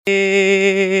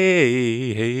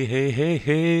Hey.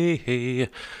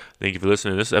 Thank you for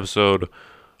listening. This is episode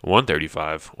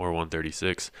 135 or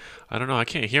 136. I don't know. I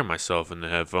can't hear myself in the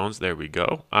headphones. There we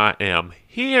go. I am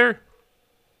here.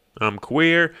 I'm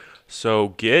queer. So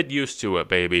get used to it,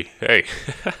 baby. Hey,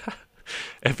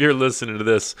 if you're listening to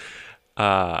this,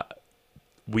 uh,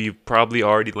 we've probably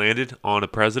already landed on a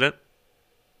president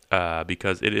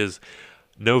because it is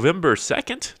November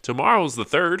 2nd. Tomorrow's the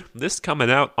 3rd. This coming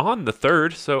out on the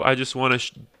 3rd. So I just want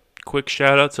to quick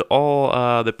shout out to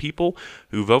all the people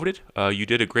who voted. You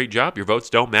did a great job. Your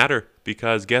votes don't matter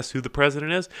because guess who the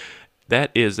president is? That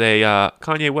is a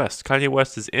Kanye West. Kanye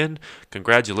West is in.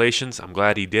 Congratulations. I'm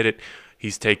glad he did it.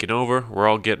 He's taking over. We're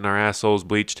all getting our assholes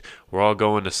bleached. We're all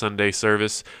going to Sunday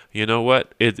service. You know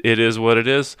what? It is what it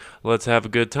is. Let's have a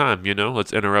good time.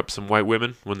 Let's interrupt some white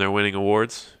women when they're winning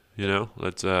awards.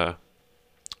 Let's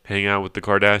hang out with the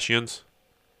Kardashians.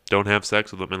 Don't have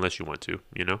sex with them unless you want to.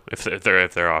 If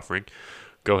they're offering,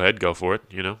 go ahead, go for it.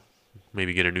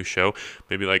 Maybe get a new show.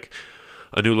 Maybe like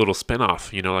a new little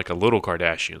spinoff. Like a Little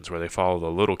Kardashians where they follow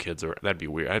the little kids. Or that'd be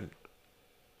weird.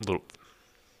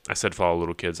 I said follow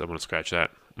little kids. I'm gonna scratch that.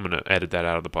 I'm gonna edit that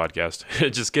out of the podcast.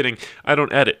 Just kidding. I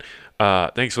don't edit.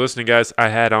 Thanks for listening, guys. I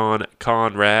had on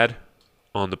Conrad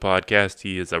on the podcast.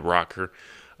 He is a rocker.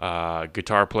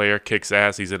 Guitar player, kicks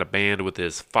ass. He's in a band with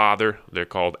his father. They're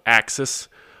called Axis.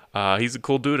 He's a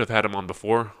cool dude. I've had him on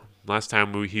before. Last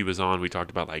time he was on, we talked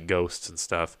about like ghosts and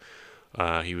stuff.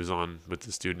 He was on with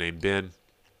this dude named Ben.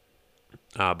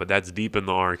 But that's deep in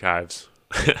the archives.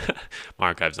 My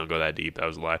archives don't go that deep. That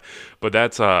was a lie. But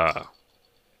that's I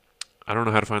don't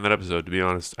know how to find that episode, to be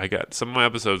honest. I got some of my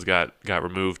episodes got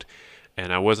removed,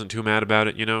 and I wasn't too mad about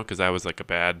it, because I was like a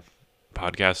bad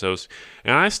podcast host,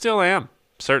 and I still am.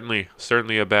 Certainly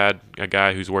a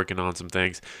guy who's working on some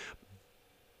things.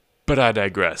 But I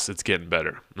digress. It's getting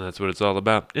better. And that's what it's all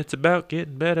about. It's about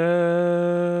getting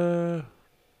better.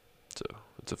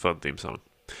 It's a fun theme song.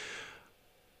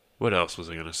 What else was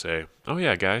I going to say? Oh,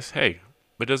 yeah, guys. Hey,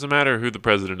 it doesn't matter who the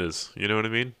president is. You know what I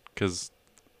mean? Because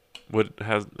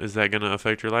is that going to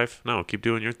affect your life? No, keep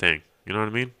doing your thing. You know what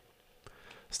I mean?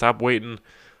 Stop waiting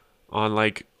on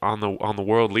the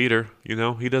world leader.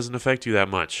 He doesn't affect you that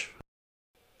much.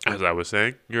 As I was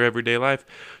saying, your everyday life,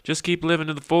 just keep living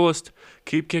to the fullest.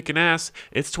 Keep kicking ass.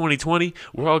 It's 2020.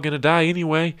 We're all going to die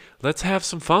anyway. Let's have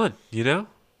some fun,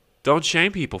 Don't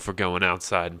shame people for going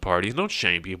outside and partying. Don't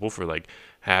shame people for,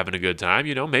 having a good time.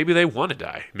 Maybe they want to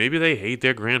die. Maybe they hate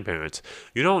their grandparents.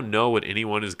 You don't know what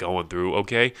anyone is going through,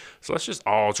 okay? So let's just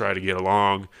all try to get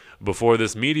along before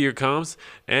this meteor comes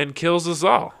and kills us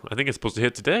all. I think it's supposed to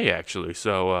hit today, actually.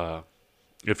 So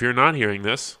if you're not hearing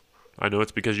this, I know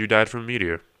it's because you died from a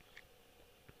meteor.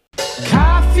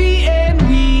 Coffee and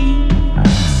weed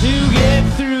to get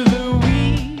through the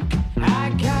week. I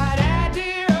got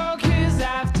Adderall 'cause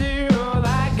after all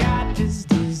I got this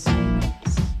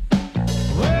disease.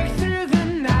 Work through the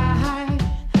night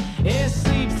and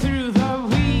sleep through the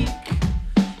week.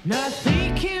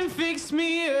 Nothing can fix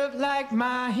me up like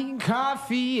my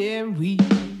coffee and weed.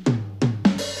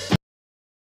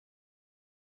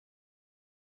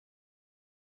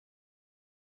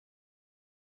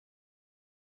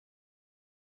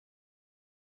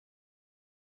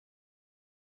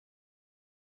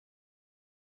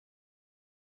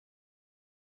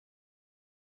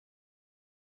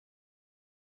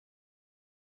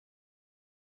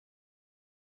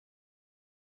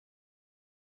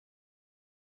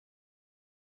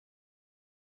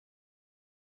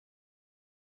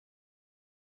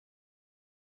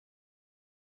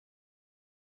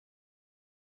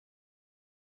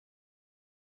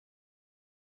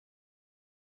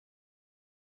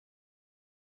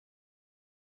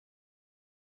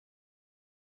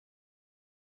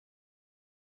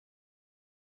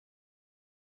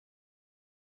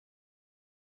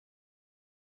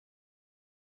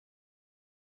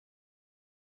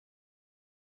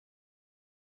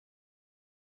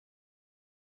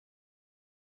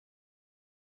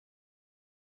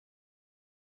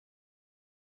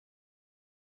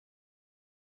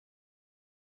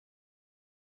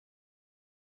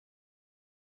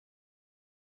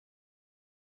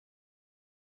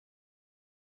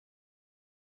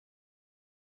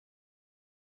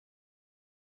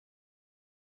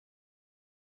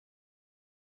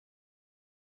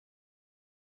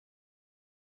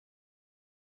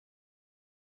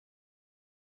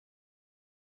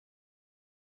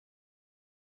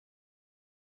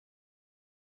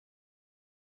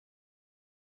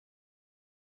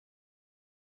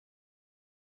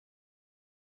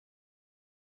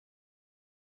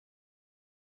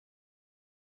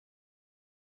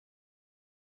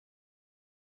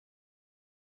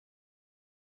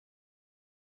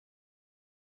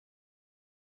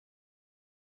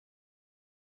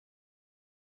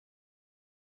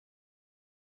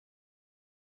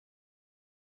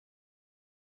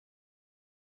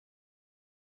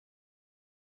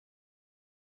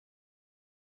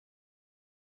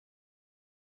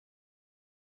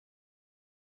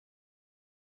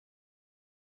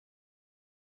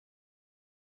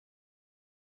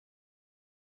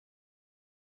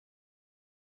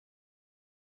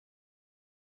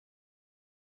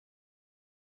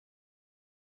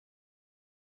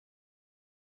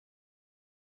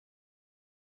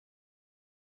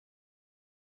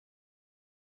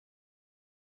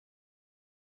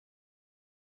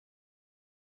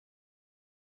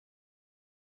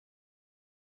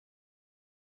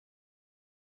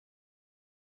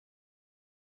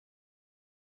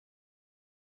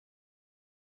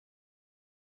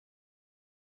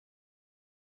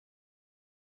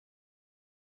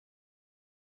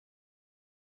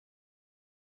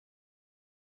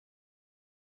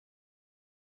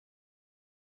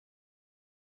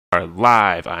 are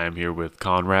live. I am here with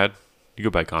Conrad. You go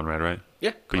by Conrad, right?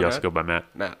 Yeah, But you also go by Matt.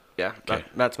 Matt. Yeah, Okay.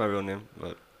 Matt's my real name,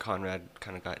 but Conrad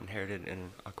kind of got inherited in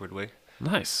an awkward way.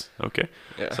 Nice. Okay.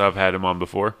 Yeah. So I've had him on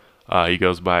before. He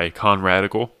goes by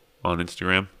Conradical on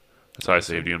Instagram. That's how I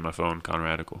saved you in my phone,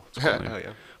 Conradical. It's a cool name. Oh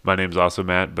yeah. My name's also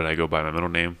Matt, but I go by my middle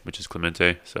name, which is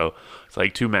Clemente. So it's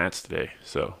like two Matts today.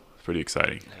 So it's pretty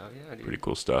exciting. Hell yeah, dude. Pretty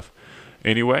cool stuff.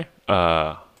 Anyway,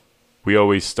 we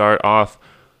always start off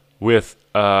with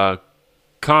a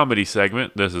comedy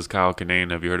segment. This is Kyle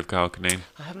Kinane. Have you heard of Kyle Kinane?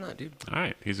 I have not, dude. All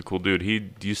right, he's a cool dude. He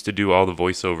used to do all the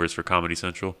voiceovers for Comedy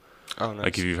Central. Oh, nice.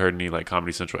 Like if you've heard any like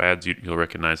Comedy Central ads, you'll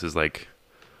recognize his like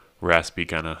raspy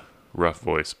kind of rough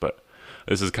voice. But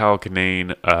this is Kyle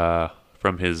Kinane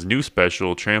from his new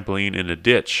special, Trampoline in a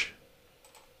Ditch.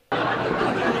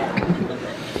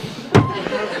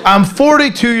 I'm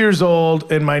 42 years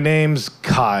old and my name's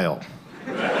Kyle.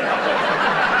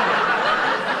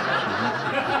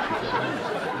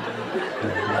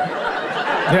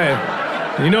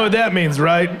 Yeah, you know what that means,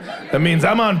 right? That means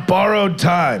I'm on borrowed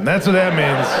time. That's what that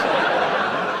means.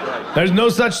 There's no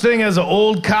such thing as an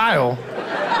old Kyle.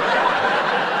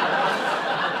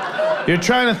 You're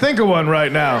trying to think of one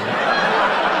right now.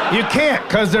 You can't,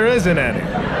 because there isn't any.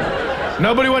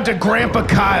 Nobody went to Grandpa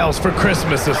Kyle's for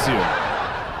Christmas this year.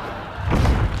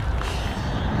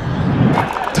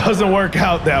 Doesn't work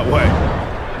out that way.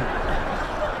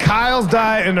 Kyles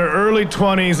die in their early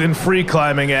 20s in free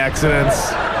climbing accidents.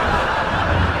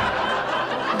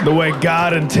 The way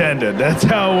God intended. That's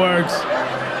how it works.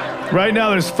 Right now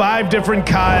there's 5 different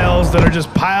Kyles that are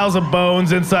just piles of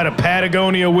bones inside of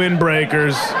Patagonia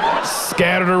windbreakers,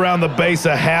 scattered around the base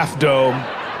of Half Dome,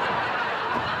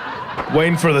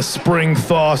 waiting for the spring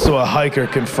thaw so a hiker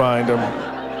can find them.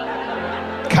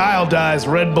 Kyle dies,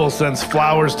 Red Bull sends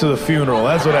flowers to the funeral.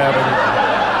 That's what happened.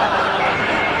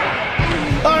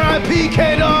 R.I.P.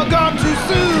 K-Dog, gone too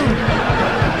soon.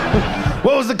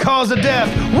 What was the cause of death?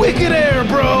 Wicked air,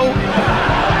 bro.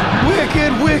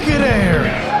 Wicked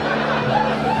air.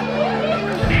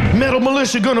 Metal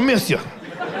Militia gonna miss you.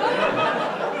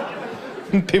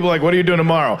 People are like, what are you doing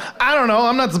tomorrow? I don't know,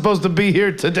 I'm not supposed to be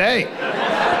here today.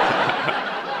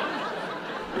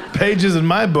 Pages in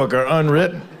my book are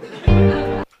unwritten.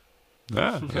 Yeah,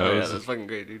 Oh, that yeah, was that's fucking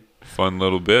great, dude. a fun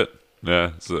little bit.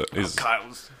 Yeah,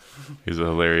 Kyle's. he's a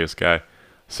hilarious guy.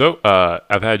 So,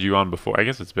 I've had you on before. I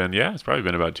guess it's probably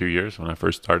been about 2 years when I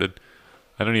first started.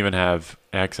 I don't even have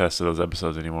access to those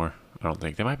episodes anymore. I don't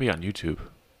think. They might be on YouTube.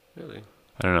 Really?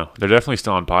 I don't know. They're definitely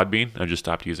still on Podbean. I just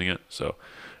stopped using it. So,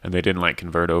 and they didn't like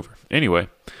convert over. Anyway,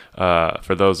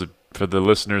 for the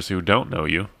listeners who don't know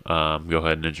you, go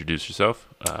ahead and introduce yourself.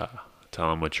 Tell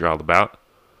them what you're all about.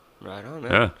 Right on,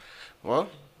 man. Yeah. Well,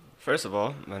 first of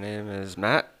all, my name is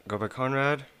Matt, go by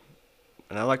Conrad,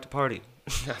 and I like to party.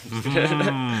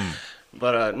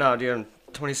 But no, dude, I'm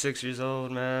 26 years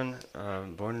old, man.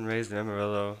 Born and raised in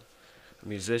Amarillo. A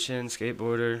musician,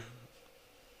 skateboarder,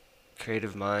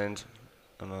 creative mind.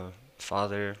 I'm a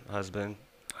father, husband.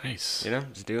 Nice. You know,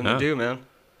 just doing Yeah. the do, man.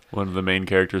 One of the main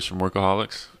characters from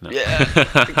Workaholics. No. Yeah,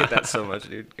 I get that so much,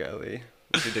 dude. Golly,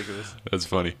 it's ridiculous. That's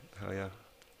funny. Oh yeah.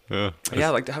 Yeah. Yeah,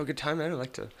 I like to have a good time, man. I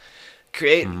like to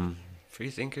create. Mhm. Free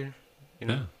thinker. You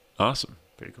know, Yeah. Awesome.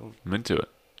 pretty cool. I'm into it.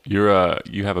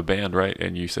 You have a band, right?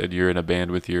 And you said you're in a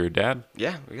band with your dad?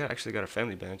 Yeah, actually got a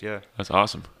family band. Yeah, That's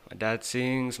awesome. my dad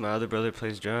sings. My other brother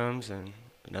plays drums, and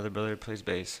another brother plays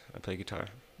bass. I play guitar.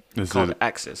 This It's called is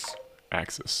Axis.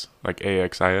 Axis. Like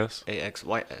AXIS?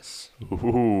 AXYS.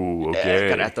 Ooh, Yeah, okay.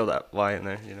 gotta throw that Y in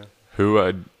there. You know.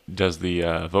 Who does the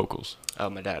vocals? Oh,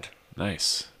 my dad.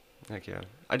 Nice. Heck yeah.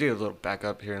 I do a little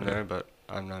backup here and there, but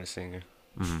I'm not a singer.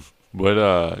 Hmm.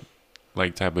 What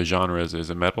like type of genre is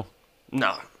it? Metal?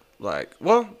 No, like,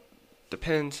 well,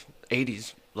 depends.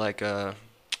 80s, like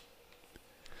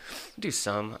do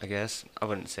some, I guess. I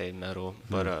wouldn't say metal,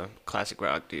 but classic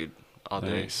rock, dude, all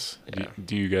day. Nice. Yeah.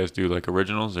 Do you guys do like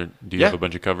originals, or do you Yeah. have a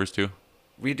bunch of covers too?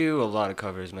 We do a lot of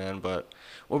covers, man, but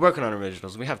we're working on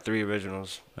originals. We have 3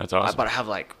 originals. That's awesome. But I have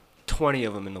like 20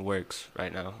 of them in the works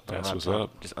right now. on That's what's laptop,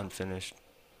 up. Just unfinished,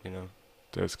 you know.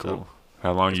 That's So, cool.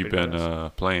 How long it's you pretty been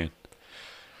badass. playing?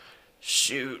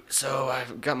 So I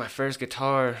got my first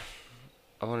guitar,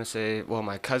 I want to say, well,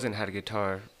 my cousin had a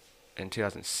guitar in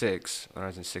 2006 when I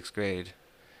was in 6th grade.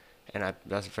 And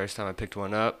that's the first time I picked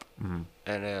one up. Mhm.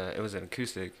 And it was an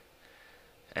acoustic.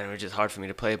 And it was just hard for me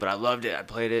to play, but I loved it. I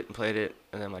played it.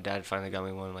 And then my dad finally got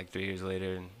me one like 3 years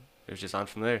later. And it was just on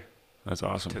from there. That's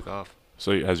awesome. Took off.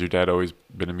 So has your dad always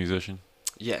been a musician?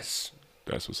 Yes.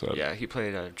 That's what's up. Yeah, he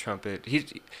played trumpet.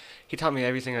 He taught me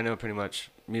everything I know pretty much.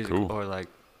 Music Cool. or like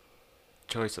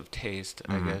choice of taste,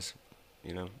 Mhm. I guess.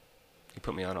 You know, he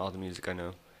put me on all the music I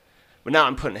know. But now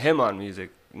I'm putting him on music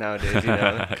nowadays. You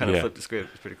know, kind of Yeah. flip the script.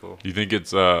 It's pretty cool. Do you think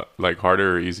it's like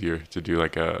harder or easier to do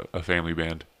like a family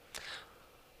band?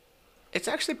 It's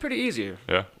actually pretty easier.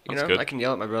 Yeah, You that's know, good. I can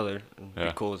yell at my brother and Yeah.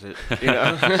 be cool with it. You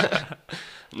know?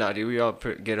 Nah, dude, we all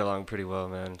get along pretty well,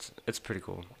 man. It's pretty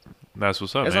cool. That's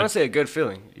what's up, It's man. honestly a good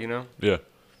feeling, you know? Yeah.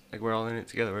 Like, we're all in it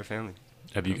together. We're a family.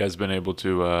 Have you guys been able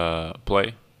to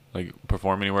play, like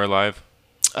perform anywhere live?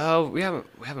 We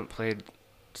haven't played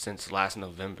since last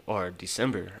November or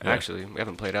December, Yeah. actually. We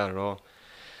haven't played out at all.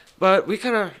 But we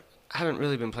kind of haven't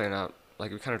really been playing out.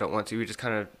 Like, we kind of don't want to. We just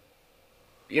kind of,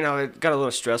 you know, it got a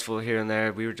little stressful here and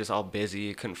there. We were just all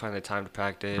busy, couldn't find the time to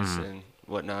practice Mhm. and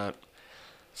whatnot.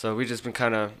 So we just been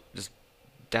kind of just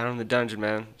down in the dungeon,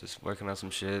 man. Just working on some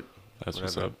shit. That's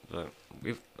what's whatever. up.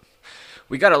 But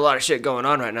we got a lot of shit going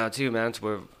on right now too, man.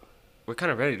 So we're kind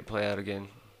of ready to play out again.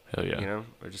 Hell yeah. You know,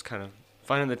 we're just kind of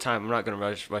finding the time. I'm not gonna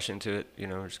rush into it. You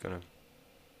know, we're just gonna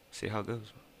see how it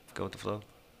goes. Go with the flow.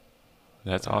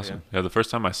 That's Oh, awesome. Yeah, the first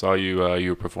time I saw you, you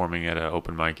were performing at an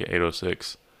open mic at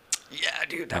 806. Yeah,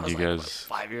 dude, that And was you like what, guys-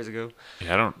 5 years ago.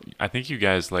 Yeah, I think you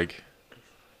guys like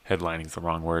headlining's the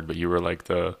wrong word, but you were like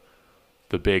the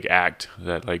big act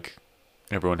that like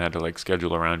everyone had to like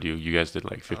schedule around you. You guys did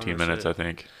like 15 no minutes, shit. I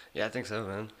think. Yeah, I think so,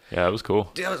 man. Yeah, that was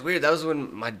cool. Dude, that was weird. That was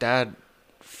when my dad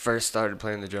first started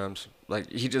playing the drums. Like,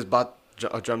 he just bought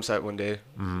a drum set one day,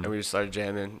 Mhm. and we just started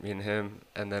jamming, me and him.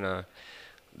 And then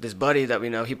this buddy that we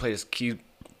know, he plays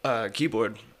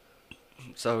keyboard.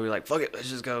 So we were like, fuck it, let's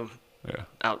just go Yeah.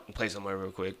 out and play somewhere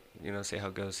real quick. You know, see how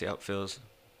it goes, see how it feels.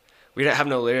 We didn't have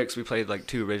no lyrics. We played like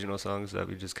 2 original songs that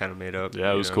we just kind of made up. Yeah,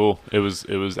 it you was know? cool. It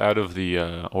was out of the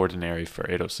ordinary for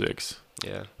 806,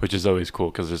 Yeah. which is always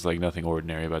cool because there's like nothing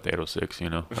ordinary about the 806, you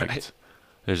know? Like Right.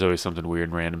 there's always something weird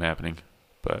and random happening.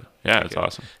 But yeah, it's Okay.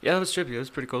 awesome. Yeah, it was trippy. It was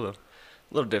pretty cool though.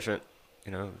 A little different,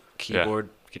 you know, keyboard,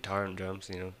 guitar, and drums.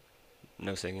 You know,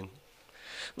 no singing.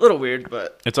 A little weird,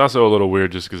 but It's also a little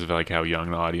weird just because of like how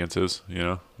young the audience is, you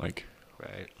know? Like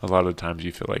right. a lot of the times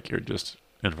you feel like you're just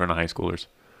in front of high schoolers.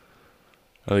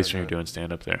 At least when you're know. doing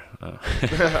stand up there.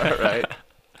 Right.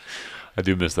 I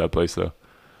do miss that place though.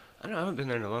 I don't know. I haven't been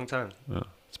there in a long time.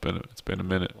 It's been a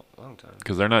minute Long time.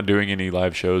 because they're not doing any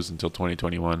live shows until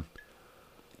 2021.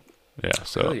 Yeah,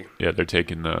 so Really? yeah, they're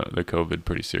taking the COVID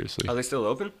pretty seriously. Are they still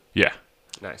open? Yeah,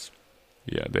 Nice.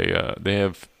 yeah, they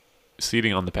have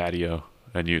seating on the patio,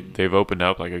 and they've opened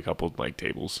up like a couple like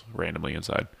tables randomly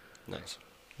inside. Nice.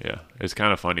 Yeah, it's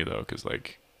kind of funny though, because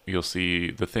like you'll see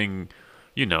the thing,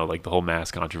 you know, like the whole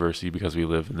mask controversy because we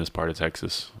live in this part of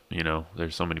Texas. You know,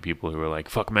 there's so many people who are like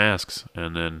fuck masks,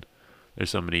 and then there's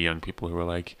so many young people who are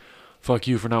like fuck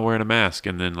you for not wearing a mask,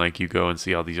 and then like you go and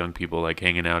see all these young people like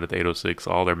hanging out at the 806,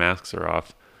 all their masks are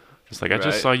off. Just like I just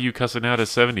Right. saw you cussing out a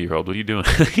 70-year-old. What are you doing?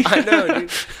 I know, dude.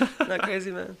 Isn't that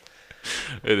crazy, man?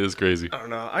 It is crazy. I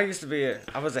don't know. I used to be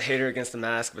I was a hater against the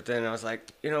mask, but then I was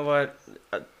like, you know what?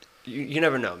 You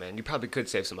never know, man. You probably could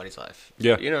save somebody's life.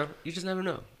 Yeah. You know, you just never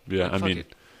know. Yeah, Like, I fuck mean,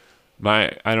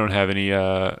 it. I don't have any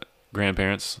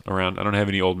grandparents around. I don't have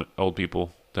any old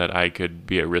people that I could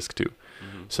be at risk to.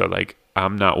 Mm-hmm. So like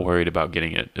I'm not worried about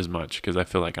getting it as much because I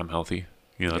feel like I'm healthy.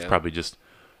 You know, it's Yeah. probably just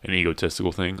an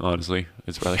egotistical thing. Honestly,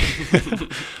 it's probably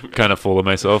kind of full of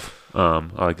myself. I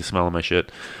like the smell of my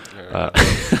shit.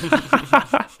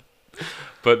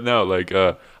 But no, like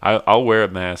I'll wear a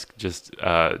mask just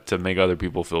to make other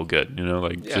people feel good. You know,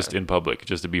 like Yeah. just in public,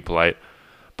 just to be polite.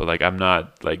 But like I'm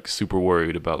not like super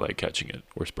worried about like catching it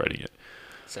or spreading it.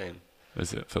 Same. I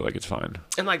feel like it's fine.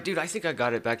 And like, dude, I think I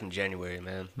got it back in January,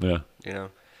 man. Yeah. You know,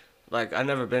 like I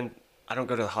don't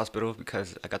go to the hospital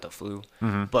because I got the flu,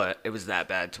 Mm-hmm. but it was that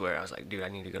bad to where I was like, dude, I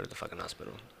need to go to the fucking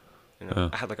hospital. You know, Yeah.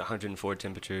 I had like 104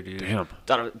 temperature, dude. Damn.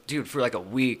 Dude, for like a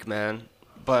week, man.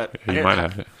 But You might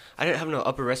have it. I didn't have no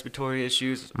upper respiratory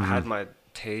issues. I had my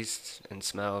taste and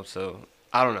smell, so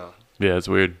I don't know. Yeah, it's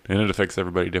weird, and it affects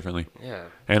everybody differently. Yeah.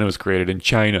 And it was created in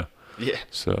China, Yeah.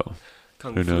 so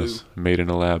Kung who flu. knows? Made in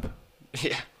a lab.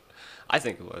 Yeah. I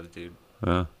think it was, dude.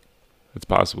 It's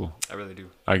possible. I really do.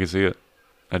 I can see it.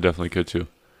 I definitely could too.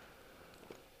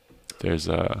 There's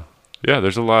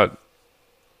there's a lot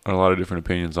of different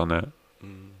opinions on that.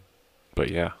 But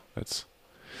yeah, that's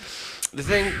The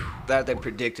thing that they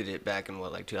predicted it back in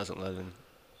like 2011.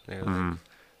 They were Mm-hmm. like,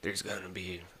 there's gonna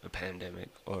be a pandemic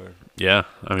or yeah.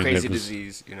 I mean, crazy it was-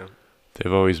 disease, you know.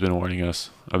 they've always been warning us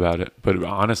about it. But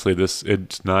honestly,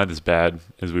 it's not as bad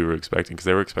as we were expecting because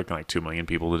they were expecting like 2 million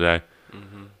people today.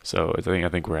 Mm-hmm. So I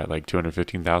think we're at like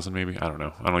 215,000 maybe. I don't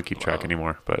know. I don't keep track Wow.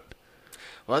 anymore, but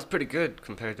Well, that's pretty good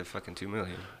compared to fucking 2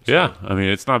 million. yeah, I mean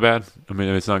it's not bad. I mean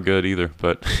it's not good either,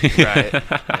 but Right.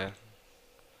 Yeah.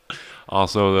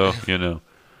 also though, you know,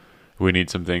 we need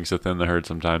some things to thin the herd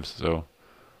sometimes. So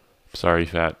sorry,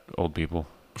 fat old people,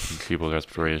 and people with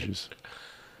respiratory issues.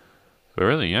 But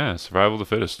really, yeah, survival of the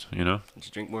fittest. You know,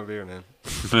 Just drink more beer, man.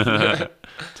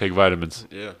 take vitamins.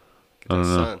 Yeah. Get I that don't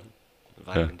know. sun.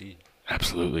 Vitamin D.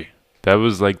 Absolutely. That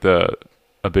was like a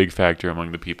big factor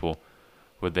among the people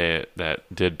that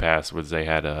did pass was they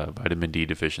had vitamin D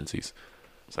deficiencies.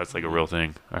 So that's like a real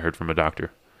thing. I heard from a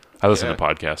doctor. I listen Yeah. to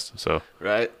podcasts, so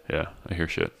Right? yeah, I hear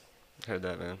shit. Heard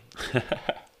that, man.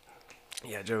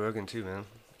 Yeah, Joe Rogan too, man.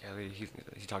 Yeah,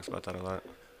 he talks about that a lot.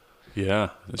 Yeah,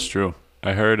 that's true.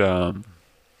 I heard what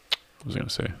was I gonna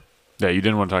say? Yeah, you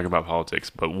didn't want to talk about politics,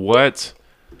 but what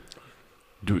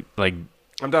do like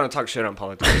I'm down to talk shit on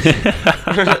politics.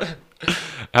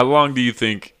 how long do you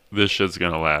think this shit's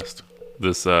gonna last?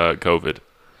 This COVID?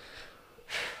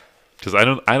 Because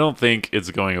I don't think it's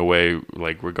going away.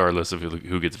 Like regardless of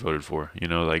who gets voted for, you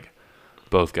know, like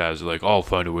both guys are like, I'll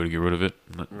find a way to get rid of it.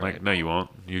 Like, Right. no, you won't.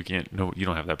 You can't. No, you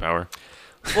don't have that power.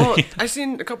 Well, I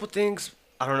seen a couple things.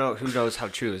 I don't know. Who knows how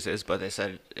true this is? But they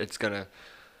said it's gonna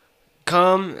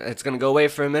come. It's gonna go away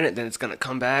for a minute. Then it's gonna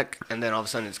come back, and then all of a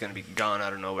sudden it's gonna be gone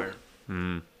out of nowhere.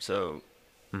 Mm. So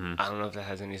Mhm. I don't know if that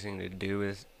has anything to do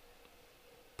with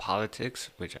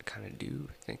politics, which I kind of do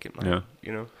think it might. Yeah.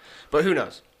 You know, but who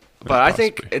knows? Yeah, But I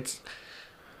think possibly. it's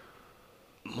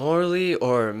morally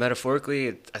or metaphorically,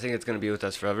 I think it's gonna be with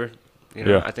us forever. You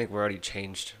know, Yeah. I think we're already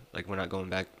changed. Like we're not going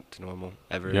back to normal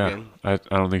ever Yeah, again. I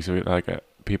don't think so. Like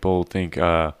people think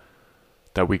that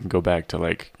we can go back to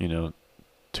like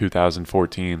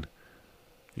 2014,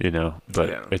 but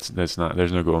Yeah. it's not.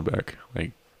 There's no going back.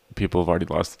 Like people have already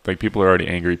lost. Like people are already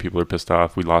angry. People are pissed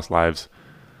off. We lost lives.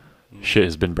 Shit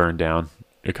has been burned down.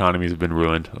 Economies have been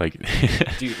ruined. Like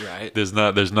Dude, right? there's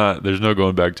no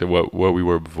going back to what we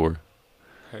were before.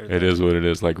 Heard It that. is what it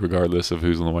is. Like regardless of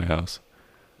who's in the White House,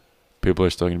 people are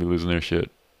still gonna be losing their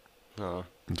shit. Oh.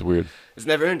 It's weird. It's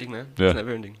never ending, man. Yeah. It's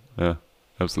never ending. Yeah,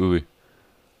 absolutely.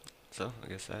 So I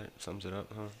guess that sums it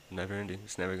up, huh? Never ending.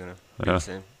 It's never gonna be Yeah. the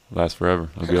same. Last forever.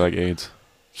 It'll be like AIDS.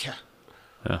 Yeah.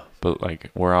 Yeah, but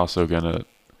like we're also gonna,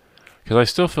 because I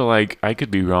still feel like I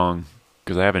could be wrong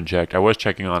because I haven't checked. I was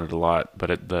checking on it a lot,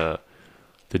 but the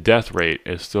death rate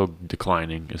is still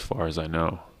declining as far as I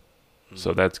know.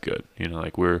 So that's good.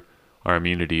 Like our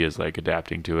immunity is like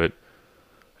adapting to it,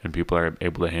 and people are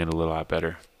able to handle it a lot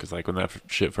better. Because like when that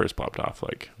shit first popped off,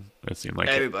 like it seemed like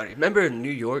Everybody. Remember in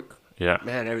New York? yeah,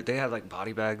 Man, they had like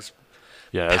body bags.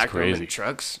 yeah, that's packed them crazy. in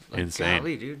trucks. Like, Insane.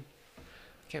 Golly, dude.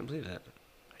 Can't believe that.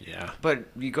 Yeah, But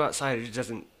you go outside, it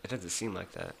doesn't seem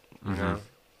like that. You Mhm. know?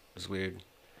 It's weird.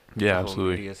 yeah, The whole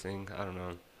absolutely. media thing. I don't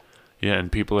know. Yeah,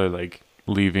 and people are like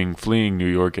fleeing New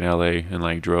York and LA in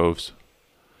like droves,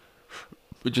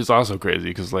 which is also crazy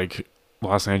because like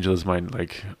Los Angeles might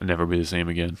like never be the same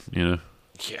again. Yeah.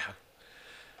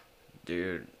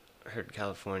 Dude, I heard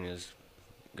California's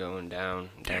going down.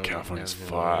 Yeah, down, California's down.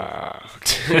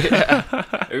 fucked. Yeah.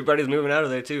 Everybody's moving out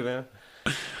of there too, man.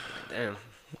 Damn.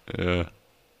 Yeah,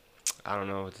 I don't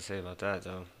know what to say about that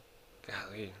though.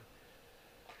 Golly.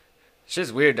 It's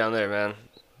just weird down there, man.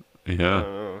 I yeah. don't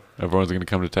know. Everyone's gonna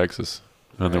come to Texas,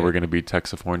 and then we're Right. gonna be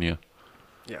Texifornia,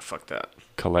 Yeah, fuck that.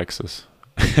 Calexis.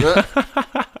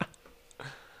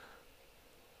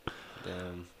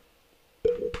 Damn.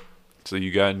 So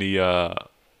you got any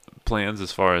plans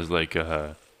as far as like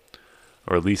or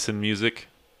releasing music,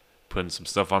 putting some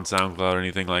stuff on SoundCloud or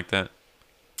anything like that?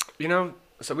 You know,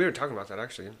 so we were talking about that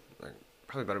actually, like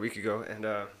probably about a week ago, and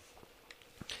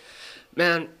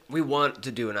man, we want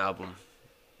to do an album,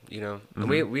 and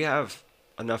we have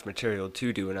enough material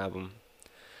to do an album,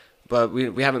 but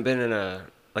we haven't been in a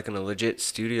legit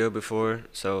studio before,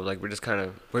 so like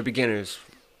we're beginners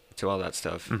to all that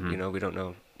stuff. Mhm. We don't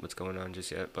know what's going on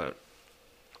just yet, but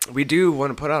we do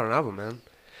want to put out an album, man.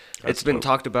 That's It's been dope.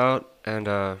 talked about, and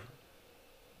I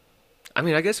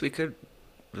mean, I guess we could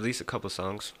release a couple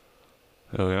songs.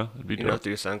 Hell yeah, it'd be dope.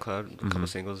 Through SoundCloud, a couple Mhm.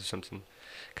 singles or something,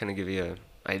 kind of give you an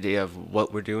idea of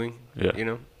what we're doing.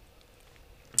 Yeah.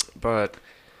 But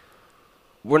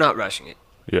we're not rushing it.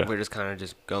 Yeah, We're just kind of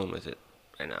just going with it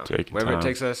right now. Taking Wherever time. it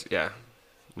takes us, yeah.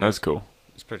 that's cool.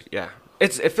 It's pretty. Yeah,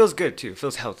 it feels good too. It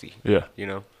feels healthy. Yeah,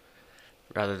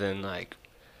 Rather than like,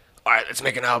 all right, let's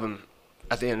make an album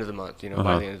at the end of the month. By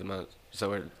Uh-huh. the end of the month.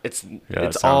 So it's yeah.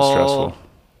 it's It sounds all stressful.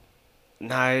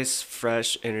 nice,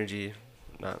 fresh energy,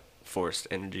 not forced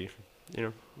energy.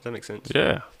 Does that make sense?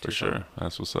 Yeah, for Too sure. fun.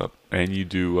 That's what's up. And you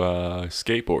do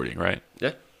skateboarding, right?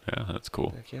 Yeah. Yeah, that's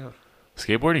cool. Heck yeah.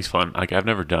 Skateboarding's fun. Like I've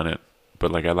never done it,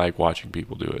 but like I like watching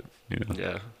people do it.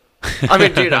 Yeah. I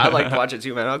mean, dude, I like to watch it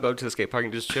too, man. I'll go to the skate park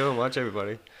and just chill and watch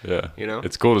everybody. Yeah. You know?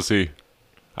 It's cool to see.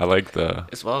 I like the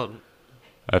It's wild.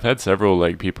 I've had several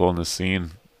like people in the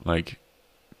scene, like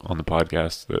on the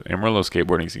podcast. The Amarillo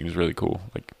skateboarding scene is really cool.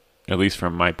 Like at least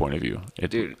from my point of view,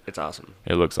 Dude, it's awesome.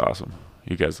 it looks awesome.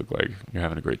 You guys look like you're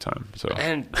having a great time. So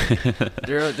And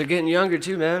they're getting younger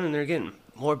too, man, and they're getting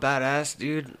more badass,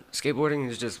 dude. Skateboarding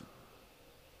is just,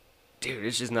 dude,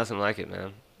 it's just nothing like it,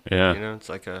 man. yeah, You know, it's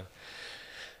like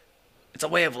it's a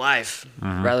way of life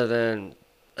rather than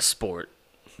a sport.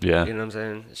 yeah, You know what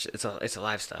I'm saying? It's a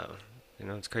lifestyle. You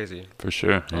know, it's crazy. for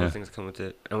sure. All Yeah, the things that come with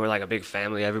it. And we're like a big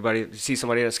family. Everybody, you see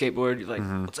somebody on a skateboard, you're like,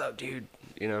 what's up, dude?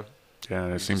 You know? yeah.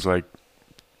 It seems like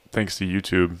thanks to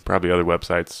YouTube, probably other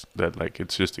websites, that like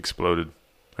it's just exploded,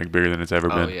 like bigger than it's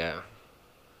ever Oh, been. yeah.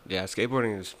 Yeah,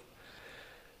 skateboarding is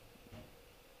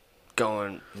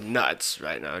going nuts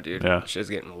right now, dude. Yeah. Shit's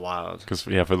getting wild. Because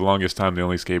for the longest time, the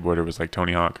only skateboarder was like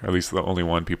Tony Hawk, or at least the only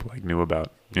one people like knew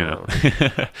about. You know,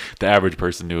 the average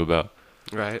person knew about.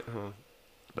 Right?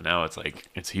 But now it's like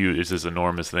it's huge. It's this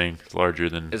enormous thing. It's larger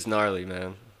than It's gnarly,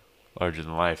 man.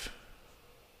 life.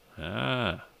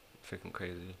 Ah, Freaking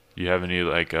crazy. you have any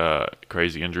like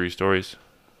crazy injury stories?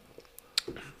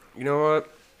 You know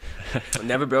what? I've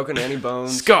never broken any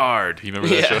bones. Scarred. You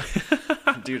remember that Yeah.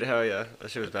 show? Dude, hell yeah. That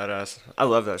shit was badass. I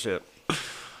love that shit.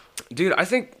 Dude, I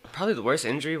think probably the worst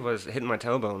injury was hitting my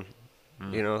tailbone.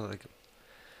 You know, like,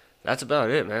 that's about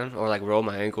it, man. Or like roll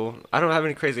my ankle. I don't have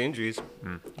any crazy injuries.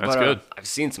 That's but, good. I've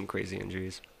seen some crazy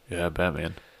injuries. Yeah,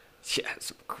 Batman. Yeah,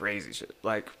 some crazy shit.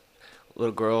 Like,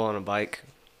 little girl on a bike.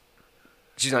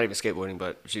 She's not even skateboarding,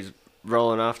 but she's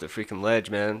rolling off the freaking ledge,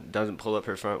 man. Doesn't pull up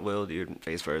her front wheel, dude.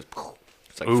 Face first.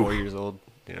 It's like Ooh. 4 years old,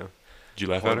 you know. Did you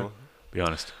laugh at her? Horrible. Be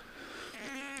honest.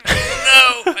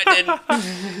 No, I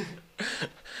didn't.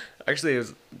 Actually,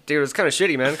 it was kind of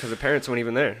shitty, man, because the parents weren't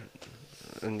even there.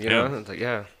 And, you Yeah. know, it's like,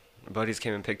 yeah. My buddies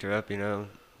came and picked her up, you know.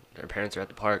 Their parents are at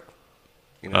the park.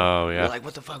 You know. Oh, yeah. We're like,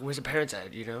 what the fuck? Where's the parents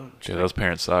at, you know? She's Yeah, like, those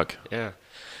parents suck. yeah.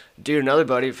 Dude, another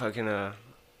buddy fucking,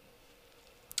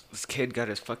 this kid got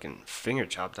his fucking finger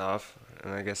chopped off.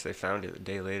 And I guess they found it a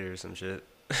day later or some shit.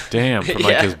 Damn, from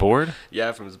like Yeah. his board.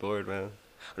 Yeah, from his board, man.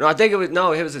 No, I think it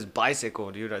was his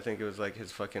bicycle, dude. I think it was like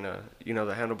his fucking, you know,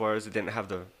 the handlebars that didn't have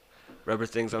the rubber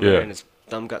things on Yeah. there, and his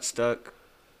thumb got stuck.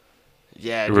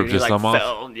 Yeah, It dude, ripped he his like thumb off?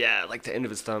 fell. Yeah, like the end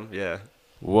of his thumb. Yeah,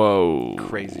 Whoa.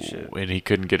 Crazy shit. And he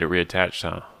couldn't get it reattached,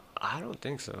 huh? I don't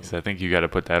think so. So I think you got to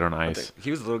put that on I ice. think,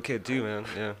 he was a little kid too, man.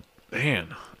 Yeah.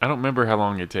 Man, I don't remember how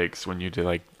long it takes when you do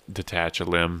like detach a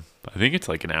limb. I think it's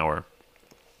like an hour,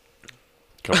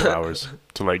 couple hours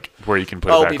to like where you can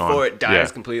put Oh, it back on. before it dies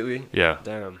yeah. completely. Yeah.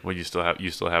 Damn. When you still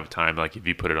have time, like if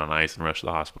you put it on ice and rush to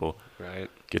the hospital, Right.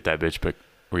 get that bitch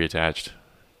reattached.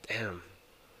 Damn.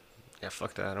 Yeah,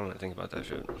 fuck that. I don't want to think about that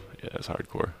shit. Yeah, it's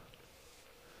hardcore.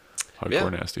 Hardcore Yeah.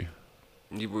 nasty.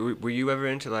 Were you ever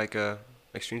into like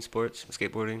extreme sports,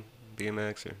 skateboarding,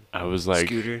 BMX, or I was like,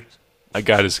 scooters? I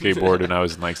got a skateboard when I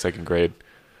was in like second grade,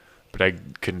 but I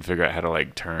couldn't figure out how to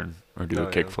like turn or do Oh, a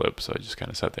yeah. kickflip, so I just kind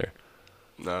of sat there.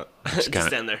 No, Just just kinda-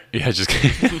 stand there. Yeah, just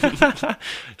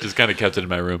just kind of kept it in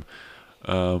my room.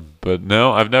 But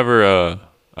no, I've never.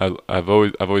 I've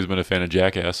always been a fan of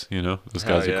Jackass. You know, those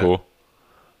Hell guys are yeah. cool.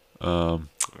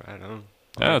 Right on.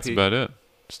 Yeah, that's RIP. about it.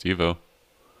 Steve-O.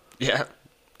 Yeah,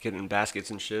 getting in baskets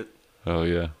and shit. Oh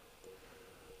yeah.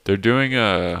 They're doing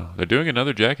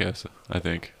another Jackass, I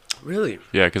think. Really?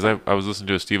 Yeah, because I was listening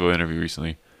to a Steve-O interview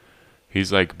recently.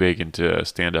 He's like big into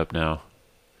stand up now,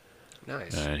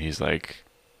 Nice. and he's like,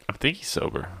 I think he's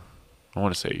sober. I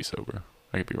want to say he's sober.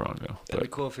 I could be wrong though. That'd be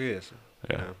But cool if he is.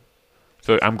 yeah.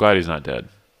 So I'm glad he's not dead.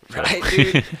 Right,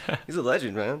 dude. He's a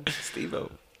legend, man. Steve-O.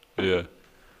 Yeah.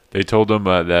 They told him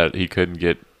that he couldn't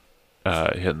get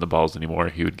hit in the balls anymore.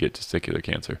 He would get testicular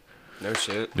cancer. No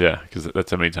shit. Yeah, because that's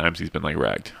how many times he's been like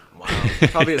racked. Wow.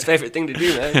 Probably his favorite thing to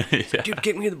do, man. He's like, Yeah. dude,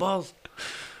 get me the balls.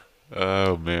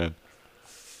 Oh man.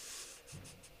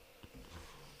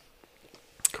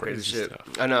 Crazy shit.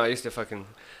 stuff. I know. I used to fucking.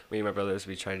 Me and my brothers,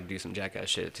 we tried to do some jackass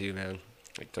shit too, man.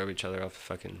 Like throw each other off the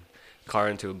fucking car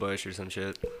into a bush or some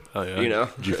shit. Oh yeah. You know.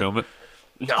 Did you film it?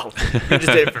 No, we just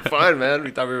did it for fun, man.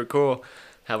 We thought we were cool.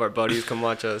 Have our buddies come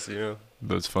watch us, you know.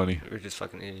 That's funny. We're just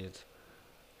fucking idiots.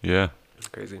 Yeah. It's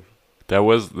crazy.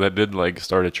 That did like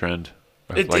start a trend.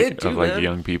 Of, It like, did, too, of like man.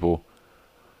 young people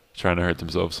trying to hurt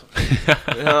themselves.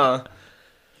 Yeah.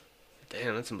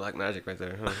 Damn, that's some black magic right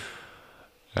there, huh?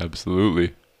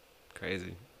 Absolutely.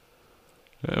 Crazy.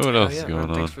 What else oh, yeah, is going man,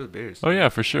 on? Thanks for the beers. Oh yeah,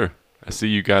 for sure. I see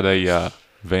you got a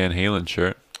Van Halen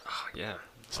shirt. Oh, yeah.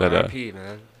 Is that R.I.P.,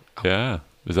 man. Yeah.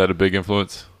 Is that a big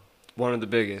influence? One of the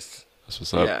biggest. That's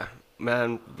what's up. Yeah.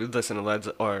 Man, we listened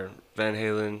to Van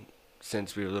Halen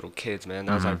since we were little kids, man.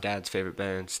 That was our dad's favorite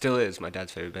band. Still is my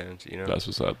dad's favorite band, you know. That's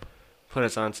what's up. Put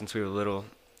us on since we were little.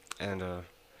 and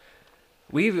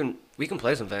we can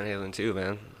play some Van Halen too,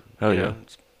 man. Hell You yeah. know?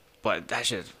 But that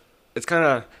shit, it's kind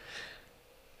of.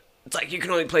 It's like you can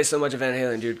only play so much of Van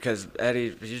Halen, dude, because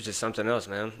Eddie, he's just something else,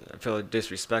 man. I feel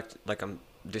like I'm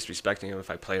disrespecting him if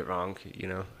I play it wrong, you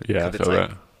know? Yeah, I 'Cause it's feel like,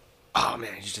 that. oh,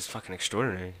 man, he's just fucking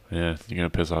extraordinary. Yeah, you're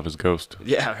gonna piss off his ghost.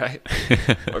 Yeah, right?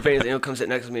 Or if anything, he'll come sit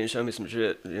next to me and show me some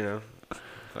shit, you know?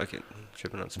 Fucking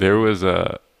tripping on some. There was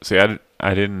see,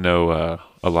 I didn't know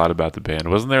a lot about the band.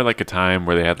 Wasn't there like a time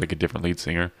where they had like a different lead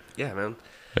singer? Yeah, man.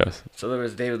 Yes, So there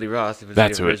was David Lee Roth. He was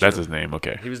that's the who. original. That's his name.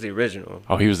 Okay. He was the original.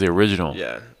 Oh, he was the original.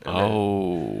 Yeah. and then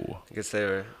Oh. I guess they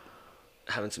were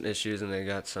having some issues and they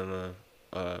got some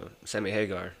Sammy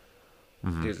Hagar.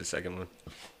 Mhm. He was the second one.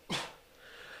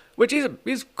 Which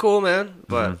he's cool, man.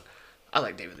 But Mhm. I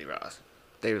like David Lee Roth.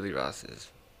 David Lee Roth is.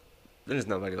 There's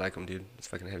nobody like him, dude. It's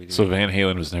fucking heavy dude. So Van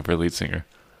Halen was never a lead singer.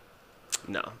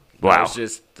 No. Wow. It's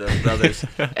just the brothers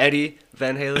Eddie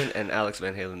Van Halen and Alex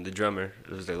Van Halen, the drummer.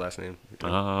 That was their last name.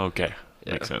 Oh, okay.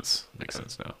 Yeah. Makes sense. Makes Yeah.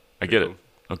 sense now. I get it.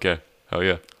 Okay. Hell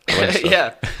yeah. I like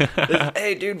stuff. Yeah.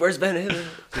 Hey, dude, where's Van Halen?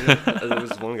 You know, there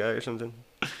was one guy or something.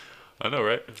 I know,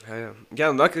 right? Yeah. Yeah,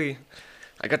 luckily,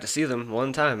 I got to see them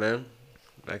one time, man.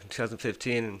 Back in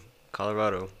 2015 in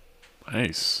Colorado.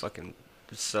 Nice. Fucking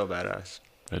so badass.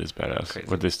 That is badass. Crazy.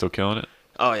 Were they still killing it?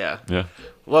 Oh, yeah. Yeah.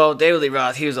 Well, David Lee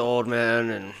Roth, he was an old man,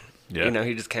 and, Yeah. you know,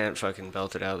 he just can't fucking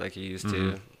belt it out like he used to.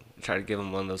 Mhm. Try to give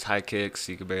him one of those high kicks,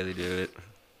 he could barely do it.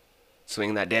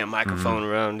 Swinging that damn microphone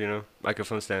around, you know,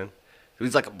 microphone stand. He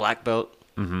was like a black belt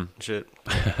Mm-hmm. and shit.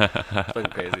 Fucking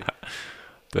crazy.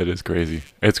 That is crazy.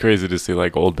 It's crazy to see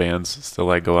like old bands still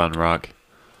like go out and rock.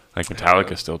 Like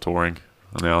Metallica's Yeah. still touring,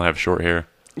 and they all have short hair.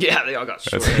 Yeah, they all got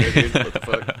short hair, dude. What the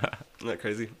fuck? Isn't that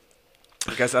crazy?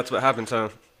 I guess that's what happens, huh?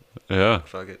 Yeah.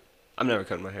 Fuck it. I'm never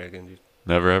cutting my hair again, dude.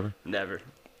 Never ever. Never.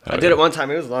 Hell I did yeah. it one time.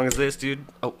 It was as long as this, dude.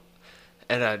 Oh,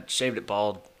 and I shaved it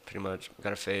bald, pretty much.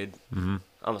 Got a fade. Mm-hmm.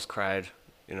 I almost cried.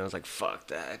 You know, I was like, "Fuck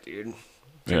that, dude."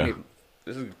 Yeah.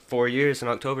 This is 4 years in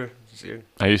October this year.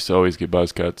 I used to always get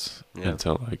buzz cuts Yeah.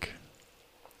 until like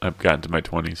I've gotten to my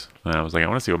 20s, and I was like, I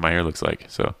want to see what my hair looks like.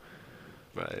 So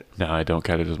Right. now I don't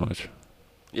cut it as much.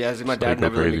 Yeah, see, my So I dad go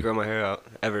never let me crazy. grow my hair out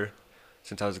ever.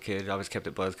 Since I was a kid, I always kept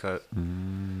it buzz cut.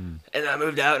 Mm. And I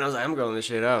moved out, and I was like, "I'm growing this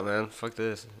shit out, man. Fuck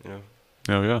this." You know,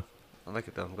 Oh yeah. I like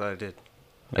it though. I'm glad I did.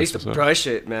 I That's used what's to up. brush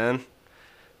it, man.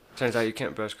 Turns out you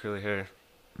can't brush curly hair.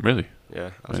 Really?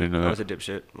 Yeah, I didn't know I that. was a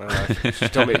dipshit. My wife, she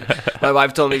told me. My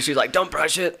wife told me, she's like, "Don't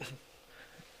brush it."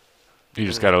 You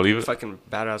just gotta leave it. Fucking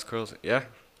badass curls. Yeah.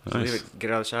 Just leave Nice. it.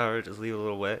 Get out of the shower. Just leave it a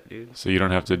little wet, dude. So you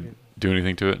don't have to do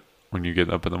anything to it when you get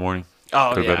up in the morning.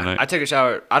 Oh Go to bed at yeah. night? I take a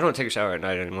shower. I don't take a shower at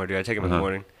night anymore, dude. I take them in the Uh-huh.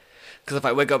 morning. Cause if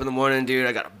I wake up in the morning, dude,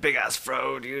 I got a big ass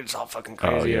fro, dude. It's all fucking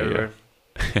crazy Oh, yeah,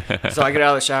 everywhere. So I get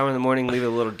out of the shower in the morning, leave it a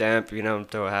little damp, you know, and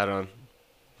throw a hat on.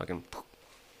 Fucking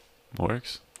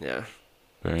Works. yeah.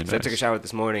 Very nice. So I took a shower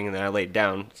this morning and then I laid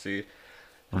down. See,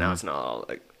 now Mhm. it's not all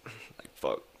like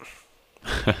fuck.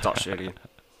 It's all shitty.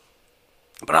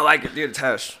 But I like it, dude. It's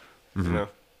hash. Mhm. You know.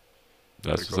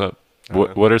 That's Pretty what's cool.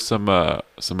 up. What are some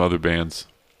other bands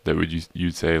that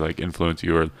you'd say like influence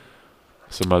you, or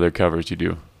some other covers you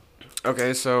do?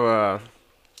 Okay, so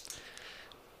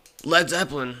Led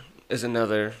Zeppelin is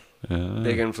another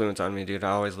big influence on me, dude. I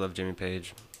always loved Jimmy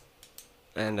Page.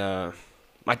 And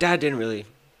my dad didn't really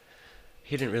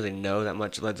know that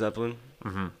much Led Zeppelin.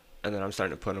 Mm-hmm. And then I'm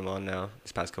starting to put him on now.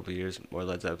 These past couple of years, more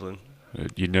Led Zeppelin.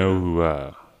 You know who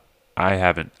I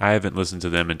haven't listened to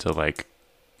them until like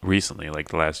recently, like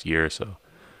the last year or so,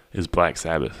 is Black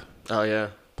Sabbath. Oh yeah,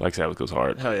 Black Sabbath goes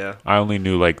hard. hell yeah. I only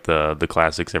knew like the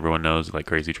classics everyone knows, like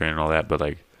Crazy Train and all that, but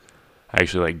like I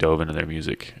actually like dove into their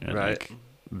music, and Right. like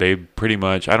they pretty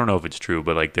much, I don't know if it's true,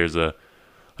 but like there's an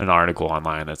article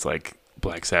online that's like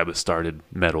Black Sabbath started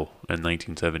metal in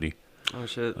 1970. Oh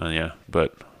shit. Yeah,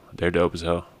 but they're dope as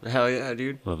hell. Hell yeah,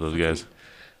 dude. Love those guys.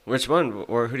 Which one,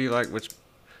 or who do you like? Which?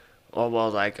 Oh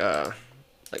well, like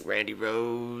Randy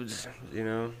Rhoads, you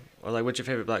know, or like what's your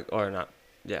favorite black or not?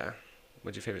 Yeah,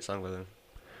 what's your favorite song with him?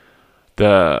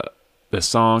 The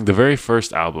song, the very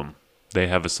first album, they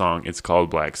have a song. It's called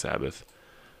Black Sabbath,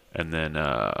 and then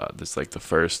this like the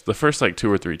first like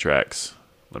 2 or 3 tracks.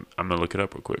 I'm gonna look it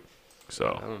up real quick.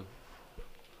 So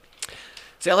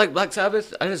See, I like Black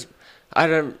Sabbath. I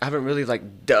haven't really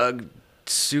like dug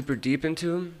super deep into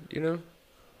them, you know.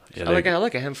 yeah, I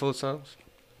like a handful of songs.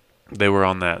 they were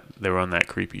on that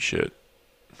creepy shit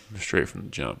straight from the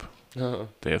jump. Oh,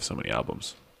 They have so many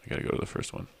albums. I gotta go to the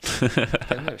first one. they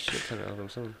have a shit ton of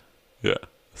albums. Huh? Yeah.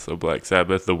 So Black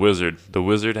Sabbath, The Wizard. The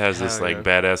Wizard has this Hell like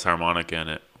yeah. badass harmonica in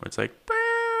it, where it's like.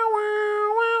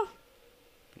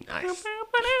 Nice.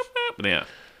 Yeah.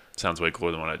 Sounds way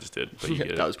cooler than what I just did. But you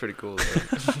get That it. was pretty cool.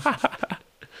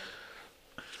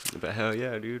 But hell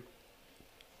yeah, dude.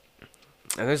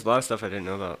 And there's a lot of stuff I didn't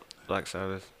know about Black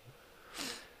Sabbath.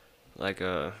 Like,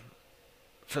 for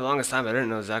the longest time, I didn't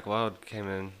know Zach Wild came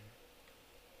in,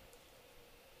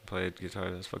 played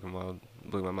guitar. That's fucking wild.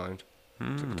 Blew my mind.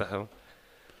 It's like, what the hell?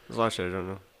 There's a lot of shit I don't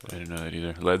know. I didn't know that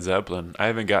either. Led Zeppelin. I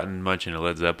haven't gotten much into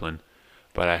Led Zeppelin,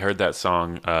 but I heard that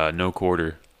song "No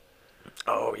Quarter,"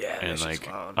 Oh yeah, and that shit's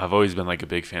like wild. I've always been like a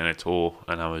big fan of Tool,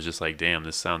 and I was just like, damn,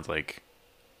 this sounds like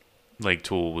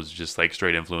Tool was just like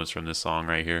straight influence from this song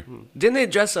right here. Didn't they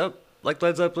dress up like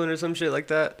Led Zeppelin or some shit like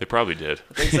that? They probably did.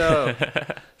 I think so.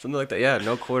 Something like that. Yeah,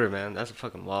 No Quarter, man. That's a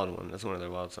fucking wild one. That's one of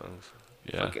their wild songs.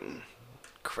 Yeah. Fucking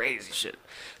crazy shit.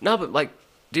 No, but like,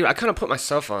 dude, I kind of put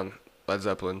myself on Led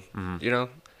Zeppelin. You know,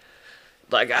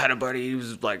 like I had a buddy who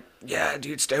was like, "Yeah,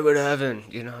 dude, Stairway to Heaven."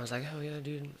 You know, I was like, "Oh yeah,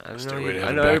 dude." I Stairway to know, I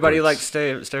Heaven know everybody backwards.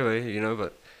 likes Stairway, you know,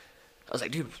 but I was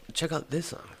like, "Dude, check out this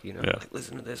song." You know, Yeah. like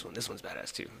listen to this one. This one's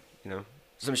badass too. You know,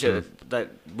 some shit that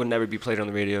would never be played on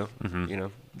the radio. You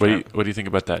know. What do you think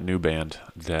about that new band?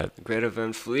 That Greta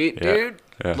Van Fleet, Yeah, dude.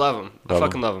 yeah. Love them. I Love 'em.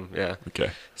 fucking love them. Yeah.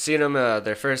 okay? Seeing them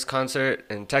their first concert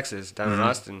in Texas, down in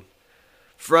Austin.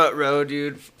 Front row,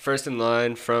 dude. First in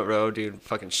line, front row, dude.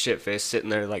 Fucking shit face, sitting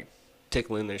there like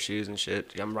tickling their shoes and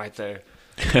shit. I'm right there.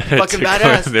 Fucking Tickling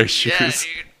badass. their Yeah, shoes.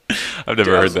 dude. I've never Dude,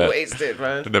 I heard was that. wasted,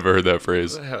 man. I've never heard that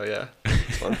phrase. Hell yeah.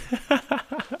 It's fun.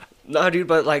 No, dude,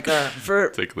 but like for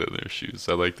Tickling their shoes.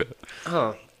 I like that.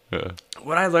 Yeah.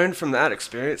 what I learned from that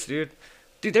experience, dude,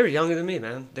 they were younger than me,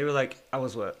 man. They were like, I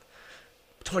was what,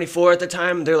 24 at the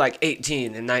time. They're like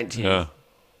 18 and 19. Yeah.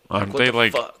 Aren't What they the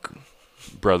like fuck?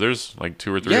 brothers? Like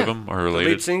 2 or 3 of them are The related?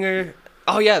 lead singer.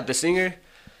 Oh yeah, the singer,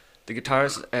 the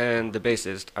guitarist, and the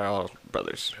bassist are all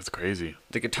brothers. That's crazy.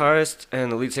 The guitarist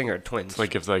and the lead singer are twins. It's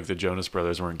like if like the Jonas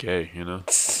Brothers weren't gay, you know?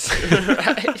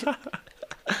 right?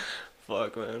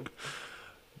 Fuck, man.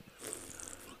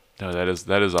 No, that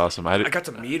is awesome. I got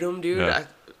to meet them, dude. Yeah.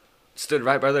 I stood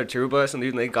right by their tour bus, and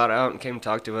dude, they got out and came to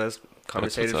talk to us.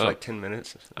 Conversated what's for up. like 10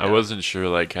 minutes. I Yeah. wasn't sure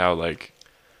like how like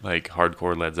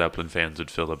hardcore Led Zeppelin fans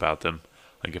would feel about them.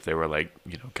 Like if they were like,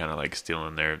 you know, kind of like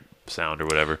stealing their sound or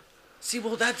whatever. See,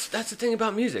 well, that's the thing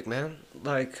about music, man.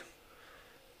 Like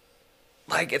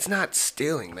it's not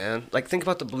stealing, man. Like think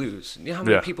about the blues. You know how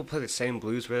many Yeah. people play the same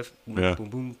blues riff? Boom, Yeah. boom,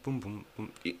 boom, boom, boom,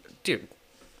 boom. Dude,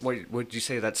 what would you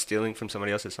say that's stealing from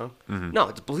somebody else's song? No,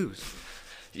 it's blues.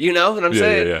 You know what I'm Yeah,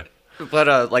 saying? yeah, yeah.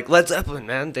 But like Led Zeppelin,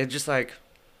 man, they're just like,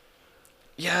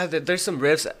 yeah, there's some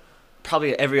riffs.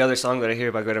 Probably every other song that I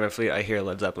hear by Greta Van Fleet, I hear a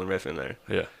Led Zeppelin riff in there.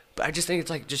 Yeah. But I just think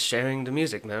it's like just sharing the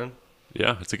music, man.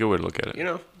 Yeah, it's a good way to look at it. You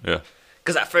know? Yeah.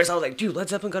 Because at first I was like, dude, Led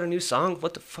Zeppelin got a new song.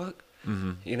 What the fuck?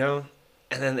 You know?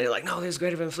 And then they're like, no, there's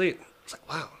Greta Van Fleet. It's like,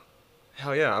 wow.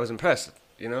 Hell yeah, I was impressed.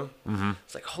 You know?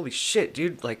 It's like, holy shit,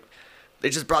 dude. Like, they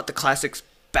just brought the classics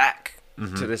back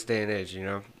to this day and age, you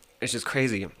know? It's just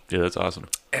crazy. Yeah, that's awesome.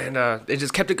 And they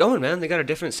just kept it going, man. They got a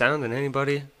different sound than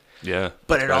anybody. Yeah.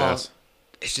 But that's it all, badass.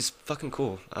 it's just fucking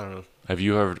cool. I don't know. Have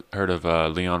you heard of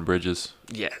Leon Bridges?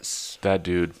 Yes. That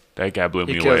dude, that guy blew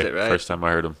He me kills away it, right? first time I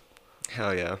heard him.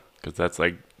 Hell yeah. Because that's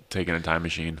like taking a time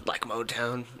machine. Like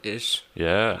Motown-ish.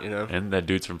 Yeah. You know? And that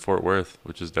dude's from Fort Worth,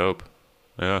 which is dope.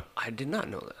 Yeah. I did not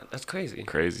know that. That's crazy.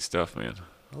 Crazy stuff, man.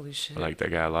 Holy shit. I like that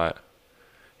guy a lot.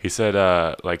 He said,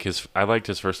 like I liked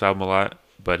his first album a lot,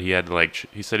 but he had to like,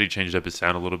 he said he changed up his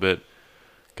sound a little bit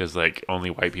because like only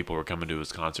white people were coming to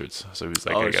his concerts. So he was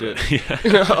like, Oh, I gotta, shit.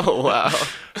 yeah. Oh, wow.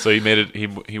 So he made it,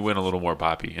 he went a little more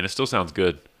poppy and it still sounds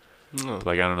good. Oh. But,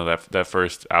 like, I don't know, that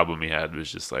first album he had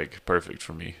was just like perfect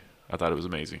for me. I thought it was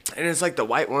amazing. And it's like the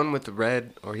white one with the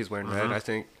red, or he's wearing red, I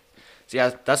think. So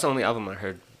yeah, that's the only album I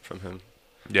heard from him.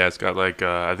 Yeah, it's got like,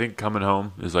 I think Coming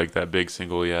Home is like that big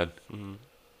single he had.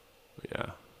 But yeah,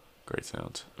 great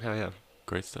sounds. Hell yeah.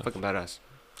 Great stuff. Fucking badass.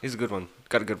 He's a good one.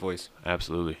 Got a good voice.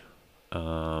 Absolutely.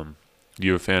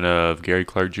 You a fan of Gary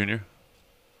Clark Jr.?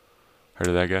 Heard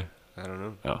of that guy? I don't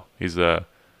know. No, he's a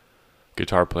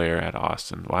guitar player at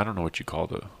Austin. Well, I don't know what you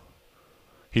call it.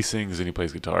 He sings and he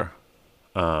plays guitar.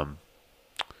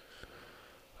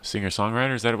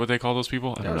 Singer-songwriter, is that what they call those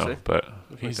people? I don't know, Honestly. but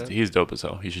Something like that. he's dope as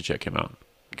hell. You should check him out.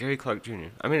 Gary Clark Jr.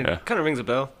 I mean, Yeah. it kind of rings a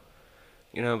bell,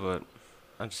 you know, but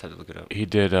I just had to look it up. He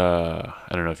did, I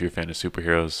don't know if you're a fan of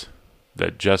superheroes,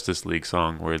 that Justice League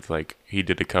song where it's like he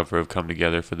did a cover of Come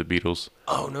Together for the Beatles.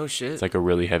 Oh, no shit. It's like a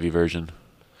really heavy version.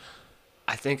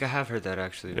 I think I have heard that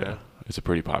actually. Yeah, it's a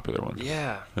pretty popular one.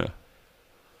 Yeah.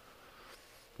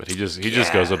 But he just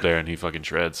goes Yeah. up there and he fucking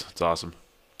shreds. It's awesome.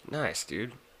 Nice,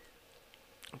 dude.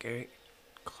 Gary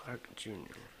Clark Jr.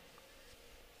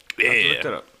 I have to look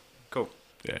that up. Cool.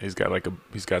 Yeah, he's got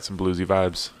some bluesy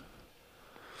vibes.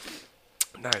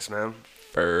 Nice, man.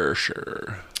 For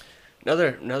sure.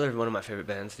 Another one of my favorite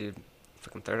bands, dude.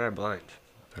 Fucking Third Eye Blind.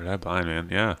 Third Eye Blind, man.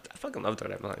 Yeah. I fucking love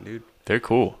Third Eye Blind, dude. They're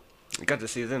cool. I got to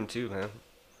see them too, man.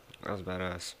 That was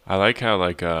badass. I like how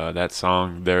like that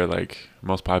song, their like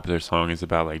most popular song is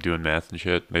about like doing math and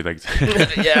shit. They like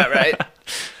Yeah, right.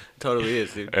 Totally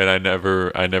is, dude. And I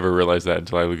never realized that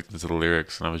until I looked into the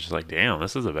lyrics and I was just like, damn,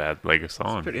 this is a bad like a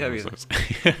song. pretty heavy.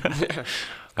 Yeah.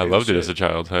 I loved it as a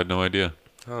child. I had no idea.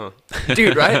 Oh,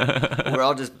 dude, right? We're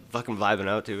all just fucking vibing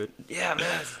out to it. Yeah,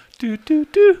 man. Do do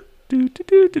do do do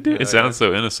do do do. Yeah, It sounds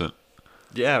so innocent.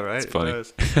 Yeah, right. It's funny.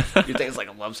 It does. You think it's like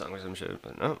a love song or some shit,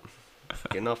 but no.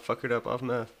 Getting all fuckered up off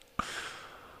meth.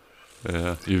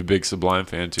 Yeah, you're a big Sublime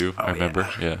fan too. Oh, I remember.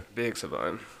 Yeah, Big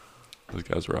Sublime. those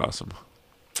guys were awesome.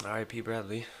 R.I.P.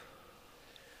 Bradley.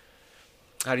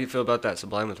 How do you feel about that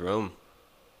Sublime with Rome?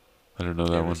 I don't know You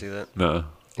that ever one. see that? No. What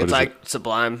It's is like it?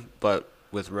 Sublime, but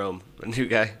with Rome, a new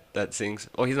guy that sings.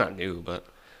 Well, he's not new, but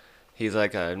he's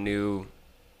like their new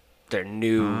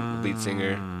lead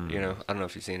singer. You know, I don't know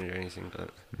if you've seen it or anything, but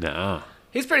No.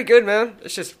 he's pretty good, man.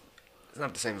 It's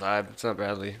not the same vibe. It's not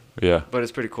Bradley, Yeah, but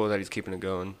it's pretty cool that he's keeping it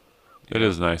going. it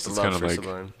is nice. The It's love kind of for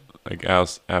like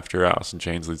Sublime. after Alice in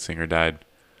Chains lead singer died,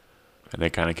 and they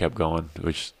kind of kept going,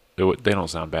 which they don't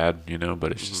sound bad, you know,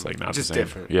 but it's just like not Just the same.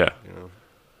 different. Yeah, You know, not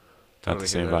Totally the hear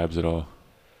same that. vibes at all.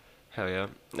 Hell yeah.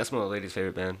 That's my lady's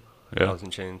favorite band. Yeah, Alice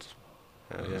in Chains.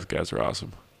 Hell yeah. those guys are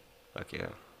awesome. Fuck yeah.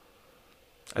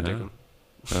 I dig Yeah. them.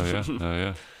 Oh yeah, oh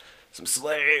yeah. Some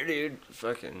Slayer, dude.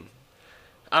 Fucking.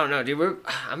 I don't know, dude.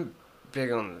 I'm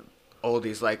big on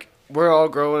oldies. Like, we're all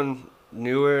growing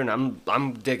newer, and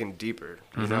I'm digging deeper.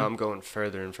 You know, I'm going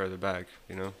further and further back.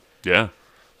 You know. Yeah,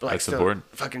 But like, That's still, important.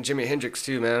 Fucking Jimi Hendrix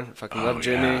too, man. Fucking Oh, love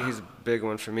Jimmy. yeah. He's a big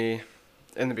one for me.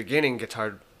 In the beginning,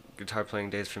 guitar playing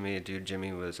days for me, dude.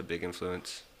 Jimmy was a big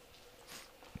influence.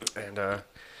 And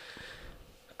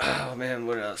oh man,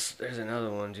 what else? There's another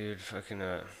one, dude. Fucking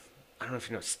I don't know if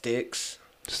you know Styx.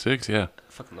 Styx. Yeah, I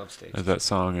fucking love Styx. there's that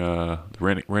song,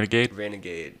 Renegade.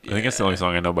 Renegade. I think that's the only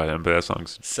song I know by them, but that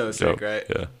song's So sick, dope. right?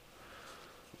 Yeah,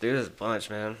 Dude, there's a bunch,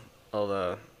 man.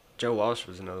 Joe Walsh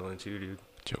was another one too, dude.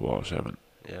 Joe Walsh. I haven't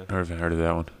Yeah. heard of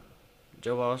that one.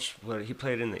 Joe Walsh, he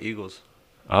played in the Eagles.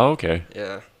 Oh, okay.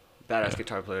 Yeah. Badass Yeah.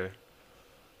 guitar player.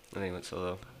 And then he went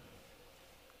solo.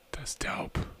 That's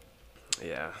dope.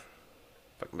 Yeah.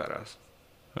 Fucking badass.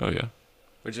 Oh yeah.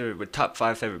 What's your top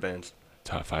 5 favorite bands?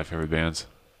 Top 5 favorite bands.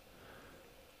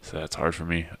 So that's hard for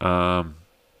me. I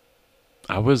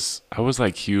was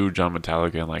like huge on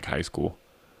Metallica in like high school,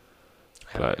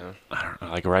 Hell but yeah. I don't know,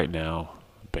 like right now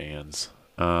bands.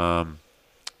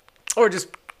 Or just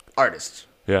artists.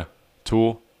 Yeah,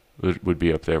 Tool would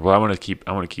be up there. Well, I want to keep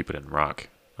it in rock,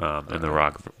 in the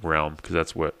rock realm because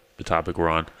that's what the topic we're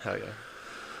on. Hell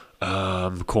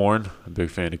yeah. Korn, I'm a big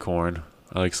fan of Korn.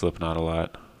 I like Slipknot a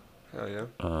lot. Hell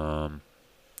yeah.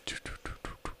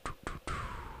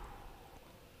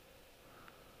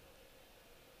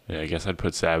 Yeah, I guess I'd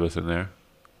put Sabbath in there.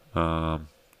 Rock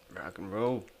and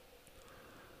roll.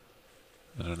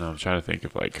 I don't know. I'm trying to think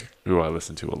of like who I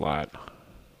listen to a lot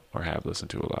or have listened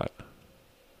to a lot.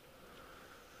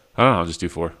 I don't know. I'll just do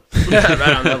 4. Right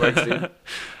on, that works, dude.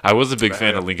 I was a big Right.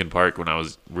 fan of Linkin Park when I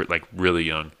was like really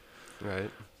young, Right.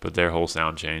 but their whole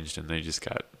sound changed and they just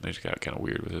got kind of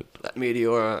weird with it. That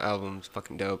Meteora album's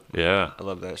fucking dope. Yeah, I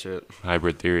love that shit.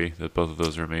 Hybrid Theory. That both of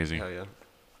those are amazing. Hell yeah.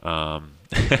 Um,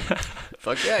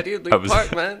 Fuck yeah, dude. I Linkin was-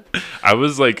 Park, man. I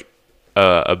was like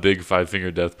a big Five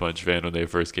Finger Death Punch fan when they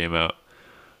first came out,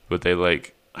 but they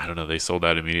like I don't know, they sold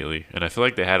out immediately, and I feel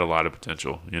like they had a lot of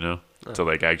potential, you know, to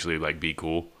like actually like be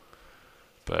cool.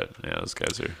 But yeah, those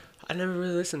guys are I never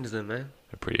really listened to them, man.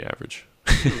 they're pretty average.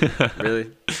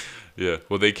 Really? Yeah,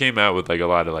 well, they came out with like a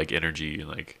lot of like energy and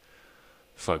like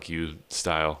fuck you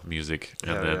style music,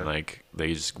 and Hell then yeah. like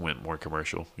they just went more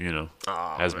commercial, you know,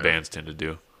 Oh, as man. bands tend to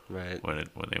do Right. when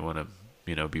they want to,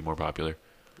 you know, be more popular.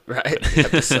 Right. They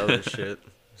have to sell their shit.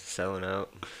 Selling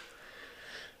out.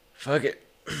 Fuck it.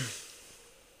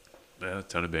 Yeah, a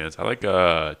ton of bands. I like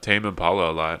Tame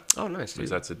Impala a lot. Oh, nice, dude. Because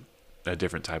that's a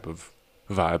different type of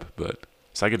vibe, but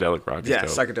psychedelic rock is Yeah, dope.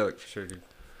 psychedelic for sure, dude.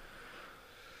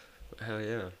 Hell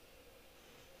yeah.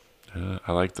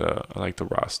 I like the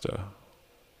Rasta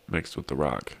mixed with the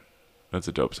rock. That's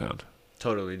a dope sound.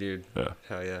 Totally, dude. Yeah.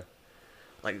 Hell yeah.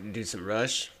 Like, do some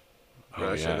Rush. Oh,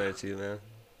 Rush yeah. in there too, man.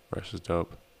 Rush is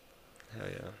dope. Hell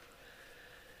yeah.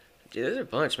 Dude, there's a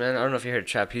bunch, man. I don't know if you heard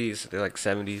Trapeze. They're like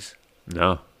 70s.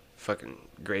 No. Fucking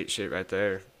great shit right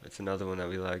there. It's another one that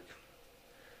we like.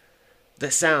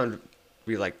 The sound,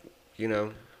 we like, you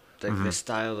know, like the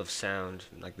style of sound,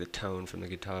 like the tone from the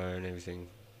guitar and everything.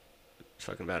 It's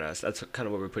fucking badass. That's kind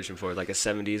of what we're pushing for, like a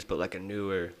 70s, but like a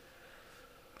newer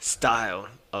style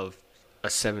of a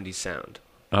 70s sound.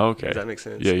 Oh, okay. Does that make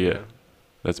sense? Yeah, yeah.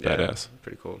 That's Yeah, badass.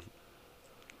 Pretty cool.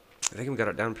 I think we got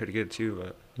it down pretty good too,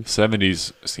 but The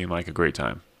 70s seemed like a great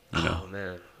time, you know. oh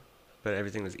man, but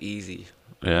everything was easy.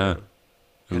 Yeah.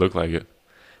 It looked like it.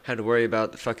 Had to worry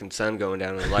about the fucking sun going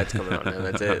down and the lights coming out, man.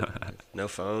 That's it. No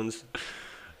phones.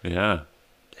 Yeah.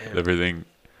 Damn. Everything.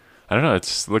 I don't know.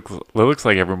 It looks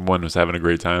like everyone was having a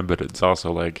great time, but it's also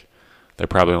like they're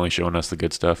probably only showing us the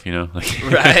good stuff, you know? Like,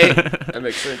 Right. That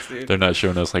makes sense, dude. they're not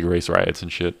showing us like race riots and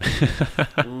shit.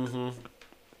 Mm-hmm.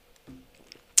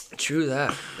 True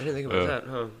that. I didn't think about that,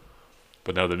 huh?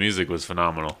 But no, the music was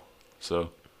phenomenal.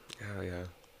 So Hell yeah.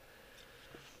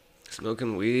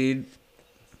 Smoking weed.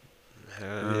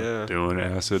 Hell yeah. doing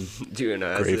acid, Doing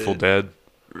acid. Grateful Dead.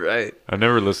 Right. I've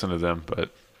never listened to them, but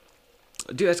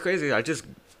Dude, that's crazy. I just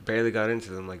barely got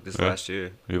into them like this Yeah. last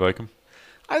year. you like them?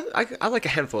 I like a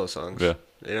handful of songs. Yeah.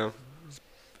 You know, it's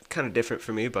kind of different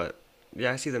for me, but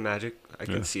yeah, I see the magic. I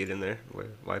Yeah. can see it in there.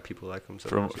 Why people like them so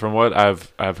much. From what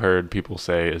I've heard people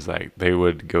say is like they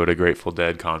would go to Grateful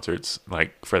Dead concerts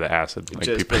like for the acid. Like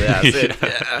Just people, for the acid. yeah.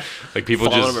 Yeah. Like people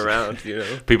Follow just them around, you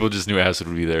know. people just knew acid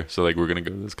would be there, so like we're gonna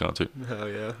go to this concert. Hell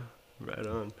yeah. Right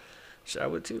on. Shit, I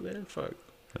would too, man. Fuck.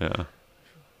 Yeah.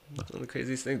 One of the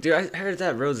craziest things. Dude, I heard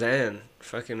that Roseanne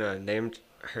fucking named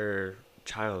her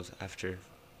child after,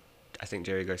 I think,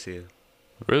 Jerry Garcia.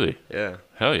 Really? Yeah.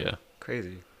 Hell yeah.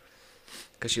 Crazy.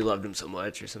 Because she loved him so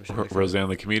much or some shit like that. Roseanne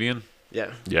the comedian?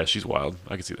 Yeah. Yeah, she's wild.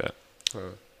 I can see that.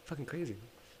 Fucking crazy.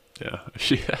 Yeah.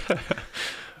 She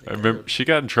I remember she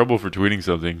got in trouble for tweeting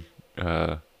something.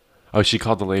 Oh, she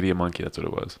called the lady a monkey, that's what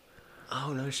it was.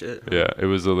 Oh, no shit. Yeah, it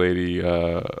was a lady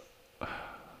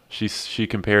she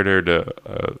compared her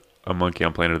to a monkey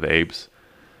on Planet of the Apes,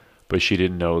 but she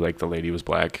didn't know like the lady was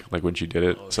black like when she did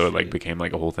it, Oh, so it like shit. became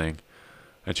like a whole thing.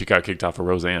 And she got kicked off of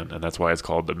Roseanne, and that's why it's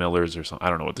called The Millers or something. I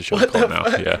don't know what the show's called now.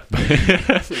 Yeah.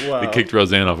 Wow. They kicked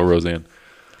Roseanne off of Roseanne.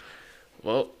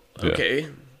 Well, Yeah. okay.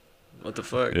 What the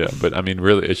fuck? Yeah, but I mean,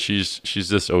 really, she's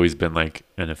just always been like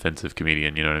an offensive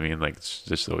comedian. You know what I mean? Like it's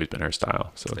just always been her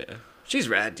style. So Yeah. She's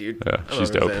rad, dude. yeah, I she's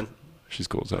love dope. Roseanne. She's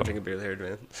cool as I hell. think a beard haired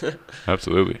man.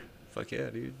 Absolutely. Fuck yeah,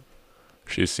 dude.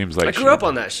 She seems like I grew up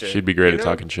on that shit. She'd be great you at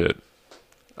know? talking shit.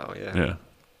 Oh yeah. Yeah.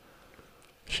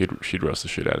 She'd roast the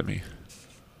shit out of me,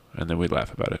 and then we'd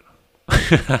laugh about it.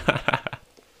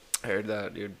 I heard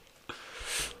that, dude.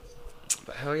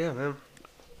 But hell yeah, man.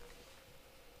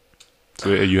 So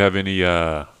you have any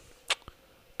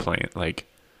plan like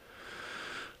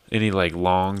any like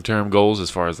long term goals as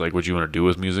far as like what you want to do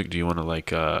with music? Do you want to like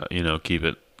keep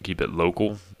it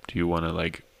local? Do you want to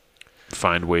like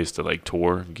find ways to like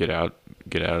tour, get out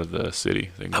of the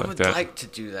city, things I like would that? like to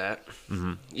do that.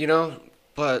 Mhm. You know,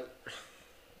 but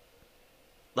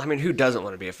I mean, who doesn't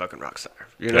want to be a fucking rock star?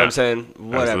 You know Yeah, what I'm saying?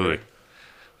 Whatever. absolutely.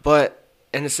 But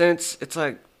in a sense, it's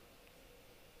like,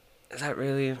 is that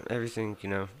really everything? You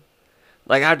know,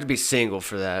 like I have to be single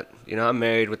for that. You know, I'm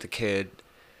married with a kid,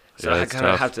 so Yeah, I that's kind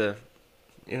of tough. have to.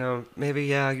 You know, maybe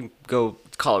yeah, I can go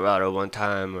to Colorado one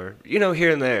time, or you know,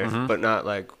 here and there, Mhm. but not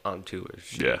like on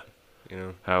tours. Yeah. You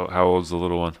know, How old's the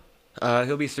little one?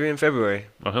 he'll be 3 in February.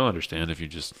 Well, he'll understand if you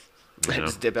just you know.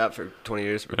 Just dip out for 20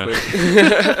 years real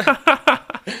Yeah. quick.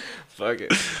 Fuck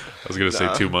it. I was gonna say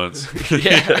Nah. 2 months.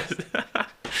 Yeah.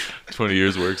 20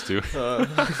 years works too.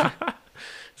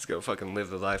 Let's go fucking live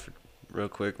the life real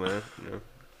quick, man. You know.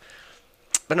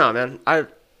 But no, man, I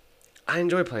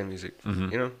enjoy playing music.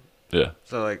 Mhm. You know, Yeah.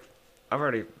 so like I've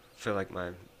already feel like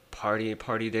my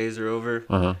party days are over.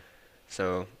 Uh-huh.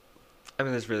 So I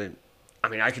mean, there's really, I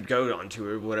mean, I could go on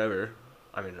tour, whatever.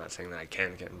 I mean, I'm not saying that I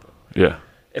can, but Yeah.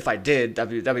 if I did, that'd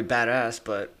be badass.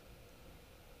 But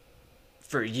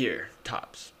for a year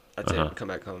tops, that's Uh-huh. it. Come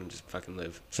back home and just fucking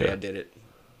live. Say Yeah. I did it.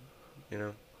 You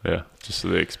know. Yeah. Just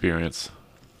the experience.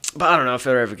 But I don't know if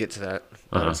I'll ever get to that,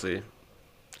 Uh-huh. honestly.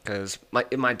 Because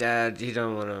my dad, he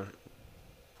don't want to,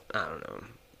 I don't know.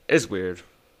 It's weird.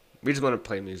 We just want to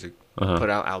play music, Uh-huh. put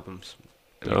out albums,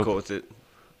 and be Dope. cool with it,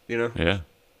 you know? Yeah.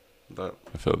 But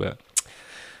I feel that.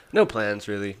 no plans,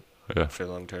 really, Yeah. for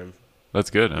long term. That's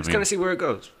good. I Just mean, kind of see where it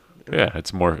goes. you know? yeah,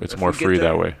 it's more If more we get free that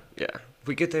there- way. Yeah. If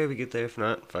we get there, we get there. If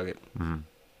not, fuck it. Mhm.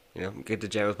 You know, get to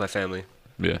jam with my family.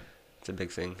 Yeah. It's a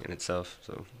big thing in itself,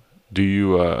 so. Do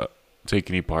you take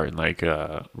any part in like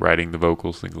writing the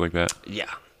vocals, things like that?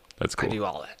 Yeah, That's cool. I do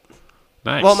all that.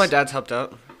 Nice. Well, my dad's helped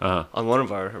out Uh-huh. on one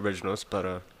of our originals,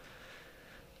 but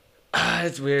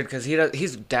it's weird because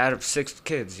he's dad of 6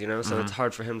 kids, you know, so it's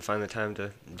hard for him to find the time to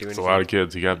do anything. It's a lot of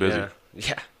kids. You got busy.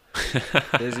 Yeah,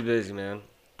 busy, man.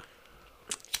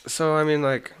 So I mean,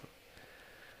 like,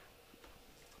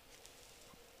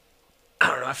 I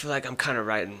don't know. I feel like I'm kind of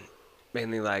writing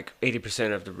mainly like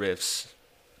 80% of the riffs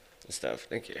and stuff.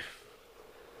 Thank you.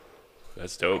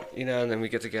 That's dope. You know, and then we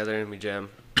get together and we jam,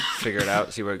 figure it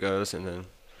out, see where it goes, and then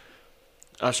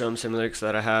I'll show him some lyrics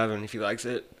that I have, and if he likes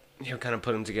it, he'll kind of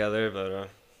put them together. But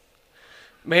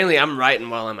mainly, I'm writing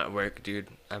while I'm at work, dude.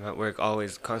 I'm at work,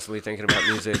 always constantly thinking about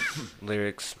music,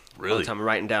 lyrics. All Really? the time. I'm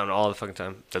writing down all the fucking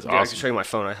time. That's Dude, I awesome. can show you my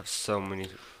phone. I have so many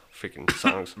freaking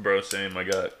songs. Bro, same. I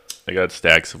got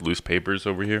stacks of loose papers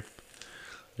over here.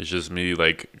 It's just me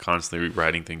like constantly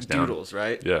writing things down. Doodles,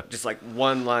 right? Yeah. Just like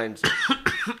one line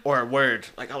or a word.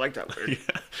 Like I like that word.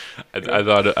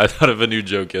 I thought of a new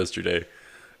joke yesterday.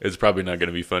 It's probably not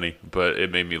gonna be funny, but it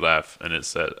made me laugh. And I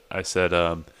said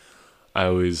I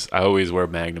always wear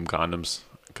Magnum condoms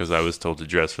because I was told to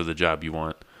dress for the job you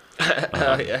want.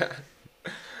 Oh yeah.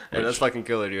 And that's fucking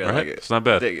killer, dude. I Right? like it. It's not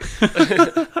bad. Dig it.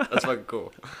 That's fucking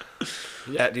cool.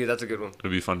 Yeah, dude, that's a good one.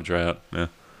 It'll be fun to try out. Yeah.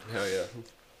 Hell yeah.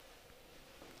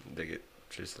 Dig it.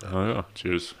 Cheers to that. Oh yeah.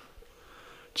 Cheers.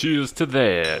 Cheers to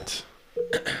that.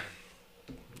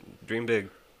 Dream big.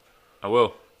 I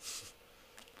will.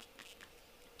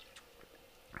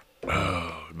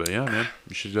 Oh, but yeah, man,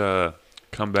 you should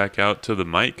come back out to the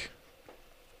mic.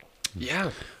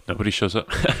 Yeah. Nobody shows up.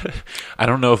 I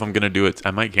don't know if I'm gonna do it.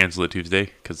 I might cancel it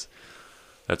Tuesday because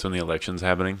that's when the election's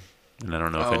happening, and I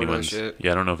don't know if Oh, no anyone's. shit.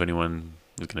 Yeah, I don't know if anyone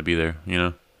is gonna be there. You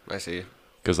know, I see.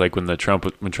 because like when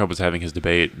Trump was having his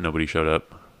debate, nobody showed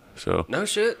up. So No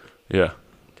shit. yeah,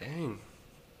 Dang.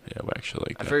 yeah, we actually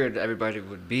like I that. figured everybody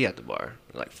would be at the bar.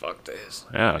 Like, fuck this.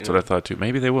 Yeah, that's what I thought too.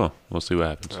 Maybe they will. We'll see what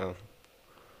happens. Oh.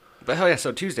 But hell yeah,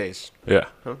 so Tuesdays. Yeah,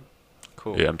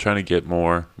 Cool. yeah. I'm trying to get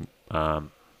more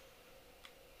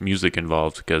music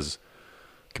involved because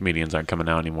comedians aren't coming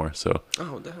out anymore. So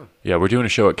Oh, damn. yeah, we're doing a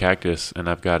show at Cactus, and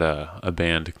I've got a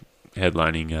band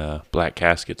headlining Black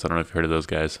Caskets. I don't know if you've heard of those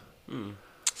guys.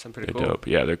 Sound pretty They're cool. dope.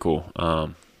 Yeah, they're cool.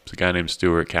 It's a guy named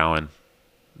Stuart Cowan,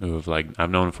 who I've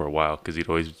known him for a while because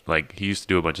he used to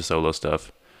do a bunch of solo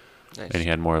stuff, Nice. and he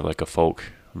had more of like a folk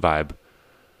vibe.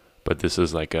 But this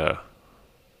is like a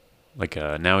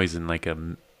now he's in like a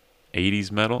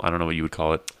 80s metal. I don't know what you would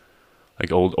call it,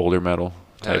 like older metal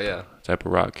Hell type yeah. type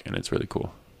of rock, and it's really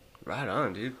cool. Right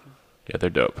on, dude. Yeah, they're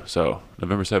dope. So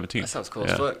November 17th. That sounds cool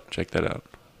as Yeah, fuck. check that out.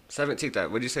 17th,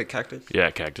 that. What'd you say, Cactus? Yeah,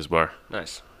 Cactus Bar.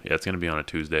 Nice. Yeah, it's gonna be on a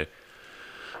Tuesday.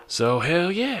 So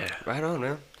hell yeah. Right on,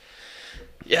 man.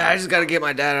 Yeah, I just gotta get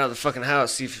my dad out of the fucking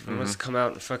house, see if he wants to come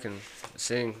out and fucking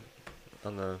sing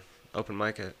on the open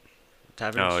mic at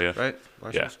Taverns. Oh, yeah. Right? Yeah.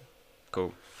 Marshall's?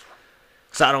 Cool.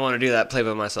 So I don't want to do that play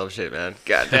by myself shit, man.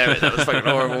 God damn it, that was fucking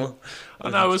horrible. Oh,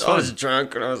 no, it was I was fun.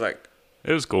 drunk and I was like,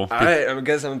 It was cool. all right, I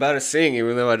guess I'm about to sing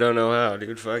even though I don't know how,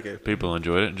 dude. Fuck it. People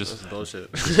enjoyed it. And That's just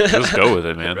bullshit. just go with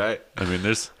it, man. Right. I mean,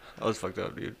 there's I was fucked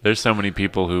up, dude. so many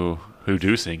people who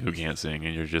do sing who can't sing,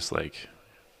 and you're just like,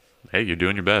 hey, you're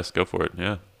doing your best. Go for it.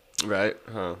 Yeah. Right?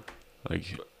 Huh.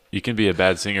 Like you can be a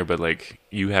bad singer, but like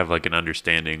you have like an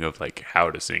understanding of like how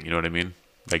to sing. You know what I mean?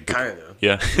 Like Kind of.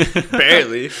 yeah.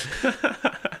 Barely.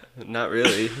 Not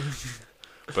really.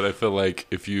 But I feel like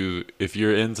if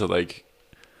you're into like,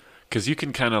 because you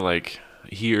can kind of like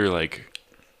hear like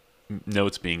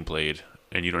notes being played,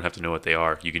 and you don't have to know what they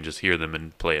are. You can just hear them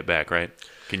and play it back, right?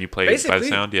 Can you play it by the Basically.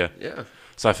 sound? Yeah. Yeah.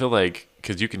 So I feel like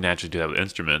because you can naturally do that with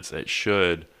instruments, it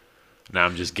should. Now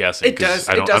I'm just guessing. It 'cause does.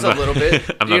 I It don't- does I'm a little bit.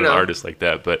 I'm you not know. an artist like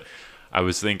that, but I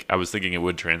was thinking it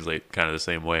would translate kind of the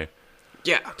same way,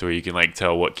 Yeah. to where you can like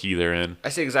tell what key they're in. I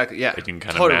see exactly. Yeah. You can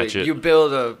kinda totally. match it. You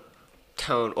build a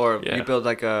tone, or Yeah. you build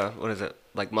like a what is it?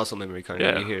 Like muscle memory kind of.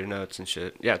 Yeah. You hear notes and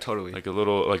shit. Yeah, totally. Like a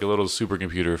little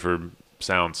supercomputer for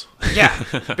sounds. yeah.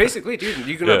 Basically, dude,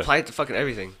 you can Yeah. apply it to fucking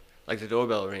everything. Like the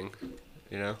doorbell ring.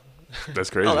 You know. That's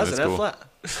crazy. Oh, that's an cool.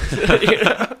 F flat. You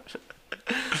know?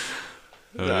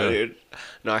 Oh, Nah, yeah. dude.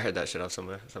 No, I heard that shit off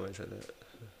somewhere. Somebody said that.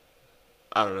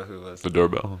 I don't know who it was. The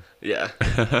doorbell. Yeah.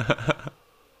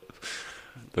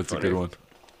 That's Funny. a good one.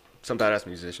 Some badass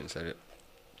musician said it.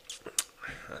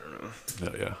 I don't know.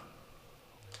 Oh, yeah.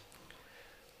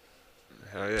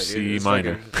 Hell yeah, dude. C It's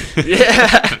minor. fucking-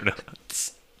 Yeah.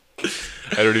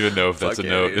 I don't even know if that's Fuck a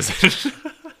yeah, note. dude. Is it?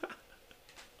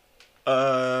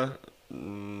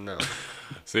 No.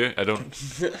 See, I don't.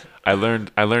 I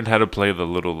learned how to play the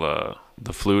little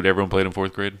the flute everyone played in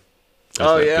 4th grade. What's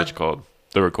Oh, that yeah? bitch called?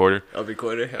 The recorder. I'll be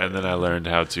quarter. And then I learned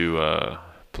how to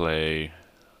play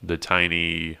the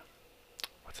tiny.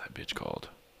 What's that bitch called?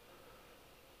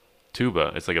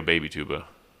 Tuba. It's like a baby tuba.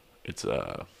 It's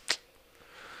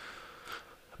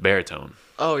baritone.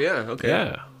 Oh yeah. Okay.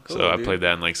 Yeah. Cool, so I dude. played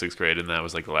that in like 6th grade, and that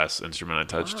was like the last instrument I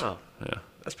touched. Wow. Yeah.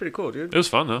 That's pretty cool, dude. It was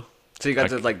fun though. So you got I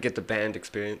to c- like get the band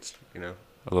experience, you know,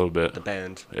 A little bit. the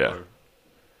band. Yeah.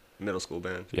 middle school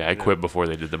band. Yeah, I you know? quit before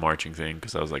they did the marching thing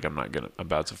because I was like, I'm not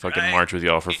about to fucking Right. march with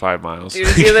y'all for 5 miles. Dude,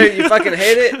 it's either you fucking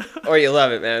hate it or you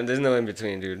love it, man. There's no in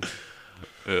between, dude.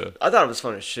 Yeah. I thought it was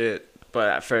fun as shit, but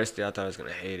at first, dude, I thought I was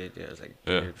gonna hate it. Dude, I was like,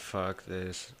 dude, Yeah. fuck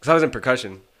this. Cause I was in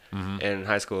percussion Mhm. in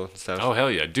high school and stuff. Oh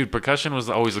hell yeah, dude! Percussion was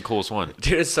always the coolest one.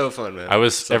 Dude, it's so fun, man. I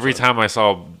was So every fun. time I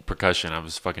saw percussion, I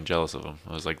was fucking jealous of them.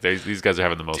 I was like, these guys are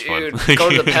having the most Dude, fun.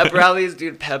 going to the pep rallies,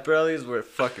 dude. Pep rallies were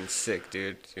fucking sick,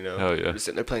 dude. You know, Hell yeah. We're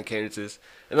sitting there playing cadences,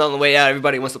 and on the way out,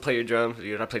 everybody wants to play your drums.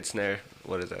 Dude, I played snare.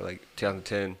 What is that, like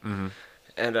 2010? hmm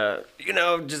And you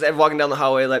know, just walking down the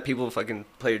hallway, let people fucking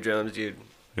play your drums, dude.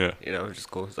 Yeah. You know, it's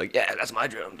just cool. It's like, yeah, that's my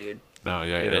drum, dude. No,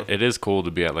 yeah, You know? it is cool to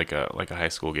be at like a high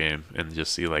school game and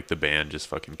just see like the band just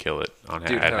fucking kill it on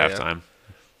Dude, at hell yeah. halftime.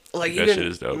 Like That shit even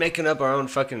is dope. making up our own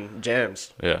fucking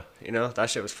jams. Yeah. You know, that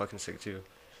shit was fucking sick too.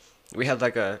 We had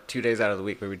like 2 days out of the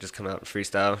week where we just come out and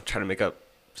freestyle, try to make up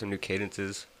some new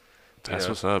cadences. You That's know?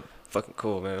 what's up. Fucking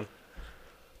cool, man.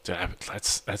 Dude,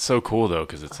 that's so cool though,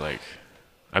 because it's like,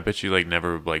 I bet you like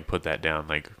never like put that down.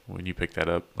 Like when you pick that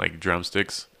up, like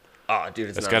drumsticks, Oh, dude,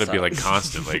 it's that's got to be nonstop. like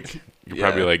constant. Like you're Yeah.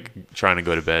 probably like trying to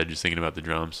go to bed just thinking about the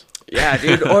drums. Yeah,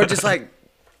 dude. Or just like,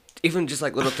 even just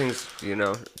like little things, you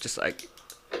know, just like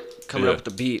coming Yeah. up with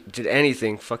the beat, did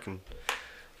anything, fucking,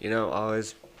 you know,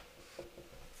 always.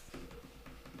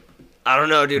 I don't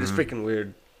know, dude. It's freaking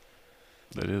weird.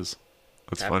 That is.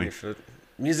 That's Tapping funny. your foot.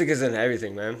 Music is in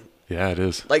everything, man. Yeah, it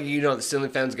is. Like, you know, the ceiling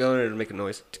fan's going and it'll make a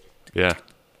noise Yeah.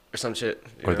 or some shit.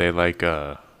 you Or know? they like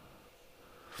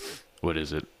what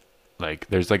is it? Like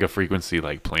there's like a frequency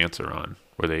like plants are on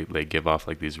where they give off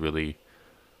like these really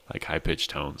like high pitched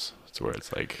tones. It's where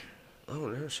it's like Oh,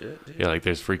 no shit, dude. yeah, like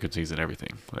there's frequencies and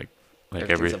everything. Like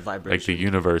Everything's a like vibration. the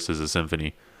universe is a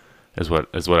symphony is what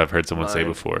I've heard someone say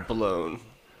Mind before. Blown.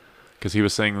 Cuz he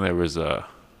was saying there was I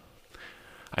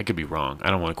could be wrong. I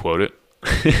don't want to quote it.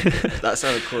 That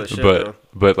sounded cool as shit, though.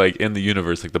 but like in the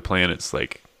universe like the planets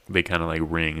like they kind of like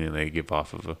ring and they give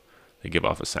off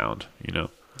a sound, you know.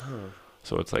 Huh.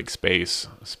 So it's like space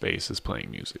is playing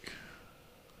music.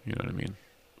 You know what I mean?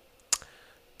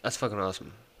 That's fucking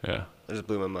awesome. Yeah. That just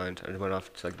blew my mind. I just went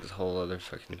off to like this whole other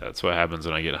fucking. That's what happens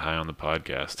when I get high on the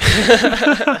podcast.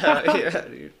 Yeah,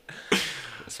 dude.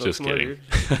 Smoke Just some more, kidding. dude.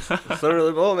 It's not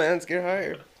really bowl, man. Let's get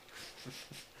higher.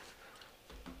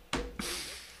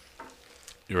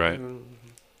 You're right.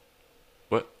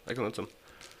 What? I can want some.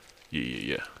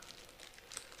 Yeah.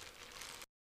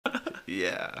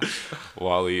 Yeah.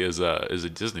 Wall-E is a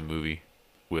Disney movie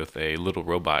with a little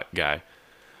robot guy,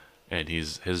 and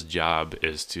his job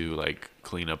is to like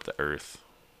clean up the earth.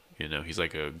 You know, he's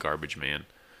like a garbage man.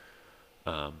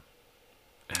 I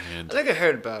And think I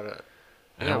heard about it.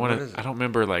 And Yeah, I what want is to. it? I don't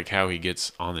remember like how he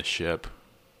gets on the ship.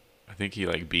 I think he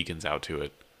like beacons out to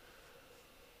it,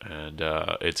 and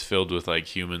it's filled with like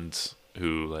humans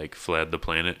who like fled the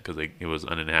planet because it was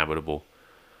uninhabitable,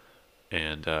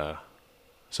 and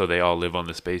so they all live on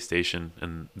the space station,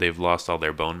 and they've lost all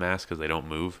their bone mass because they don't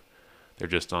move. They're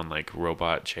just on like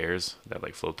robot chairs that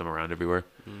like float them around everywhere,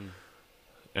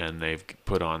 and they've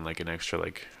put on like an extra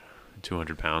like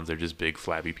 200 pounds. They're just big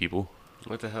flabby people.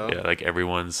 What the hell? Yeah, like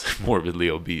everyone's morbidly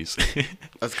obese.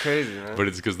 That's crazy, man. But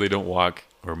it's because they don't walk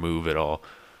or move at all.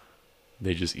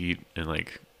 They just eat and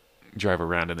like drive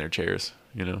around in their chairs,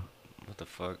 you know? What the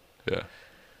fuck? Yeah.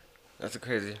 That's a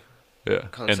crazy. Yeah.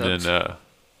 Concept. And then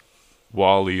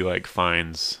Wall-E like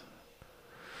finds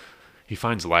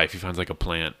life. He finds like a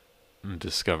plant and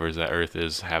discovers that Earth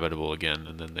is habitable again,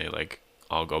 and then they like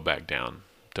all go back down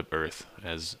to Earth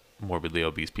as morbidly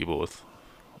obese people with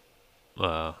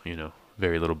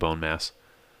very little bone mass.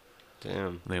 Damn.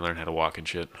 And they learn how to walk and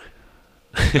shit.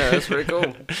 Yeah, that's pretty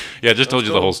cool. Yeah, I just told That's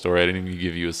you the cool. whole story. I didn't even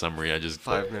give you a summary. I just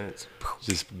 5 minutes.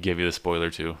 just gave you the spoiler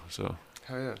too. So,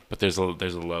 Hell yeah. but there's a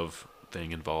love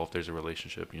thing involved. There's a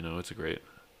relationship. You know, it's a great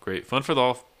fun for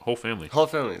the whole family. Whole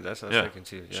family. That's what I Yeah. was thinking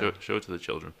too. Yeah. Show it to the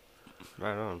children.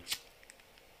 Right on.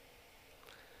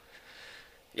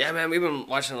 Yeah, man, we've been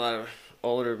watching a lot of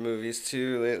older movies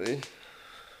too lately.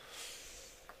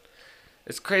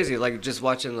 It's crazy, like just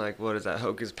watching like what is that,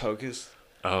 Hocus Pocus?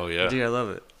 Oh yeah, Dude, I love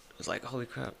it. It's like holy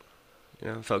crap. You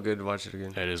know, it felt good to watch it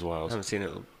again. that is I wild. haven't seen it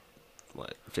in,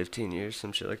 what, 15 years,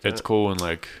 some shit like that. It's cool when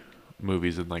like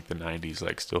movies in like the 90s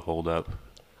like still hold up.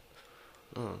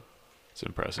 Oh. It's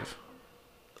impressive.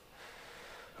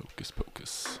 Hocus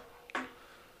Pocus.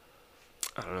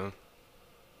 I don't know.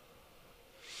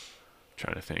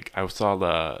 Trying to think. I saw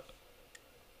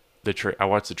I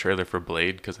watched the trailer for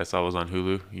Blade because I saw it was on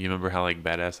Hulu. You remember how like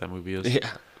badass that movie is?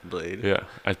 Yeah, Blade. Yeah.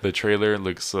 The trailer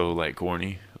looks so like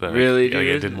corny. That, Really, like,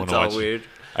 dude? I didn't want It's to all watch. weird.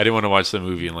 I didn't want to watch the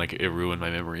movie and like it ruined my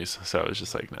memories. So I was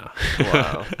just like, nah.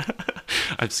 Wow.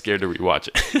 I'm scared to rewatch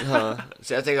it.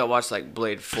 See, I think I watched like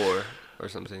Blade 4 or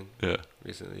something Yeah.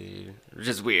 recently. Which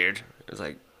is weird. It was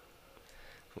like,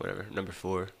 whatever, number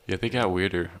 4. Yeah, they got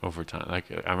weirder over time. Like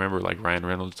I remember, like Ryan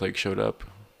Reynolds like showed up,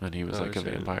 and he was Oh, like a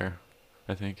shit. vampire.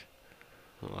 I think.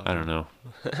 Wow. I don't know.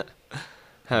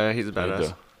 He's a Weird badass.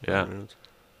 though. Yeah, Ryan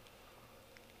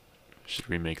should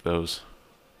remake those.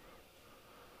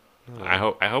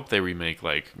 Reynolds. I hope they remake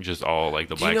like just all like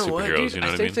the Do you black know what, superheroes. dude? You know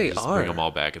I what I think mean? they Just are. bring them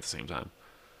all back at the same time.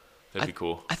 That'd be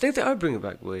cool. I think they are bringing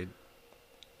back Blade.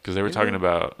 Because they were Yeah. talking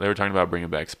about bringing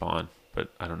back Spawn, but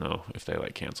I don't know if they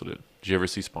like canceled it. Did you ever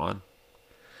see Spawn?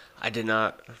 I did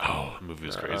not. Oh, the movie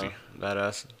was crazy.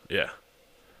 Badass. Yeah.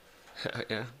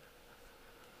 Yeah.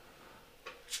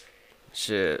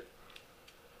 Shit.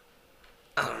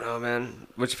 I don't know, man.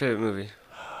 What's your favorite movie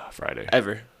Friday.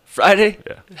 ever? Friday?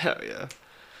 Yeah. Hell yeah.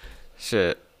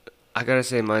 Shit. I gotta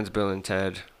say mine's Bill and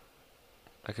Ted.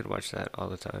 I could watch that all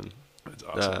the time. That's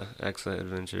awesome. Excellent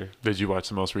Adventure. Did you watch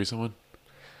the most recent one?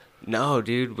 No,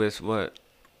 dude, with what?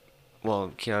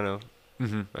 Well, Keanu,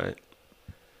 Mm-hmm. right?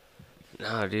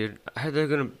 No, dude. I heard they're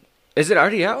gonna. Is it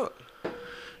already out?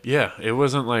 Yeah, it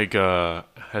wasn't like I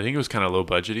think it was kind of low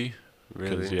budgety.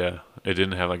 Really? Yeah, it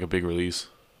didn't have like a big release,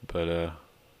 but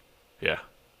yeah,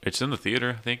 it's in the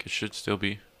theater. I think it should still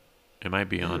be. It might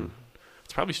be on.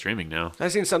 It's probably streaming now. I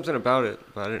seen something about it,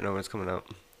 but I didn't know when it's coming out.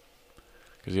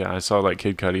 Cause yeah, I saw like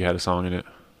Kid Cudi had a song in it.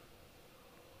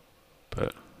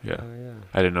 But yeah, Oh yeah.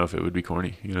 I didn't know if it would be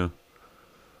corny. You know,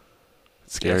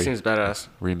 it's Yeah, scary. it seems badass.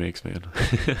 Remakes, man.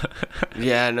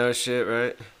 Yeah, no shit,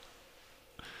 right?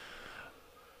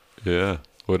 Yeah.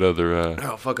 What other?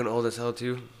 Oh, fucking old as hell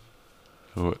too.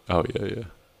 Oh yeah.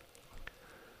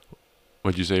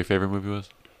 What'd you say your favorite movie was?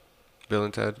 Bill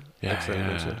and Ted. Yeah, Excellent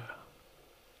Adventure.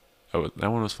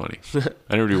 That one was funny.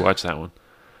 I never rewatched that one.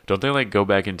 Don't they like go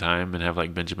back in time and have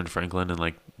like Benjamin Franklin in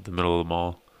like the middle of the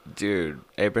mall? Dude,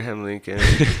 Abraham Lincoln.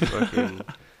 Fucking.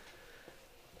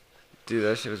 Dude,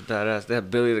 that shit was badass. They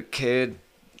had Billy the Kid.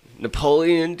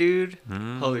 Napoleon, dude.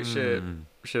 Holy shit. Mm.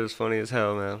 Shit was funny as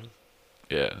hell, man.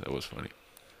 Yeah, that was funny.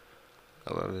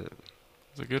 I love it.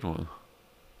 It's a good one.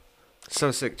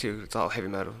 So sick too. It's all heavy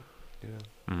metal.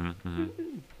 Yeah. Mm-hmm.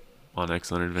 On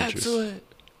Excellent Adventures. Excellent.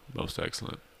 Most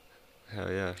excellent.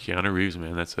 Hell yeah. Keanu Reeves,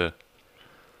 man,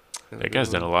 that guy's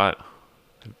done a lot.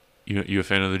 You a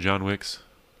fan of the John Wicks?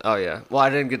 Oh yeah. Well, I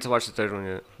didn't get to watch the third one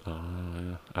yet.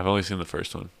 Yeah. I've only seen the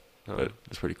first one, Oh, but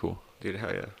it's pretty cool. dude,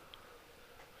 hell yeah.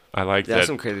 I like That's that.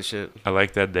 some crazy shit. I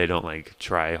like that they don't like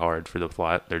try hard for the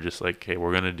plot. They're just like, hey,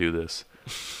 we're gonna do this,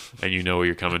 and you know what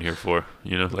you're coming here for.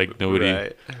 You know, like nobody.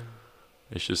 Right.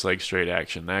 It's just like straight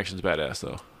action. The action's badass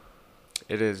though.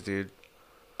 It is, dude.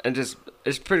 And just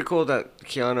it's pretty cool that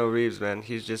Keanu Reeves, man,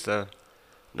 he's just a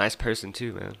nice person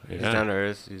too, man. He's Yeah. down to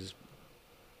earth. He's,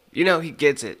 you know, he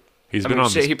gets it. He's I been mean, on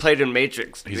shit, this. he played in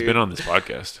Matrix. He's dude. been on this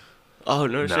podcast. Oh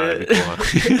no Nah, shit. come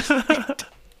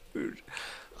on.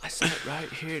 I said it right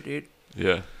here, dude.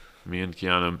 Yeah, me and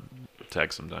Keanu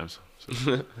text sometimes.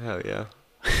 So. Hell yeah.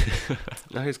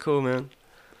 No, he's cool, man.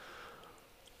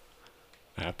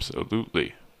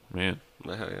 Absolutely, man.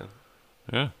 Hell yeah.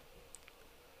 Yeah.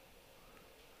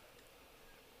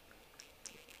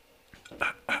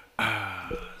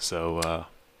 So,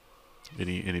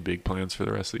 any big plans for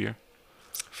the rest of the year?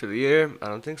 For the year, I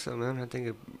don't think so, man. I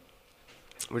think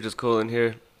we're just cool in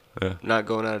here, Yeah. not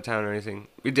going out of town or anything.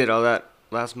 We did all that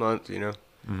last month, you know.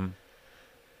 Mm-hmm.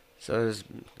 So I just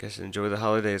guess enjoy the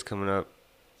holidays coming up,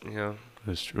 you know.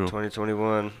 That's true.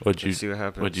 2021. What'd you Let's see what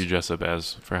happens. What'd you dress up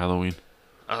as for Halloween?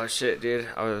 Oh shit, dude!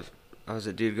 I was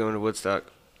a dude going to Woodstock.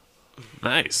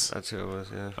 Nice. That's who it was.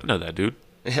 Yeah. I know that dude.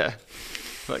 Yeah.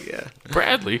 Fuck yeah.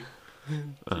 Bradley.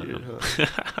 I don't Dude, know. huh?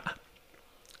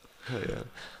 Hell yeah.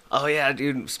 Oh yeah,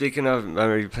 dude. Speaking of,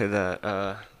 remember you played that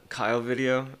Kyle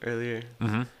video earlier?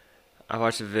 Mm-hmm. I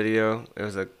watched a video. It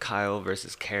was a Kyle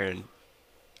versus Karen,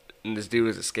 and this dude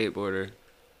was a skateboarder,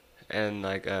 and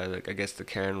like I guess the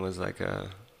Karen was like a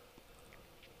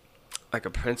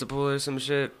principal or some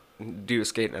shit. Dude was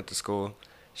skating at the school.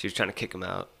 She was trying to kick him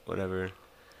out, whatever.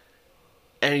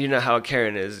 And you know how a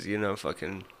Karen is, you know,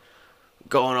 fucking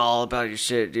going all about your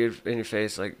shit, dude, in your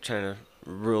face, like trying to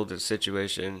rule the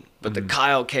situation. But the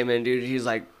Kyle came in, dude. He's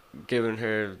like giving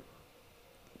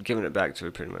it back to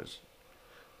her pretty much.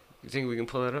 You think we can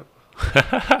pull that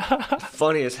up?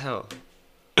 Funny as hell.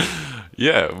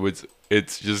 Yeah,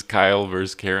 it's just Kyle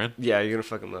versus Karen. Yeah, you're gonna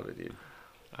fucking love it, dude.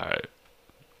 All right.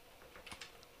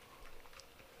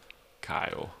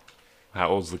 Kyle. How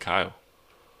old's the Kyle?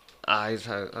 He's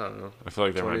I don't know. I feel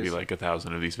like there might be 20s. like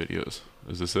 1,000 of these videos.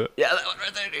 Is this it? Yeah, that one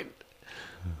right there, dude.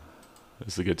 Is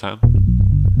this a good time?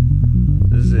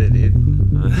 This is it, dude.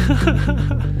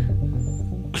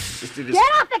 Dude,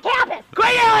 Get off the campus!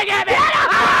 Quit yelling at me! Get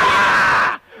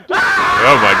off!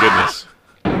 Oh my goodness.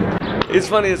 it's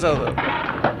funny as hell though.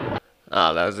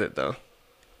 Ah, that was it though.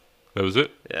 That was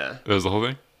it? Yeah. That was the whole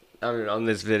thing? I mean, on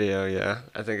this video, yeah.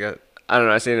 I think I don't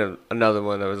know. I seen another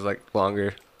one that was like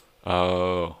longer.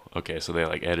 Oh, okay. So they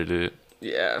like edited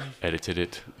Yeah.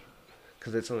 it.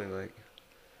 Cause it's only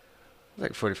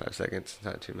like 45 seconds,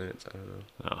 not 2 minutes. I don't know.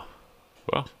 Oh,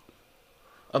 well,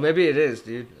 Oh, maybe it is,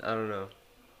 dude. I don't know.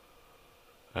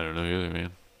 I don't know either,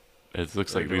 man. It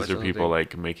looks like Maybe watch these are the whole people thing.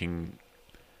 like making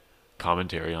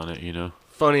commentary on it, you know?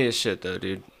 Funny as shit though,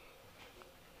 dude.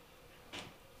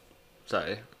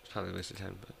 Sorry, it's probably a waste of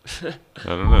time, but I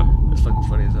don't know. it's fucking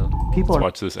funny as hell. People Let's are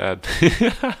watch this ad.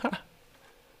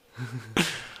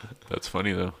 That's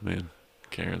funny though, man.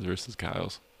 Karen's versus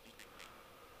Kyle's.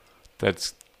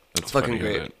 That's Fucking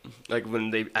funny how great. Like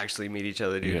when they actually meet each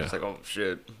other, dude. Yeah. It's like, oh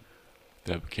shit.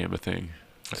 that became a thing.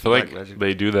 I It's feel black like magic.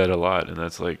 they do that a lot, and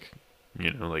that's like,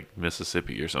 you know, like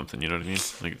Mississippi or something. You know what I mean?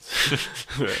 Like,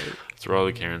 it's where all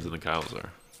the Karens and the Kyles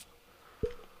are.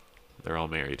 They're all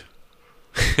married.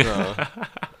 No.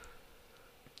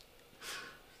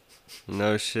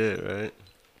 No shit, right?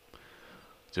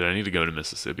 Dude, I need to go to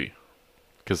Mississippi.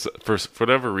 Because for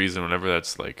whatever reason, whenever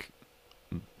that's like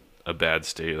a bad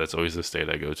state, that's always the state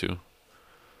I go to.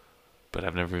 But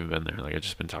I've never even been there. Like, I've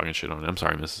just been talking shit on it. I'm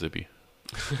sorry, Mississippi.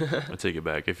 I take it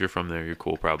back. If you're from there, you're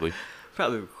cool, probably.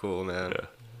 Probably cool, man. Yeah.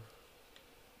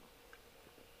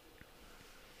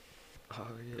 Oh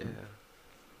yeah.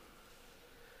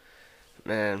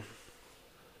 Man.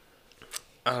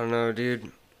 I don't know,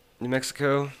 dude. New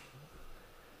Mexico.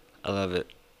 I love it.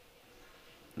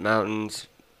 Mountains.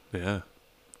 Yeah.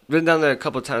 Been down there a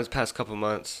couple times past couple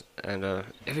months, and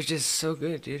it was just so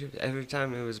good, dude. Every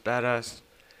time it was badass.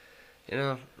 You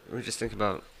know, we just think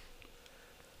about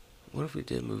what if we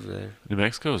did move there? New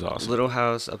Mexico is awesome. Little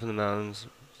house up in the mountains.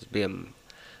 Just be a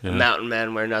Yeah. mountain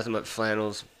man wearing nothing but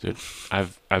flannels. Dude,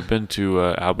 I've been to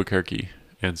Albuquerque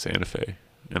and Santa Fe,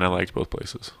 and I liked both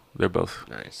places. They're both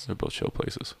Nice. chill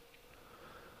places.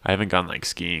 I haven't gone like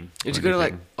skiing. Did or you go to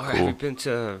like? anything Or cool. have you been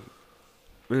to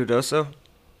Ruidoso?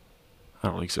 I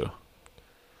don't think so.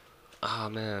 Oh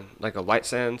man, like a White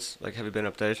Sands. Like, have you been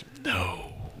up there?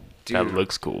 No. Dude, That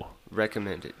looks cool.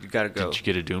 recommend it. You gotta go. Did you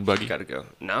get a dune buggy? You gotta go.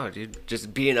 No, dude,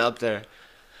 just being up there.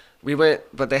 We went,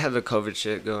 but they had the COVID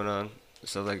shit going on,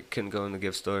 so like couldn't go in the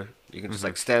gift store. You can just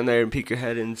like stand there and peek your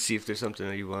head and see if there's something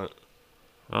that you want.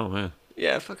 Oh man.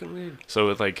 Yeah, fucking weird. So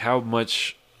with like how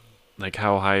much, like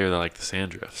how high are like the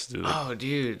sand drifts? Dude? Oh,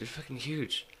 dude, they're fucking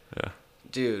huge. Yeah.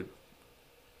 Dude.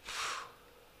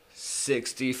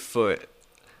 60 foot.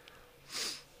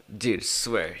 Dude,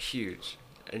 swear, huge.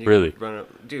 And you Really? run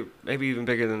up, dude, maybe even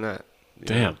bigger than that. you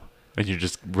know? Damn. And you're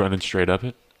just running straight up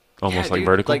it, almost Yeah, like dude,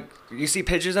 vertical. Like, you see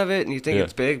pictures of it and you think Yeah.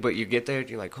 it's big, but you get there and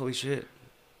you're like, holy shit.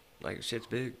 Like, shit's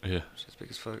big. Yeah. Shit's big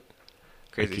as fuck.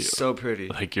 Crazy. you- So pretty.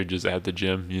 Like you're just at the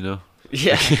gym, you know?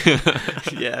 Yeah.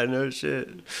 Yeah, no shit.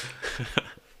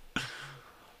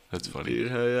 That's funny.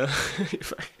 Dude, hell yeah.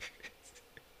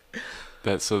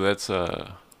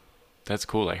 That's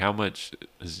cool. Like how much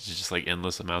is it just like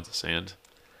endless amounts of sand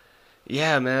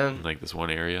Yeah, in man. like this one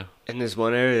area? In this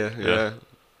one area, Yeah. yeah.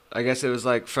 I guess it was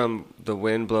like from the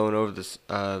wind blowing over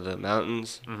the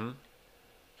mountains, Mm-hmm.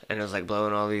 and it was like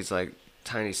blowing all these like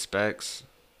tiny specks.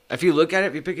 If you look at it,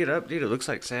 if you pick it up, dude, it looks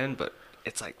like sand, but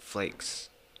it's like flakes.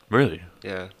 Really?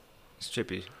 Yeah, it's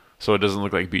trippy. So it doesn't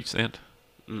look like beach sand?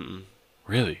 Mm-mm.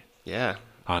 Really? Yeah,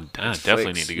 Oh, it's definitely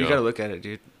flakes. need to You go. gotta look at it,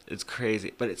 dude. It's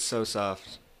crazy, but it's so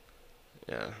soft.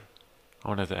 Yeah. I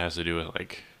wonder if that has to do with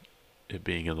like it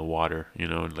being in the water, you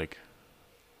know, and like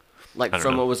Like I don't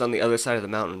from know. what was on the other side of the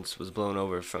mountains was blown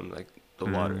over from like the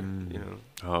water, Mm. you know.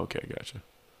 oh, okay, gotcha.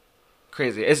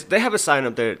 Crazy. They have a sign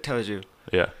up there that tells you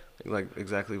Yeah, like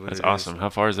exactly what that's it is. awesome. How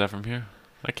far is that from here?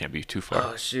 That can't be too far.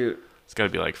 Oh shoot. It's got to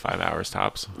be like 5 hours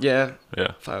tops. Yeah,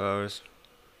 Yeah. 5 hours.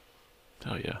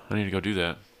 Oh yeah, I need to go do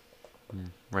that.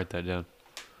 Write that down.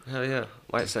 Hell yeah.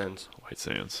 White Sands. White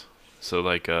Sands. So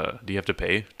like, do you have to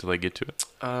pay to like get to it?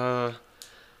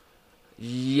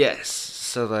 Yes.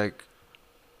 So like,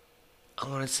 I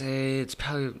want to say it's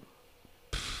probably,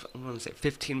 I want to say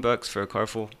 $15 for a car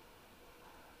full,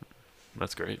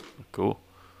 That's great. Cool.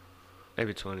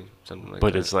 maybe 20, something like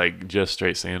But that. it's like just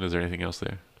straight sand. Is there anything else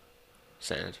there?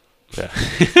 Sand. Yeah.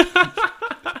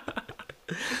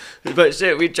 But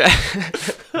shit, we try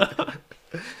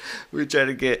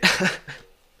to get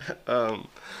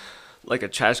like a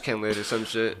trash can lid or some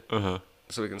shit Uh-huh.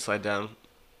 so we can slide down,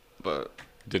 but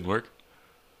Didn't work?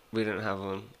 we didn't have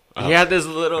one. Oh. He had this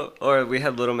we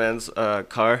had little man's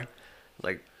car,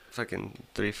 like fucking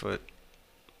 3 foot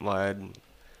wide.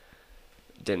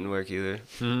 didn't work either.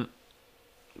 Hmm.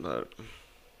 But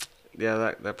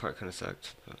yeah, that part kind of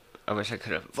sucked. But I wish I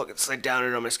could have fucking slid down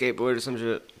it on my skateboard or some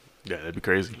shit. Yeah, that'd be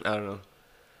crazy. I don't know.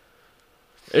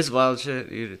 It's wild shit,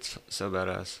 dude. It's so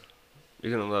badass.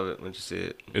 You're gonna love it once you see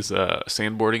it. Is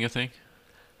sandboarding a thing?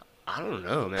 I don't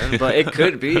know, man, but it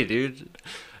could be, dude.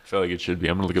 I feel like it should be.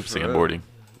 I'm gonna look up For real. sandboarding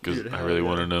because Dude, I hell really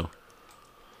want yeah. to know.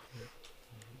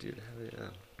 Dude, hell yeah.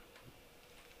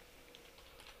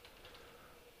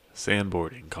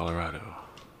 Sandboarding, Colorado.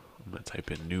 I'm gonna type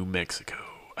in New Mexico.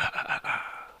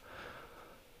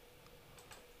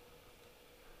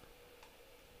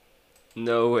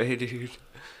 No way, dude.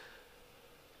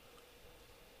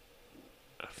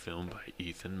 A film by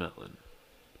Ethan Mellon.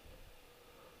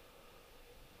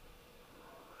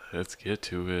 Let's get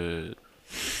to it.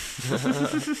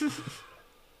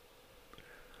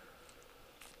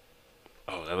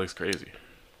 Oh, that looks crazy.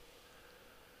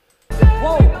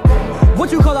 Whoa,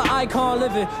 what you call an icon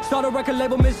living? Start a record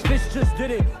label, Misfits just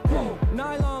did it. Whoa,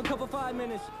 nylon cover 5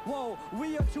 minutes. Whoa,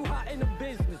 we are too hot in the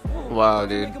business. Whoa, Wow,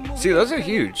 dude. See, those are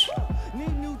huge.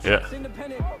 need new Yeah. tracks,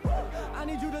 independent. I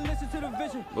need you to listen to the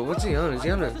vision. But what's he on? Is he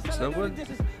on a snowboard?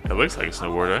 That looks like a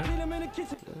snowboard, right? Feed 'em in the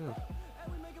kitchen.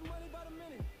 And we making money by the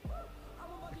minute.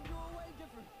 I'm about to do it way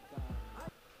different.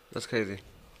 That's crazy.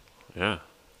 Yeah.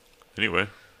 Anyway,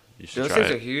 you should Those try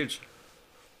things are it. huge.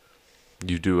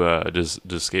 You do does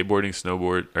skateboarding,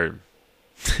 snowboard, or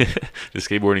does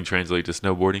skateboarding translate to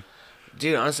snowboarding?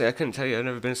 Dude, honestly, I couldn't tell you. I've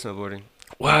never been snowboarding.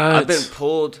 What? I've been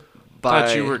pulled by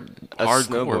Thought you were a hardcore,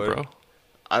 snowboard. bro.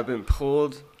 I've been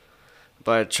pulled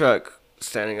by a truck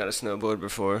standing on a snowboard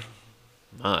before.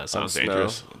 Ah, that on sounds snow,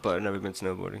 dangerous. but I've never been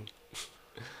snowboarding.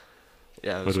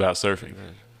 Yeah. It What was, about surfing?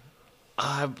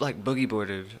 I've like boogie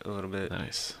boarded a little bit.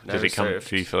 Nice. Never Did it come? surfed.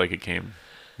 Do you feel like it came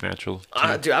natural?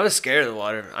 to you? Dude, I was scared of the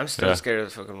water. I'm still Yeah. scared of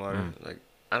the fucking water. Mm. Like,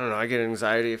 I don't know. I get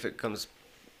anxiety if it comes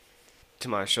to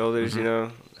my shoulders. Mm-hmm. You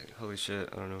know, like holy shit.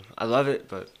 I don't know. I love it,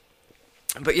 but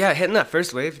yeah, hitting that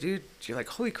first wave, dude. You're like,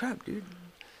 holy crap, dude.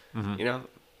 Mhm. You know,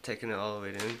 taking it all the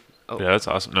way in. Oh, Yeah, that's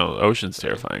awesome. No, the ocean's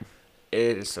terrifying.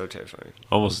 it is so terrifying.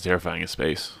 Almost as terrifying as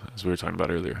space, as we were talking about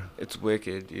earlier. It's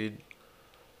wicked, dude.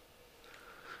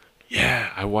 Yeah,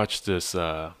 I watched this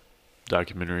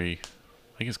documentary.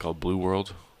 I think it's called Blue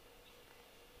World.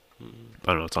 I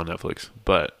don't know. It's on Netflix,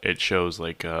 but it shows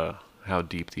like how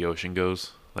deep the ocean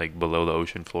goes. Like below the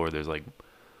ocean floor, there's like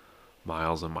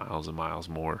miles and miles and miles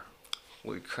more.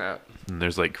 Holy crap. And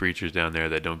there's like creatures down there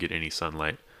that don't get any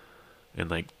sunlight. And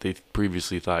like they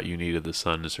previously thought you needed the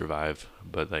sun to survive,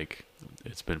 but like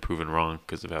it's been proven wrong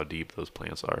because of how deep those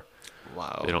plants are.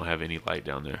 Wow. They don't have any light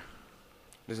down there.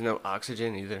 There's no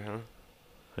oxygen either, huh?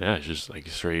 Yeah, it's just like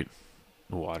straight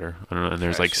water. I don't know. And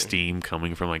there's like Gotcha. steam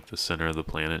coming from like the center of the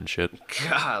planet and shit.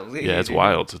 Golly. Yeah, it's dude.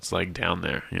 wild. It's like down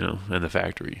there, you know, in the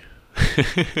factory.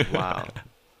 Wow.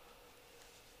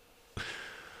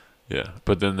 Yeah,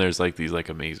 but then there's like these like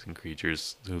amazing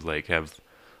creatures who like have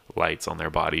lights on their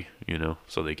body, you know,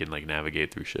 so they can like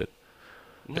navigate through shit.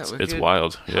 Isn't that It's wicked?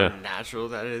 wild. How Yeah, natural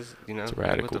that is, you know? it's Like,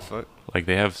 radical. What the fuck? Like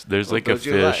they have, there's What like a builds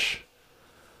you light? fish.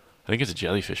 I think it's a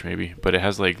jellyfish maybe, but it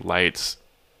has like lights.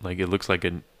 Like it looks like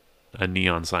a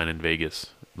neon sign in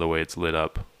Vegas. The way it's lit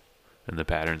up, and the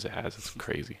patterns it has, it's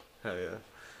crazy. Hell yeah.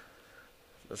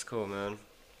 That's cool, man.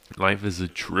 Life is a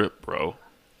trip, bro.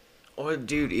 Or,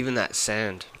 dude, even that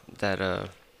sand that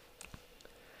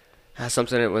has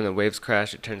something in it when the waves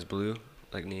crash, it turns blue,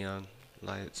 like neon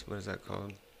lights. What is that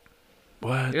called?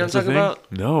 What? You know what That's a I'm talking thing?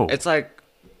 about? No. It's like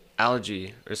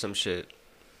algae or some shit.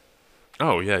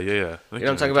 Oh yeah, yeah, yeah. I think You know what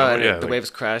I'm talking about? And the like- waves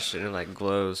crash and it like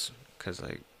glows because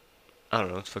like I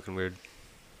don't know. It's fucking weird.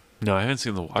 No, I haven't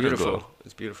seen the water Beautiful. glow.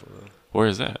 It's beautiful though. Where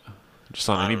is that? Just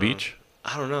on I any don't know. beach?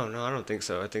 I don't know. No, I don't think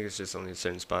so. I think it's just only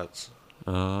certain spots.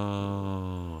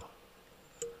 Oh,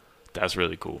 that's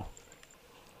really cool.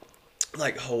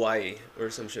 Like Hawaii or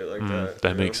some shit like that.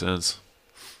 That makes sense.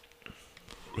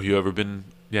 Have you ever been?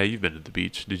 Yeah, you've been to the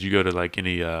beach. Did you go to like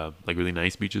any like really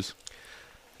nice beaches?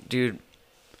 Dude,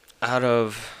 out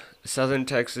of southern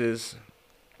Texas,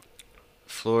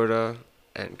 Florida,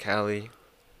 and Cali,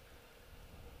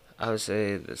 I would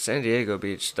say the San Diego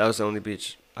beach. That was the only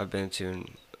beach I've been to.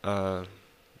 In, or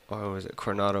was it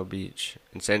Coronado Beach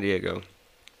in San Diego?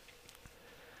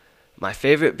 My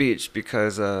favorite beach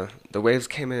because the waves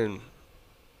came in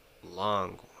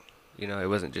long. You know, it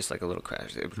wasn't just like a little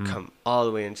crash. They would come all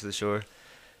the way into the shore.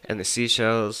 And the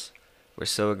seashells were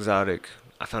so exotic.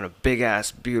 I found a big ass,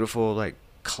 beautiful, like,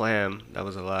 clam that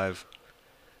was alive.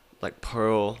 Like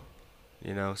pearl.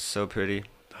 You know, so pretty.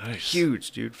 Nice.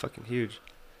 Huge, dude. Fucking huge.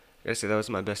 I gotta say, that was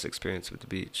my best experience with the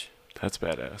beach. That's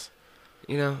badass.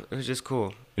 You know, it was just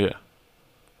cool. Yeah.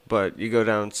 But you go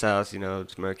down south,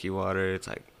 it's murky water. It's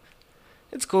like,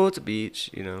 it's cool. It's a beach,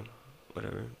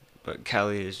 whatever. But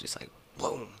Cali is just like,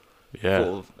 boom, Yeah,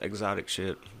 full of exotic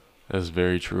shit. that's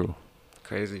very true.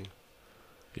 Crazy.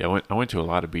 Yeah, I went to a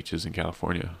lot of beaches in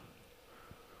California.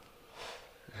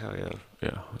 Hell yeah.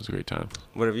 Yeah, it was a great time.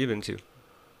 What have you been to?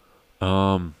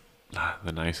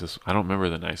 The nicest. I don't remember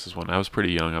the nicest one. I was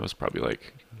pretty young. I was probably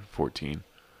like 14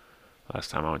 last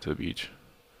time I went to the beach.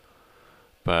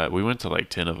 But we went to like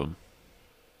 10 of them,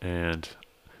 and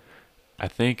I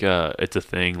think it's a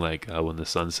thing like when the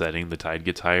sun's setting, the tide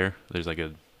gets higher. There's like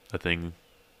a thing.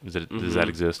 Does that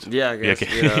exist? Yeah, I guess,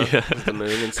 okay. Yeah. with the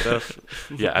moon and stuff.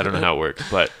 Yeah, I don't know how it works,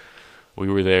 but we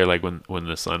were there like when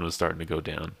the sun was starting to go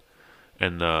down,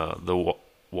 and the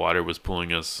water was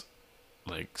pulling us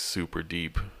like super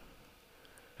deep,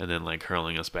 and then like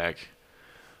hurling us back,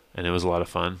 and it was a lot of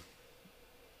fun.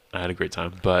 I had a great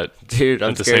time, but Dude, I'm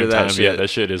at the scared same of that time, shit. yeah, that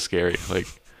shit is scary. Like,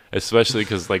 especially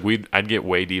because like I'd get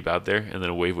way deep out there, and then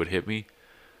a wave would hit me,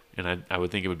 and I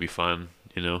would think it would be fun,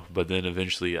 but then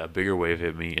eventually a bigger wave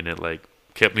hit me, and it like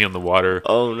kept me on the water.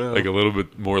 Oh, no. Like a little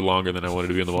bit more longer than I wanted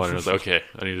to be in the water. And I was like, okay,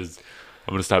 I'm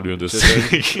gonna stop doing this.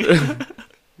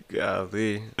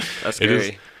 Golly. That's It is-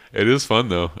 scary. It is fun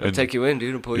though, I'll and take you in,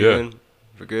 dude, and pull you Yeah. in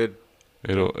for good.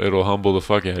 it'll humble the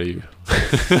fuck out of you.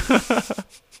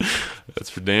 That's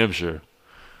for damn sure.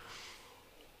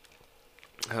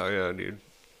 Hell yeah, dude.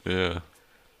 Yeah,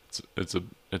 it's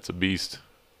a beast.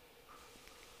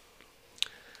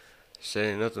 Shit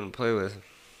ain't nothing to play with.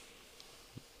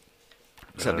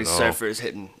 Except Not these at all. surfers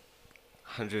hitting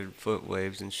 100-foot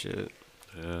waves and shit.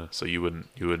 Yeah, so you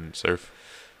wouldn't surf.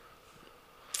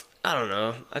 I don't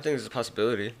know. I think there's a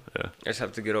possibility. Yeah, I just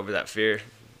have to get over that fear,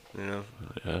 yeah,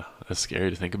 that's scary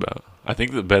to think about. I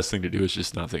think the best thing to do is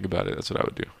just not think about it. That's what I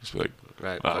would do. Just be like,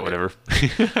 Right. fuck it. whatever.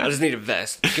 I just need a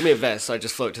vest. Give me a vest so I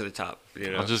just float to the top,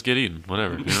 I'll just get eaten.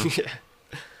 Whatever. yeah.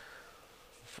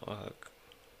 Fuck.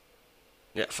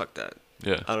 Yeah, fuck that.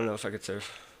 Yeah. I don't know if I could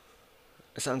surf.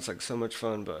 It sounds like so much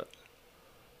fun, but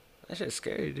that shit's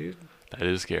scary, dude. That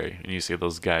is scary. And you see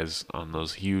those guys on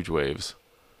those huge waves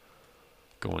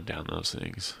going down those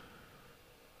things.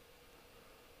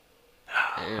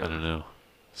 I Damn. don't know.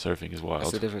 Surfing is wild.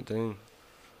 That's a different thing.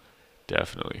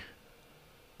 Definitely.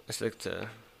 I stick to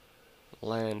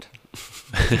land.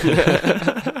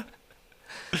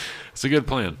 It's a good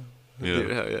plan. Dude,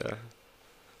 Yeah. hell yeah.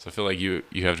 So I feel like you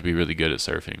have to be really good at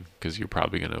surfing because you're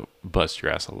probably gonna bust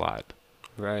your ass a lot.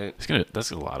 Right.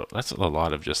 That's a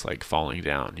lot of just like falling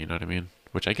down. You know what I mean?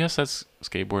 Which I guess that's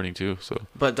skateboarding too. So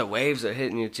But the waves are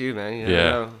hitting you too, man. You never Yeah.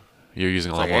 know. you're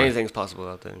using a It's lot like more anything's possible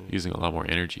out there. using a lot more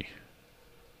energy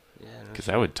Yeah, no because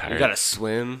shit. that would tire You gotta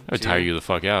swim. that would too. tire you the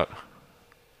fuck out.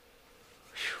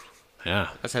 Yeah,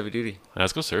 That's heavy duty.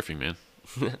 let's go surfing, man.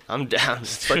 I'm down.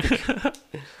 It's fucking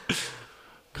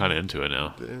Kind of into it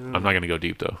now. Damn. I'm not gonna go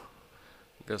deep though.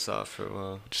 go soft for a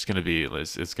while. Just gonna be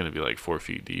it's gonna be like 4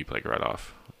 feet deep, like right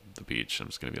off the beach. I'm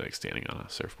just gonna be like standing on a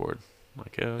surfboard,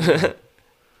 like yeah,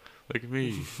 look at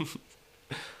me.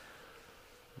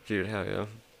 Dude, hell yeah.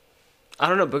 I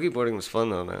don't know. Boogie boarding was fun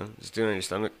though, man. Just doing it on your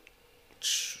stomach.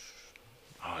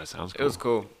 Oh, that sounds It cool. was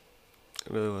cool.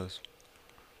 It really was.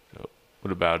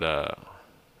 What about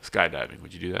skydiving?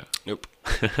 Would you do that? Nope.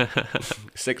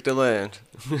 Stick to land.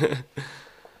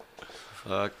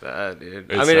 Fuck that, dude.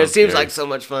 It I mean, it sounds seems scary. like so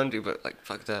much fun, dude, but like,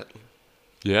 fuck that.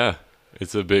 Yeah,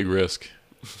 it's a big risk.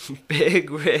 Big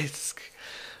risk.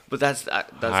 But that's High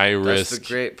that's risk, the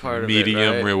great part medium of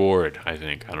it, right? reward. I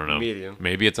think. I don't know. Medium.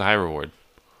 Maybe it's a high reward.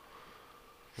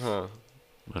 Huh.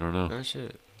 I don't know. Oh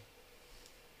shit.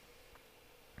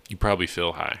 You probably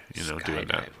feel high, doing that.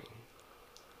 Skydiving.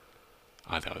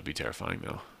 Oh, that would be terrifying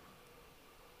though.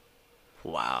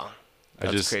 Wow.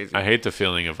 That's crazy. I hate the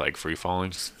feeling of like free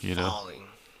falling, Falling.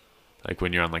 like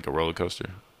when you're on like a roller coaster,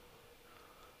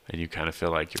 and you kind of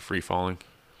feel like you're free falling.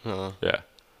 Huh. Yeah,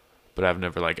 but I've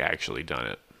never like actually done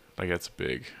it. Like it's a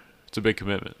big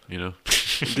commitment,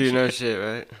 Dude, no shit,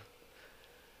 right?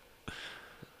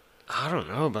 I don't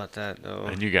know about that though.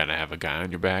 And you gotta have a guy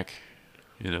on your back,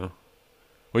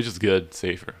 which is good,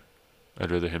 safer.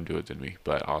 I'd rather him do it than me,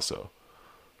 but also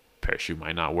parachute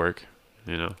might not work,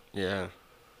 Yeah.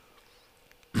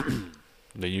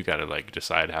 Then you gotta like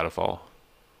decide how to fall.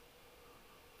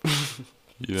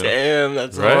 Damn,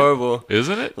 that's Right? horrible.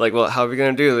 Isn't it? Like, well, how are we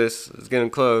gonna do this? It's getting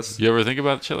close. You ever think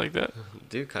about shit like that?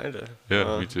 Dude, kinda.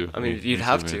 Yeah, me too. I mean, Me you'd too,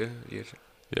 have man. to.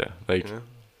 Yeah, like You know?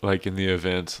 like in the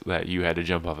event that you had to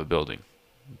jump off a building,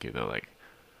 like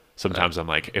sometimes I'm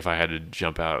like, if I had to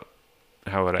jump out,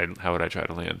 how would I try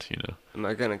to land? Am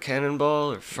I gonna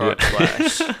cannonball or frog Yeah.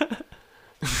 splash?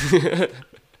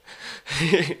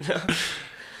 You know?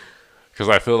 Because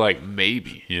I feel like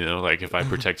maybe, like if I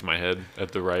protect my head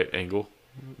at the right angle,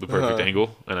 the perfect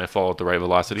angle, and I fall at the right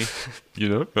velocity,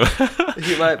 You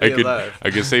might be alive.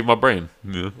 I could save my brain.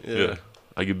 Yeah.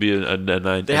 I could be a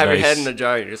nice. They have your head in a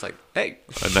jar, and you're just like, hey.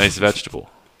 A nice vegetable.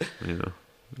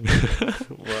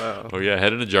 Wow. Oh yeah,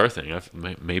 head in a jar thing.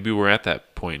 Maybe we're at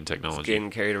that point in Just technology. getting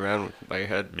carried around by your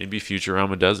head. Maybe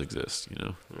Futurama does exist.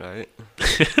 Right.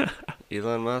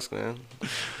 Elon Musk, man.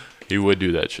 He would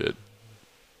do that shit.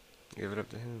 Give it up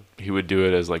to him. He would do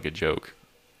it as like a joke,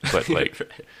 but like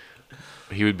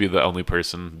he would be the only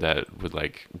person that would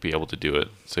like be able to do it.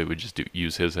 So he would just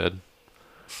use his head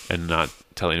and not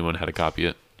tell anyone how to copy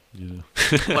it.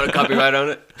 Want a copyright on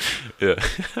it? Yeah.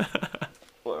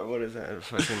 What is that?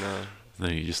 Fucking,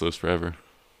 Then he just lives forever.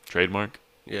 Trademark,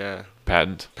 yeah.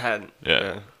 patent. Patent.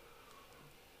 Yeah.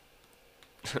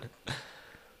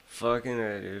 Fucking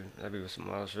A, dude. That'd be some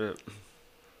wild shit.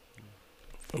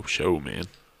 Oh, show man.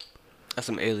 That's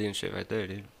some alien shit right there,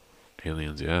 dude.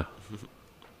 Aliens, yeah.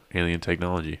 Alien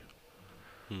technology.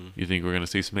 You think we're gonna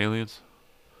see some aliens?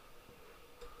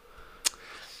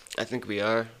 I think we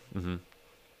are, Mm-hmm.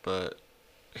 but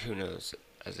who knows?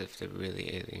 As if they're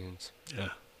really aliens. Yeah.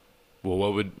 Well,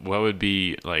 what would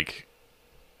be like?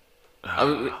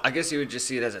 I guess you would just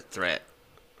see it as a threat.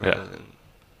 Yeah. Than,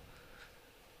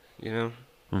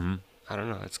 Mm-hmm. I don't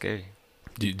know. It's scary.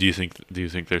 Do you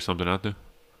think there's something out there?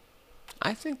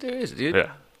 I think there is, dude.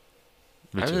 Yeah.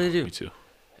 Me I too. really do. Me too.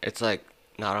 It's like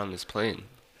not on this plane.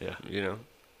 Yeah.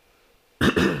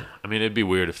 I mean, it'd be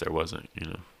weird if there wasn't.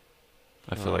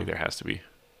 I feel like Oh. there has to be.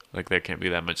 Like there can't be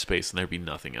that much space, and there'd be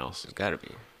nothing else. There's gotta be.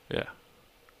 Yeah.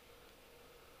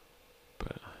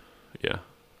 But yeah.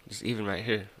 Just even right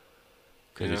here.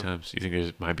 Crazy times. You think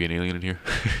there might be an alien in here?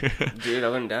 Dude, I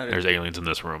wouldn't doubt it. There's aliens in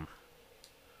this room.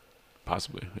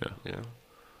 Possibly, yeah.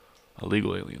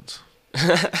 Illegal aliens.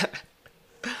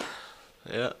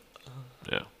 Yeah.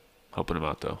 Yeah. Helping them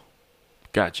out, though.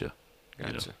 Gotcha.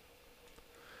 Gotcha.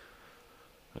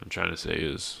 What I'm trying to say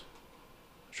is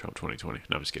Trump 2020.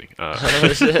 No, I'm just kidding.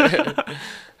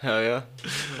 Hell yeah.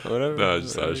 Whatever. No, I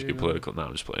just thought I should Whatever, get political. No,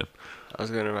 I'm just playing. I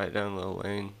was gonna write down Lil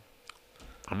Wayne.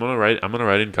 I'm gonna write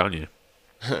in Kanye.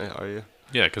 Are you?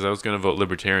 Yeah, because I was gonna vote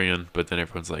Libertarian, but then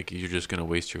everyone's like, "You're just gonna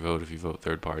waste your vote if you vote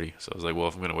third party." So I was like, "Well,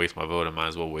 if I'm gonna waste my vote, I might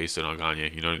as well waste it on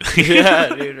Kanye." You know what I mean?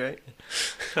 Yeah, dude, right?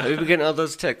 Have you been getting all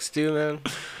those texts too, man?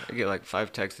 I get like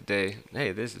 5 texts a day.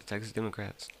 Hey, this is Texas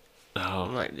Democrats.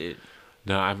 I'm No, like, dude.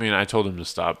 no. I mean, I told him to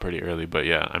stop pretty early, but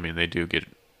yeah, I mean, they do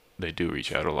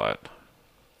reach out a lot.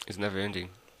 It's never ending.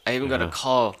 I even got a Yeah.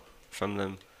 call from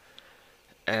them,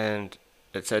 and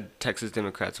it said Texas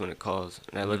Democrats when it calls.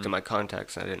 And I looked at my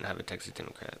contacts, and I didn't have a Texas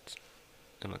Democrats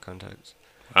in my contacts.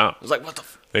 Wow, I was like, what the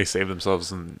they save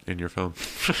themselves in your phone.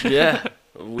 Yeah,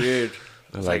 weird.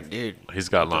 They're It's like, dude. He's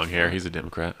got long hair. fuck? He's a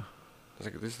Democrat. I was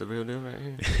like, this is the real deal right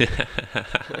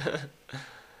here?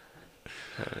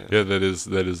 Yeah, that is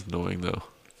annoying though.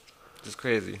 It's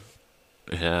crazy.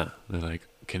 Yeah, they're like,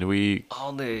 can we?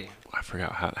 All day. I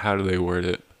forgot how do they word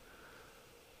it.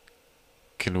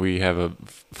 Can we have a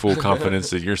full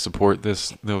confidence in your support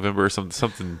this November or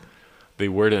something? They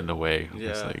word it in a way.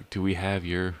 It's Yeah. like, do we have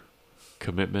your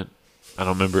commitment? I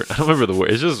don't remember the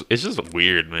word. It's just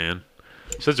weird, man.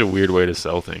 Such a weird way to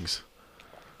sell things.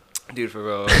 Dude, for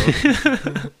real.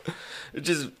 It's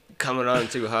just coming on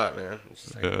too hot, man. It's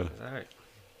just like, Yeah. it's alright.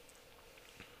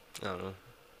 I don't know.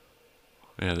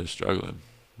 Yeah, they're struggling.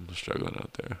 They're struggling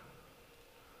out there.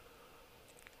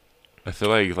 I feel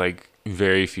like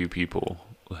very few people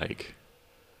like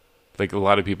a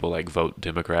lot of people like vote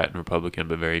Democrat and Republican,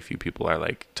 but very few people are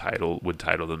like would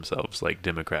title themselves like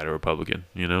Democrat or Republican,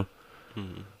 you know?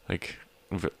 Mhm. Like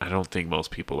I don't think most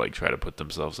people like try to put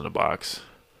themselves in a box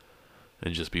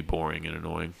and just be boring and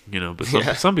annoying, you know, but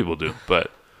Yeah. some people do,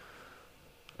 but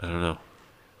I don't know.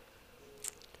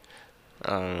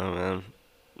 I don't know, man.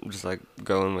 I'm just like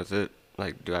going with it.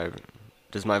 Like,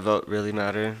 does my vote really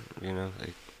matter? You know,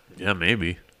 like, Yeah,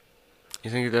 maybe. you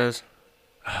think it does?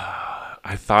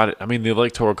 I mean, the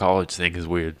electoral college thing is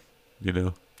weird, you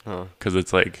know? Huh. Because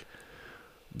it's like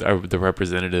the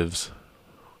representatives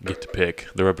get to pick.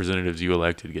 The representatives you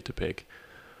elected get to pick.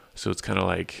 So it's kind of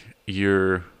like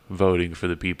you're voting for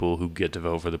the people who get to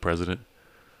vote for the president.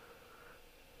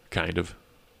 Kind of.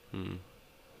 Hmm.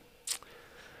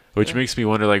 Which Yeah. makes me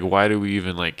wonder, like, why do we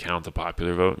even, like, count the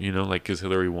popular vote? You know, like, because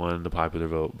Hillary won the popular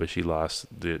vote, but she lost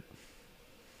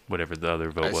whatever the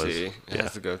other vote I was. see. It Yeah.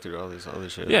 has to go through all this other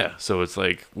shit. Yeah, so it's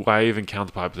like, why even count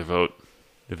the popular vote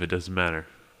if it doesn't matter?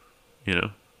 You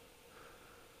know?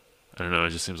 I don't know,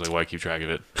 it just seems like, why keep track of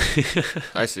it?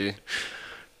 I see.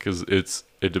 Because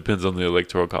it depends on the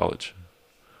electoral college.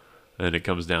 And it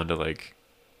comes down to, like,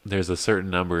 there's a certain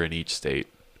number in each state,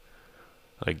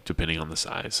 like depending on the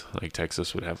size. Like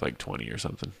Texas would have like 20 or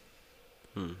something,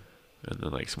 Hmm. and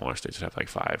then like smaller states would have like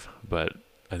 5. But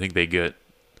I think they get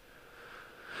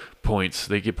points.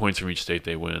 They get points from each state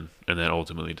they win, and that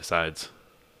ultimately decides.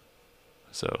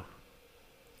 So,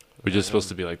 which is supposed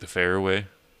to be like the fair way,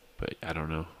 but I don't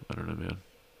know. I don't know,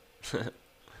 man.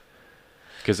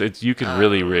 Because you can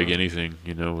really rig anything,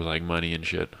 you know, with like money and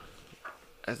shit.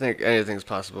 I think anything's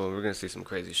possible. We're gonna see some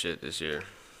crazy shit this year.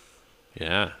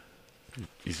 Yeah.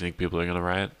 You think people are gonna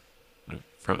riot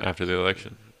from after the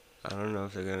election? I don't know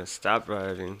if they're gonna stop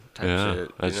rioting type Yeah,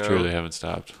 shit. that's you know? true. They haven't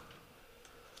stopped.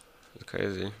 It's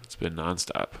crazy. It's been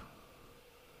nonstop.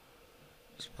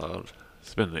 It's wild.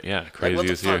 It's been Like, crazy what the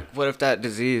this year. fuck? What if that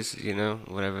disease, you know,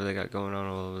 whatever they got going on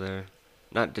all over there,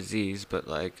 not disease, but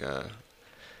like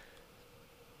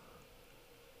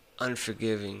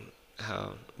unforgiving.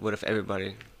 What if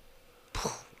everybody,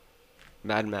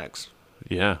 Mad Max,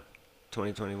 Yeah,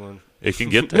 2021. it can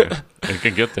get there. It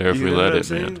can get there if You we know let what I'm it,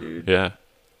 saying, man. dude? Yeah.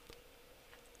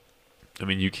 I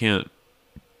mean, you can't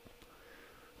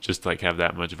just like have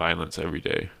that much violence every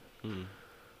day. Mm.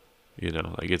 You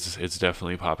know, like it's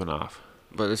definitely popping off.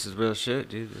 But this is real shit,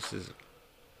 dude. This is,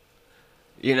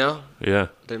 you know, Yeah,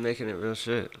 they're making it real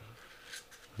shit.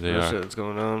 they Real are. shit that's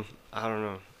going on. I don't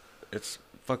know. It's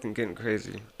fucking getting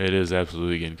crazy. It is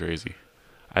absolutely getting crazy.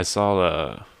 I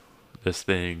saw this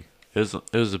thing. It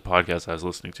was a podcast I was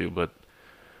listening to, but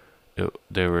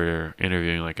they were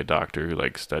interviewing like a doctor who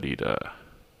like studied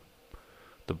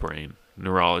the brain,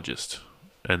 neurologist,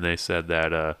 and they said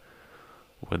that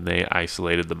when they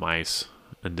isolated the mice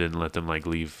and didn't let them like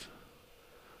leave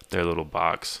their little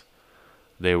box,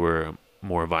 they were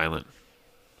more violent.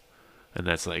 And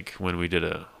that's like when we did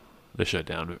the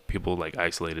shutdown, people like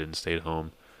isolated and stayed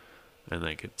home, and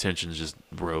like tensions just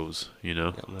rose, you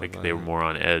know, Yeah, more like they were violent. more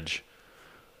on edge.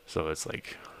 So it's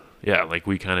like, yeah, like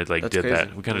we kind of like That's did crazy.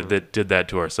 that. We kind of Yeah. did that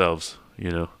to ourselves, you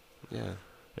know. Yeah.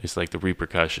 It's like the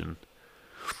repercussion.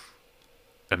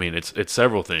 I mean, it's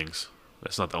several things.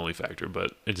 That's not the only factor,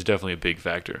 but it's definitely a big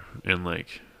factor in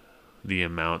like the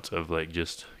amount of like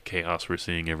just chaos we're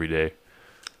seeing every day.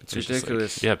 It's just like-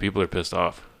 ridiculous. yeah, people are pissed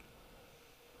off.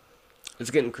 It's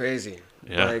getting crazy.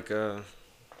 Yeah. Like,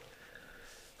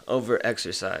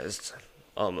 over-exercised,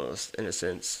 almost, in a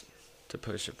sense, to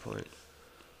push a point.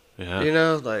 Yeah. You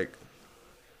know, like,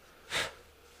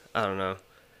 I don't know.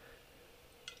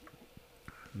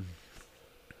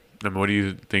 I mean, what do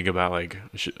you think about like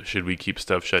should we keep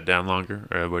stuff shut down longer,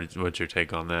 or what's your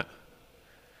take on that?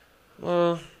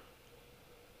 Well,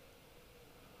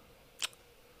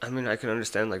 I mean, I can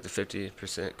understand, like, the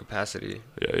 50% capacity,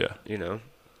 Yeah. you know?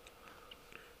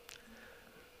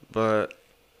 But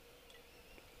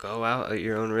go out at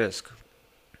your own risk.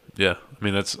 Yeah. I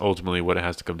mean, that's ultimately what it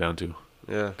has to come down to,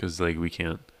 Yeah. because like we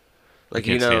can't. Like,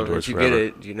 can't you stay know, indoors if you forever.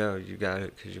 get it, you know you got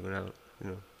it because you went out, you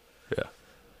know? Yeah.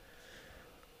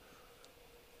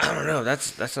 I don't know.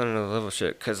 That's on another level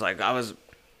shit. Because, like, I was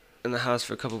in the house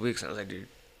for a couple weeks, and I was like, dude,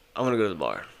 I want to go to the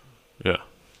bar, Yeah.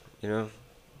 you know?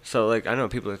 So, like, I know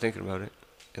people are thinking about it.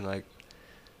 And, like,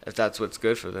 if that's what's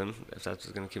good for them, if that's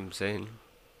what's going to keep them sane.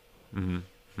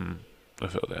 Mm-hmm. I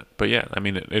feel that, but yeah, I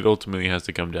mean, it ultimately has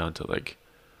to come down to like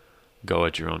go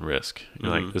at your own risk.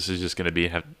 You're like, Mhm. this is just gonna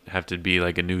be have to be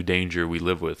like a new danger we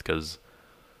live with, because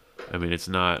I mean, it's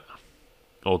not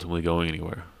ultimately going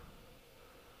anywhere.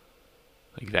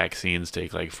 Like vaccines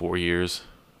take like 4 years,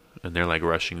 and they're like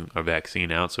rushing a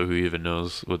vaccine out. So who even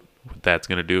knows what that's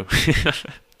gonna do?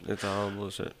 It's all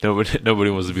bullshit. Nobody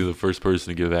wants to be the first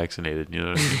person to get vaccinated. You know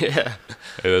what I mean? Yeah.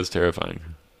 Hey, that's terrifying.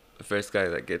 The first guy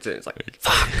that gets it, it's like,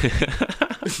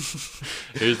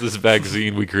 Here's this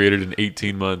vaccine we created in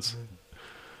 18 months.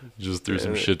 Just threw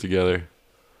some Damn it. shit together.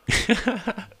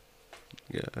 yeah,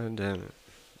 damn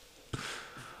it.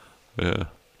 Yeah,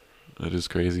 that is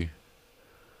crazy.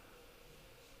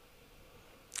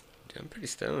 Dude, I'm pretty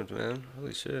stoned, man.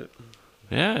 Holy shit.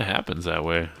 Yeah, it happens that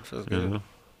way. It feels You good. know?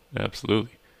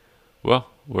 Absolutely. Well,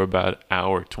 we're about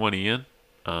hour 20 in.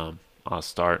 I'll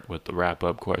start with the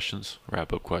wrap-up questions.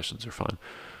 Wrap-up questions are fun.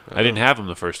 I didn't have them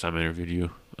the first time I interviewed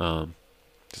you,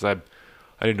 because I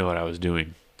didn't know what I was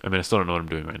doing. I mean, I still don't know what I'm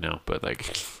doing right now, but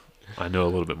like, I know a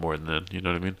little bit more than that. You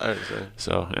know what I mean? I understand.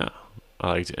 So yeah, I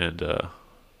like to end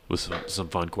with some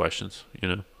fun questions. You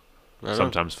know, Right on.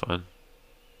 sometimes fun.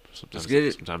 Sometimes, get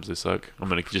it. sometimes they suck. I'm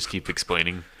gonna just keep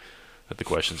explaining that the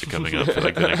questions are coming up for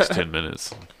like the next 10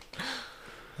 minutes.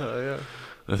 Oh, yeah.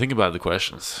 The thing about the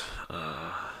questions,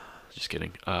 just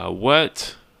kidding.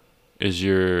 What is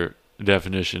your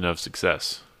definition of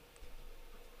success?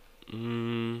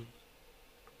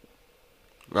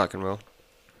 Rock and roll.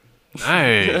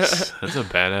 Nice. That's a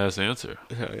badass answer.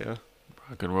 Hell yeah.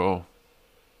 Rock and roll.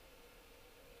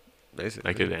 Basically.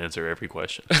 I could answer every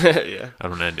question. Yeah. I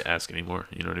don't have to ask anymore.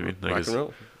 You know what I mean? Like Rock it's- and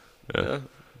roll. Yeah.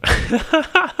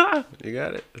 Yeah. You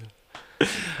got it.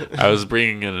 I was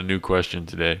bringing in a new question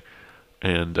today,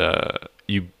 and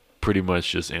you pretty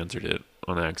much just answered it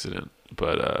on accident.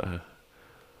 But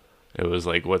it was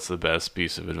like, what's the best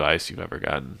piece of advice you've ever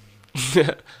gotten?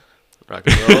 Rock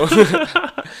and roll.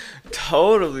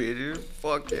 Totally, dude.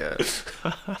 Fuck yeah.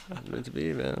 Meant to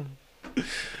be, man.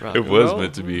 Rock It and was roll.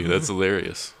 meant to be. That's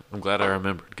hilarious. I'm glad I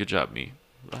remembered. Good job, me.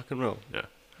 Rock and roll. Yeah,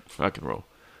 rock and roll.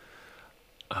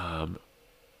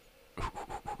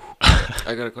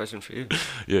 I got a question for you.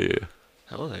 Yeah.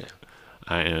 How old are you?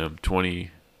 I am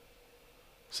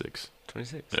 26.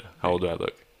 26. Yeah. How old do I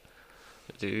look?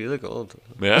 Dude, you look old.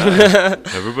 Yeah.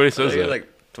 Everybody I says think you're that. like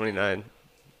 29.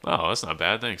 Oh, that's not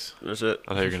bad. Thanks. That's it.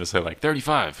 I thought you were gonna say like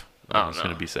 35. Oh, I was no.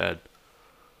 gonna be sad.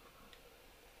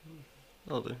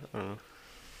 Older. I don't know.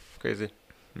 Crazy.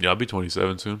 Yeah, I'll be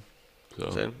 27 soon. So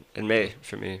Same. In May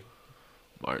for me.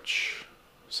 March.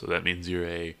 So that means you're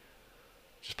a.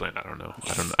 Just playing. I don't know.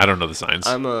 I don't know the signs.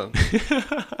 I'm a.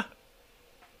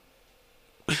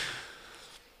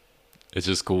 It's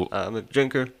just cool. I'm a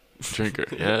drinker. Drinker.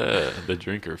 Yeah, the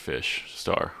drinker fish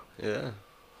star. Yeah.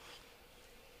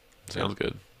 Sounds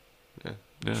good. Yeah.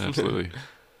 Yeah, absolutely.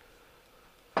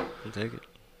 I'll take it.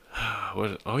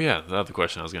 What? Oh yeah, the other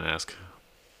question I was gonna ask.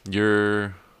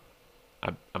 I'm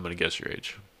gonna guess your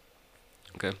age.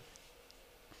 Okay.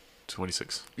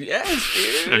 26.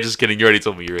 Yes, dude. I'm just kidding. You already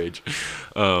told me your age.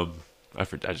 I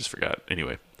just forgot.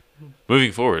 Anyway,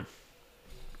 moving forward.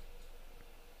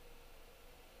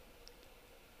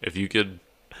 If you could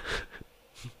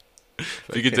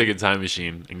take a time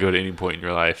machine and go to any point in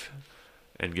your life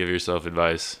and give yourself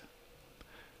advice,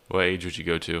 what age would you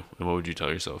go to and what would you tell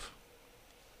yourself?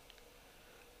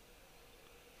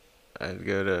 I'd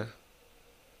go to.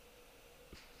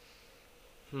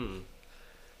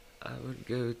 I would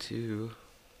go to.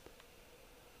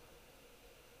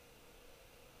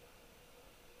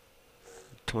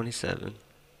 $27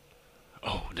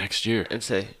 Oh, next year. and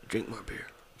say, drink more beer.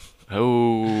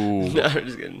 Oh. No, I'm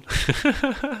just kidding.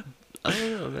 I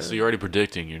don't know, man. So you're already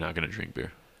predicting you're not going to drink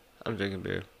beer. I'm drinking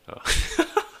beer. Oh.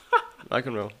 Rock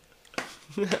and roll.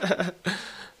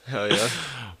 Hell yeah.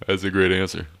 That's a great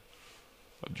answer.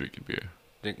 I'm drinking beer.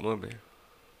 Drink more beer.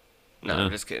 No, Yeah.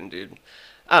 I'm just kidding, dude.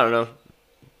 I don't know.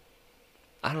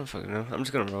 I don't fucking know. I'm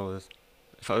just gonna roll with it.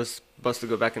 If I was supposed to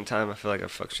go back in time, I feel like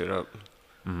I'd fuck shit up.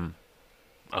 Mm-hmm.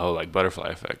 Oh, like Butterfly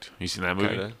Effect. You seen that movie?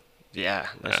 Kinda. Yeah,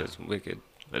 that Yeah. shit's wicked.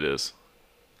 It is.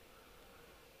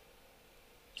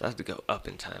 So I have to go up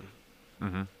in time.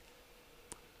 Mm-hmm.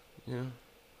 Yeah.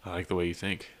 I like the way you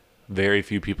think. Very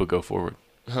few people go forward.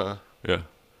 Huh. Yeah.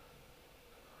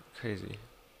 Crazy.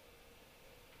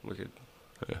 Wicked.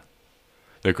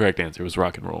 The correct answer was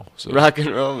rock and roll. So. Rock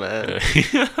and roll, man.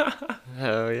 Yeah.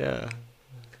 Hell yeah.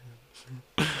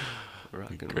 Rock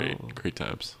and Great, roll. great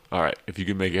times. All right, if you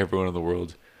could make everyone in the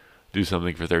world do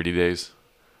something for 30 days,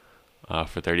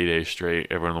 for 30 days straight,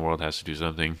 everyone in the world has to do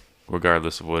something,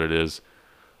 regardless of what it is.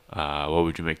 What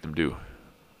would you make them do?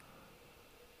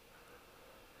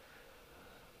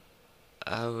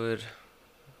 I would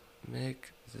make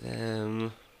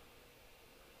them.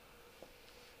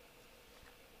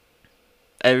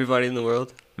 Everybody in the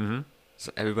world. Mm-hmm.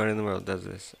 So everybody in the world does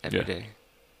this every Yeah. day.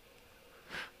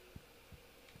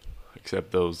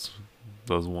 Except those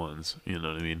ones. You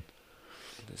know what I mean?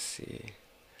 Let's see.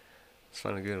 Let's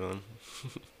find a good one.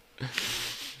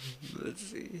 Let's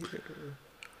see here.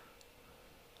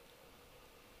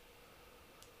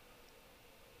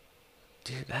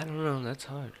 Dude, I don't know. That's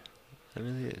hard. That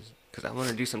really is. Because I want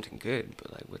to do something good,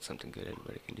 but like, what's something good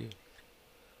anybody can do?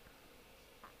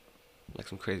 Like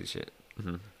some crazy shit.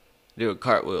 Mm-hmm. Do a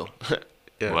cartwheel.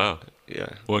 Yeah. Wow. Yeah.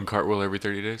 One cartwheel every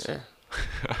 30 days? Yeah.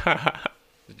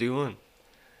 Just do one.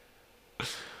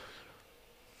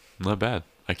 Not bad.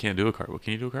 I can't do a cartwheel.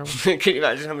 Can you do a cartwheel? Can you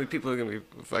imagine how many people are going to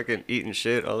be fucking eating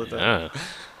shit all the time? Yeah.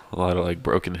 A lot of like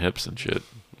broken hips and shit.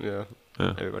 Yeah.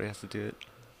 Yeah. Everybody has to do it.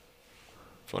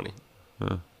 Funny.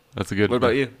 That's a good. What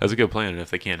about you? That's a good plan. And if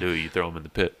they can't do it, you throw them in the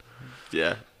pit.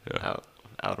 Yeah. Yeah.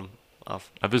 Out them.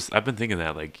 Off. I've been thinking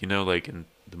that, like, you know, like in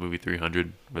the movie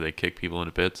 300 where they kick people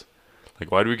into pits.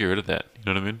 Like, why do we get rid of that? You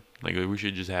know what I mean? Like, we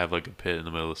should just have like a pit in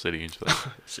the middle of the city and just like,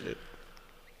 Shit.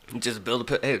 Just build a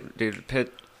pit. Hey, dude,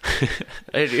 pit.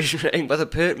 Hey, dude, ain't by the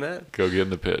pit, man. go get in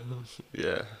the pit.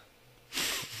 Yeah.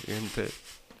 You're in the pit.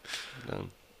 Done.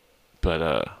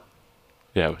 But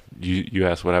yeah. You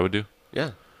asked what I would do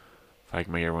Yeah. if I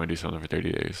can make everyone do something for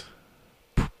 30 days.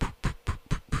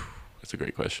 That's a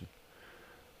great question.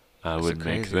 I That's a would make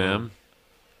crazy them. one.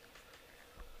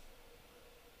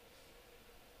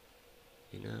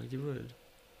 You know, you would.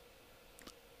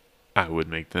 I would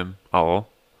make them all.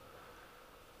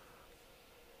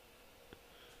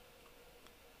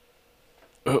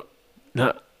 Oh,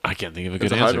 no, I can't think of a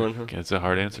That's good a hard answer. one, huh? It's a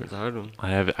hard answer. It's a hard one.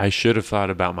 I should have thought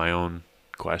about my own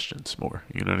questions more.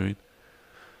 You know what I mean?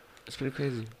 It's pretty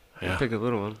crazy. Yeah. Pick a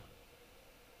little one.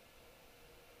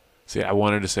 See, I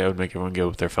wanted to say I would make everyone go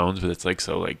with their phones, but it's like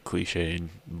so like cliche and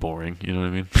boring. You know what I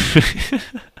mean?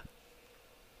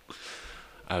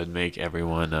 I would make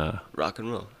everyone Rock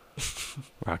and roll.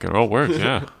 rock and roll works.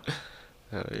 Yeah,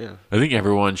 Hell yeah. I think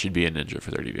everyone should be a ninja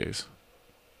for 30 days.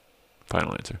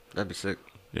 Final answer. That'd be sick.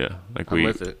 Yeah, like I'm we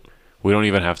with it. we don't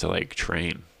even have to like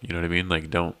train. You know what I mean? Like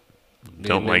don't Be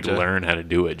a like ninja. learn how to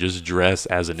do it. Just dress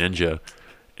as a ninja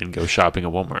and go shopping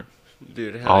at Walmart.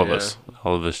 Dude, hell All yeah.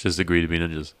 of us just agree to be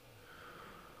ninjas.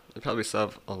 It'd probably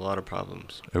solve a lot of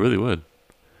problems. It really would.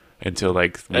 Until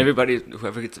like, Everybody,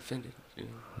 whoever gets offended, you know,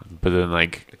 but then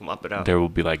like they can mop it out. there will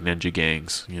be like ninja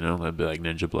gangs. You know, there'll be like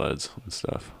ninja bloods and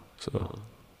stuff. So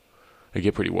they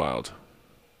get pretty wild.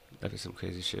 That'd be some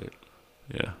crazy shit.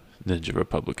 Yeah, ninja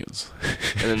Republicans.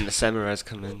 And then the samurais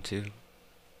come in too.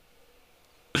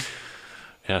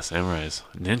 Yeah, samurais,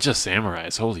 ninja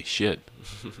samurais. Holy shit.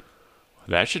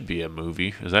 That should be a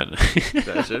movie. Is that?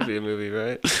 That should be a movie,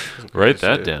 right? Some Write crazy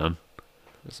that shit. down.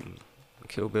 Some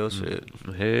Kill Bill shit.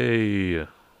 Hey,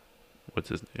 what's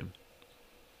his name?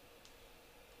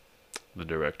 The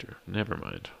director. Never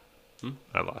mind. Hmm?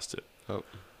 I lost it. Oh.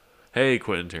 Hey,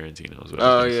 Quentin Tarantino is what I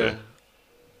Oh, was gonna yeah. say.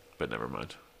 But never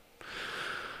mind.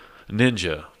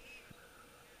 Ninja.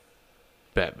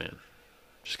 Batman.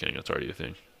 Just kidding. That's already a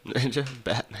thing. Ninja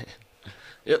Batman.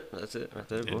 Yep, that's it right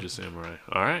there, boy. Ninja Samurai.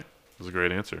 All right. That was a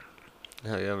great answer.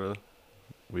 Hell yeah, bro.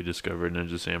 We discovered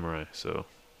Ninja Samurai, so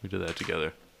we did that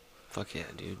together. Fuck yeah,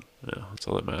 dude. Yeah, that's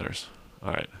all that matters.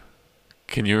 All right.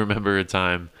 Can you remember a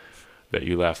time that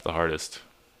you laughed the hardest?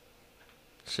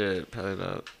 Shit, probably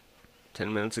about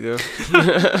 10 minutes ago.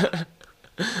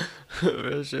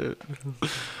 Real shit.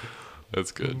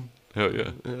 That's good. Hell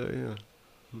yeah. Hell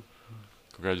yeah.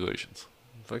 Congratulations.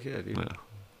 Fuck yeah, dude. Yeah.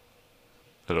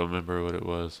 I don't remember what it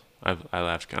was. I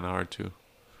laughed kind of hard too.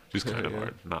 Just kind of Yeah.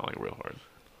 hard, not like real hard.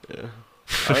 Yeah.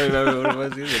 I don't remember what it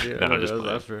was either, dude. No, I remember just I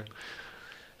was playing. laughing.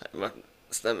 My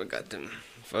stomach got them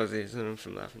fuzzies in them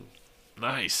from laughing.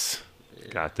 Nice. Yeah.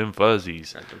 Got them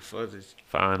fuzzies. Got them fuzzies.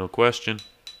 Final question.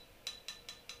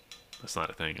 That's not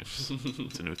a thing. It's just,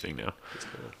 it's a new thing now. That's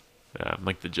cool. Yeah, I'm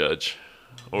like the judge.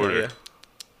 Order. Yeah.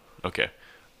 Okay.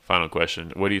 Final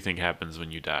question. What do you think happens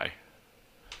when you die?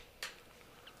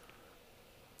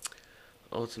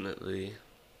 Ultimately,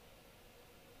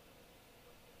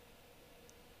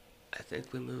 I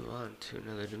think we move on to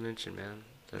another dimension, man.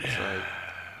 That's like,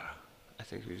 I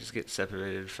think we just get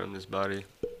separated from this body,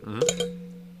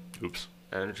 Mm-hmm. Oops.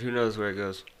 and who knows where it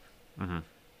goes. Mm-hmm.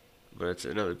 But it's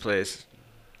another place.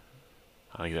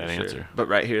 I like that for sure. answer. But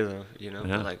right here, though, you know,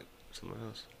 Yeah. but like somewhere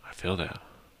else. I feel that.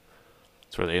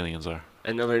 That's where the aliens are.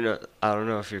 And nobody knows. I don't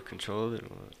know if you're controlled or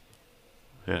what.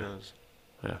 Who Yeah. knows?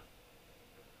 Yeah.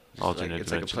 Just Alternate like,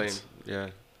 it's like a plane. dimensions. Yeah.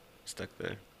 Stuck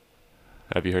there.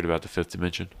 Have you heard about the fifth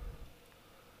dimension?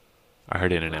 I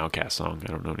heard it in an Outcast song. I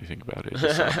don't know anything about it.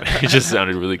 It just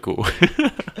sounded really cool.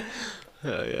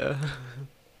 Hell yeah.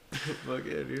 Fuck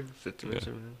yeah, dude. Fifth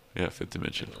dimension, man. Yeah, fifth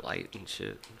dimension. And light and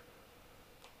shit.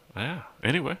 Yeah.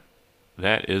 Anyway,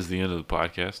 that is the end of the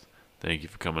podcast. Thank you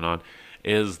for coming on.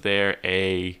 Is there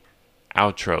a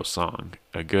outro song?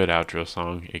 A good outro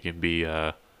song? It can be,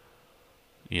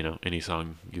 any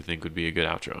song you think would be a good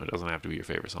outro. It doesn't have to be your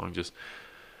favorite song. Just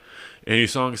any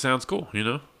song sounds cool,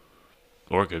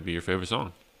 Or it could be your favorite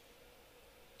song.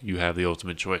 You have the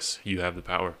ultimate choice. You have the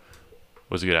power.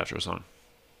 What's a good outro song?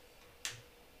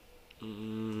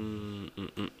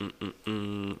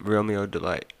 Romeo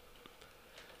Delight.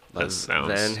 By That sounds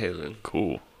Van Halen.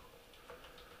 cool.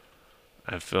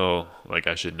 I feel like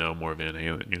I should know more Van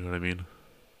Halen, you know what I mean?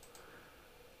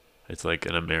 It's like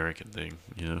an American thing,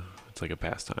 It's like a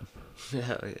pastime.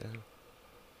 Hell yeah.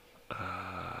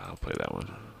 I'll play that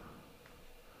one.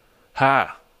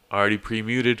 Ha! Already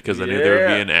pre-muted because I knew there would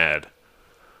be Yeah. an ad.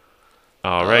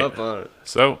 All right. Up on it.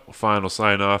 So, final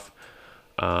sign off.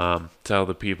 Tell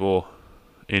the people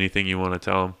anything you want to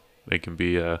tell them. It can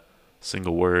be a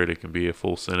single word. It can be a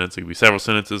full sentence. It can be several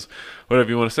sentences. Whatever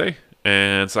you want to say.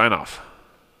 And sign off.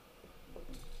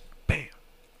 Bam.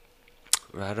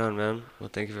 Right on, man. Well,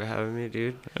 thank you for having me,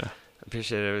 dude. Yeah. I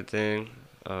appreciate everything.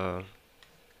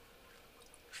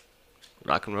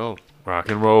 Rock and roll, Rock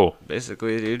and roll.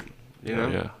 basically, dude. You know?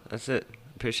 Yeah. That's it.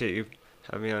 Appreciate you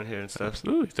having me on here and stuff.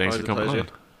 Absolutely. Thanks for Always a coming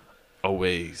pleasure. on.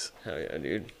 Always. Hell yeah,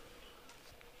 dude.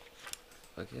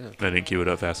 Fuck yeah. I didn't cue it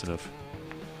up fast enough.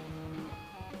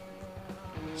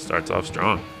 Starts off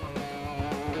strong.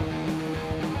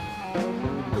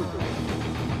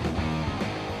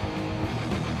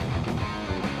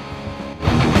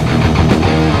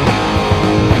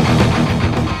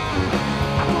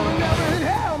 I'm never in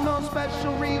hell, no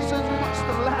special reasons. What's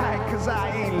the lie? 'Cause I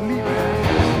ain't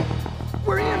leaving.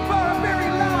 We're in for a very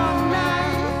long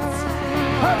night.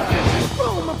 Her vicious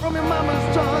rumor from your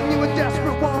mama's tongue. You a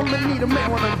desperate woman, need a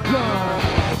man with a gun.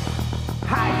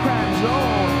 High crime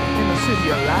zone in the city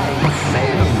of lights.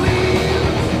 Save us, please.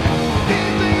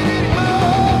 Can't take it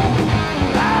anymore.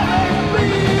 I beg you,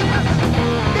 please.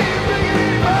 Can't take it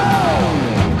anymore.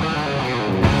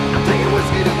 I'm taking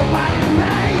whiskey to the party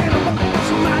tonight, and I'm looking for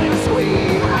somebody to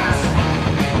squeeze.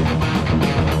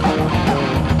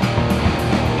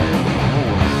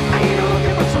 I ain't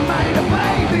looking for somebody to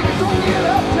fight, baby, don't get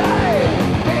uptight,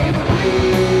 baby,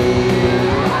 please.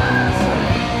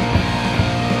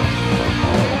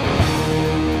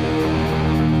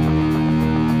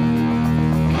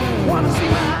 Wanna see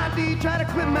my ID, try to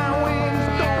clip my wings,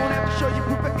 don't have to show you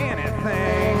proof of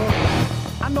anything.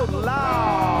 I know the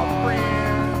law, friend.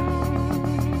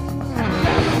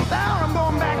 Down, I'm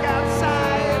going back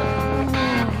outside.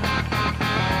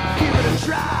 Give it a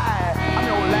try. I'm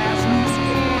your last loose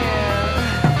end.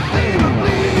 Baby,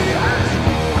 please.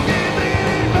 Can't take it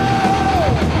anymore.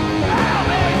 Oh,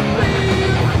 baby,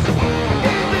 please.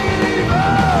 Can't take it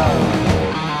anymore.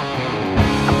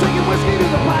 I'm taking whiskey to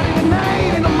the party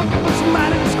tonight, and I'm looking for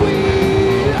somebody to squeeze.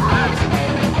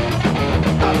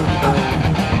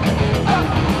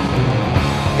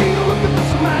 Ain't looking for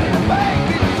somebody to fight,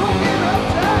 baby, don't get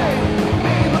uptight,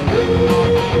 baby, please.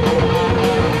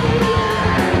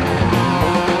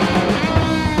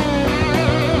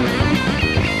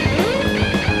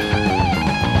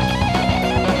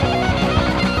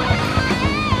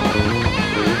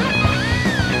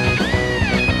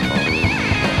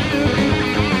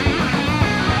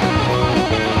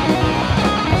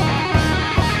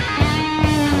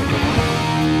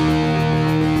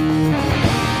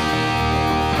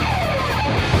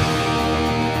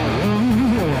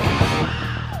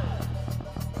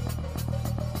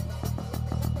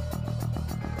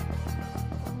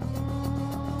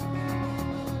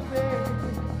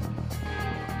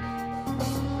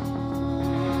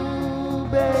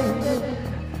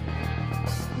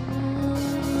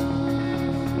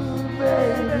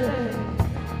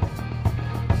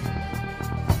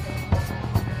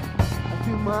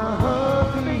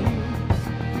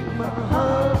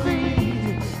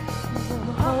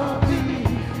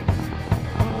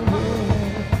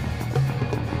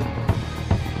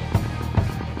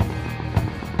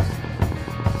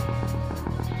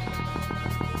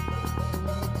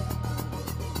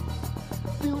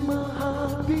 Feel my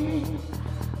heartbeat,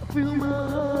 feel my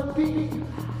heartbeat,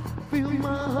 feel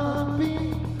my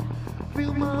heartbeat,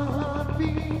 feel my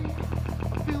heartbeat,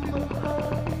 feel my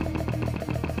heartbeat.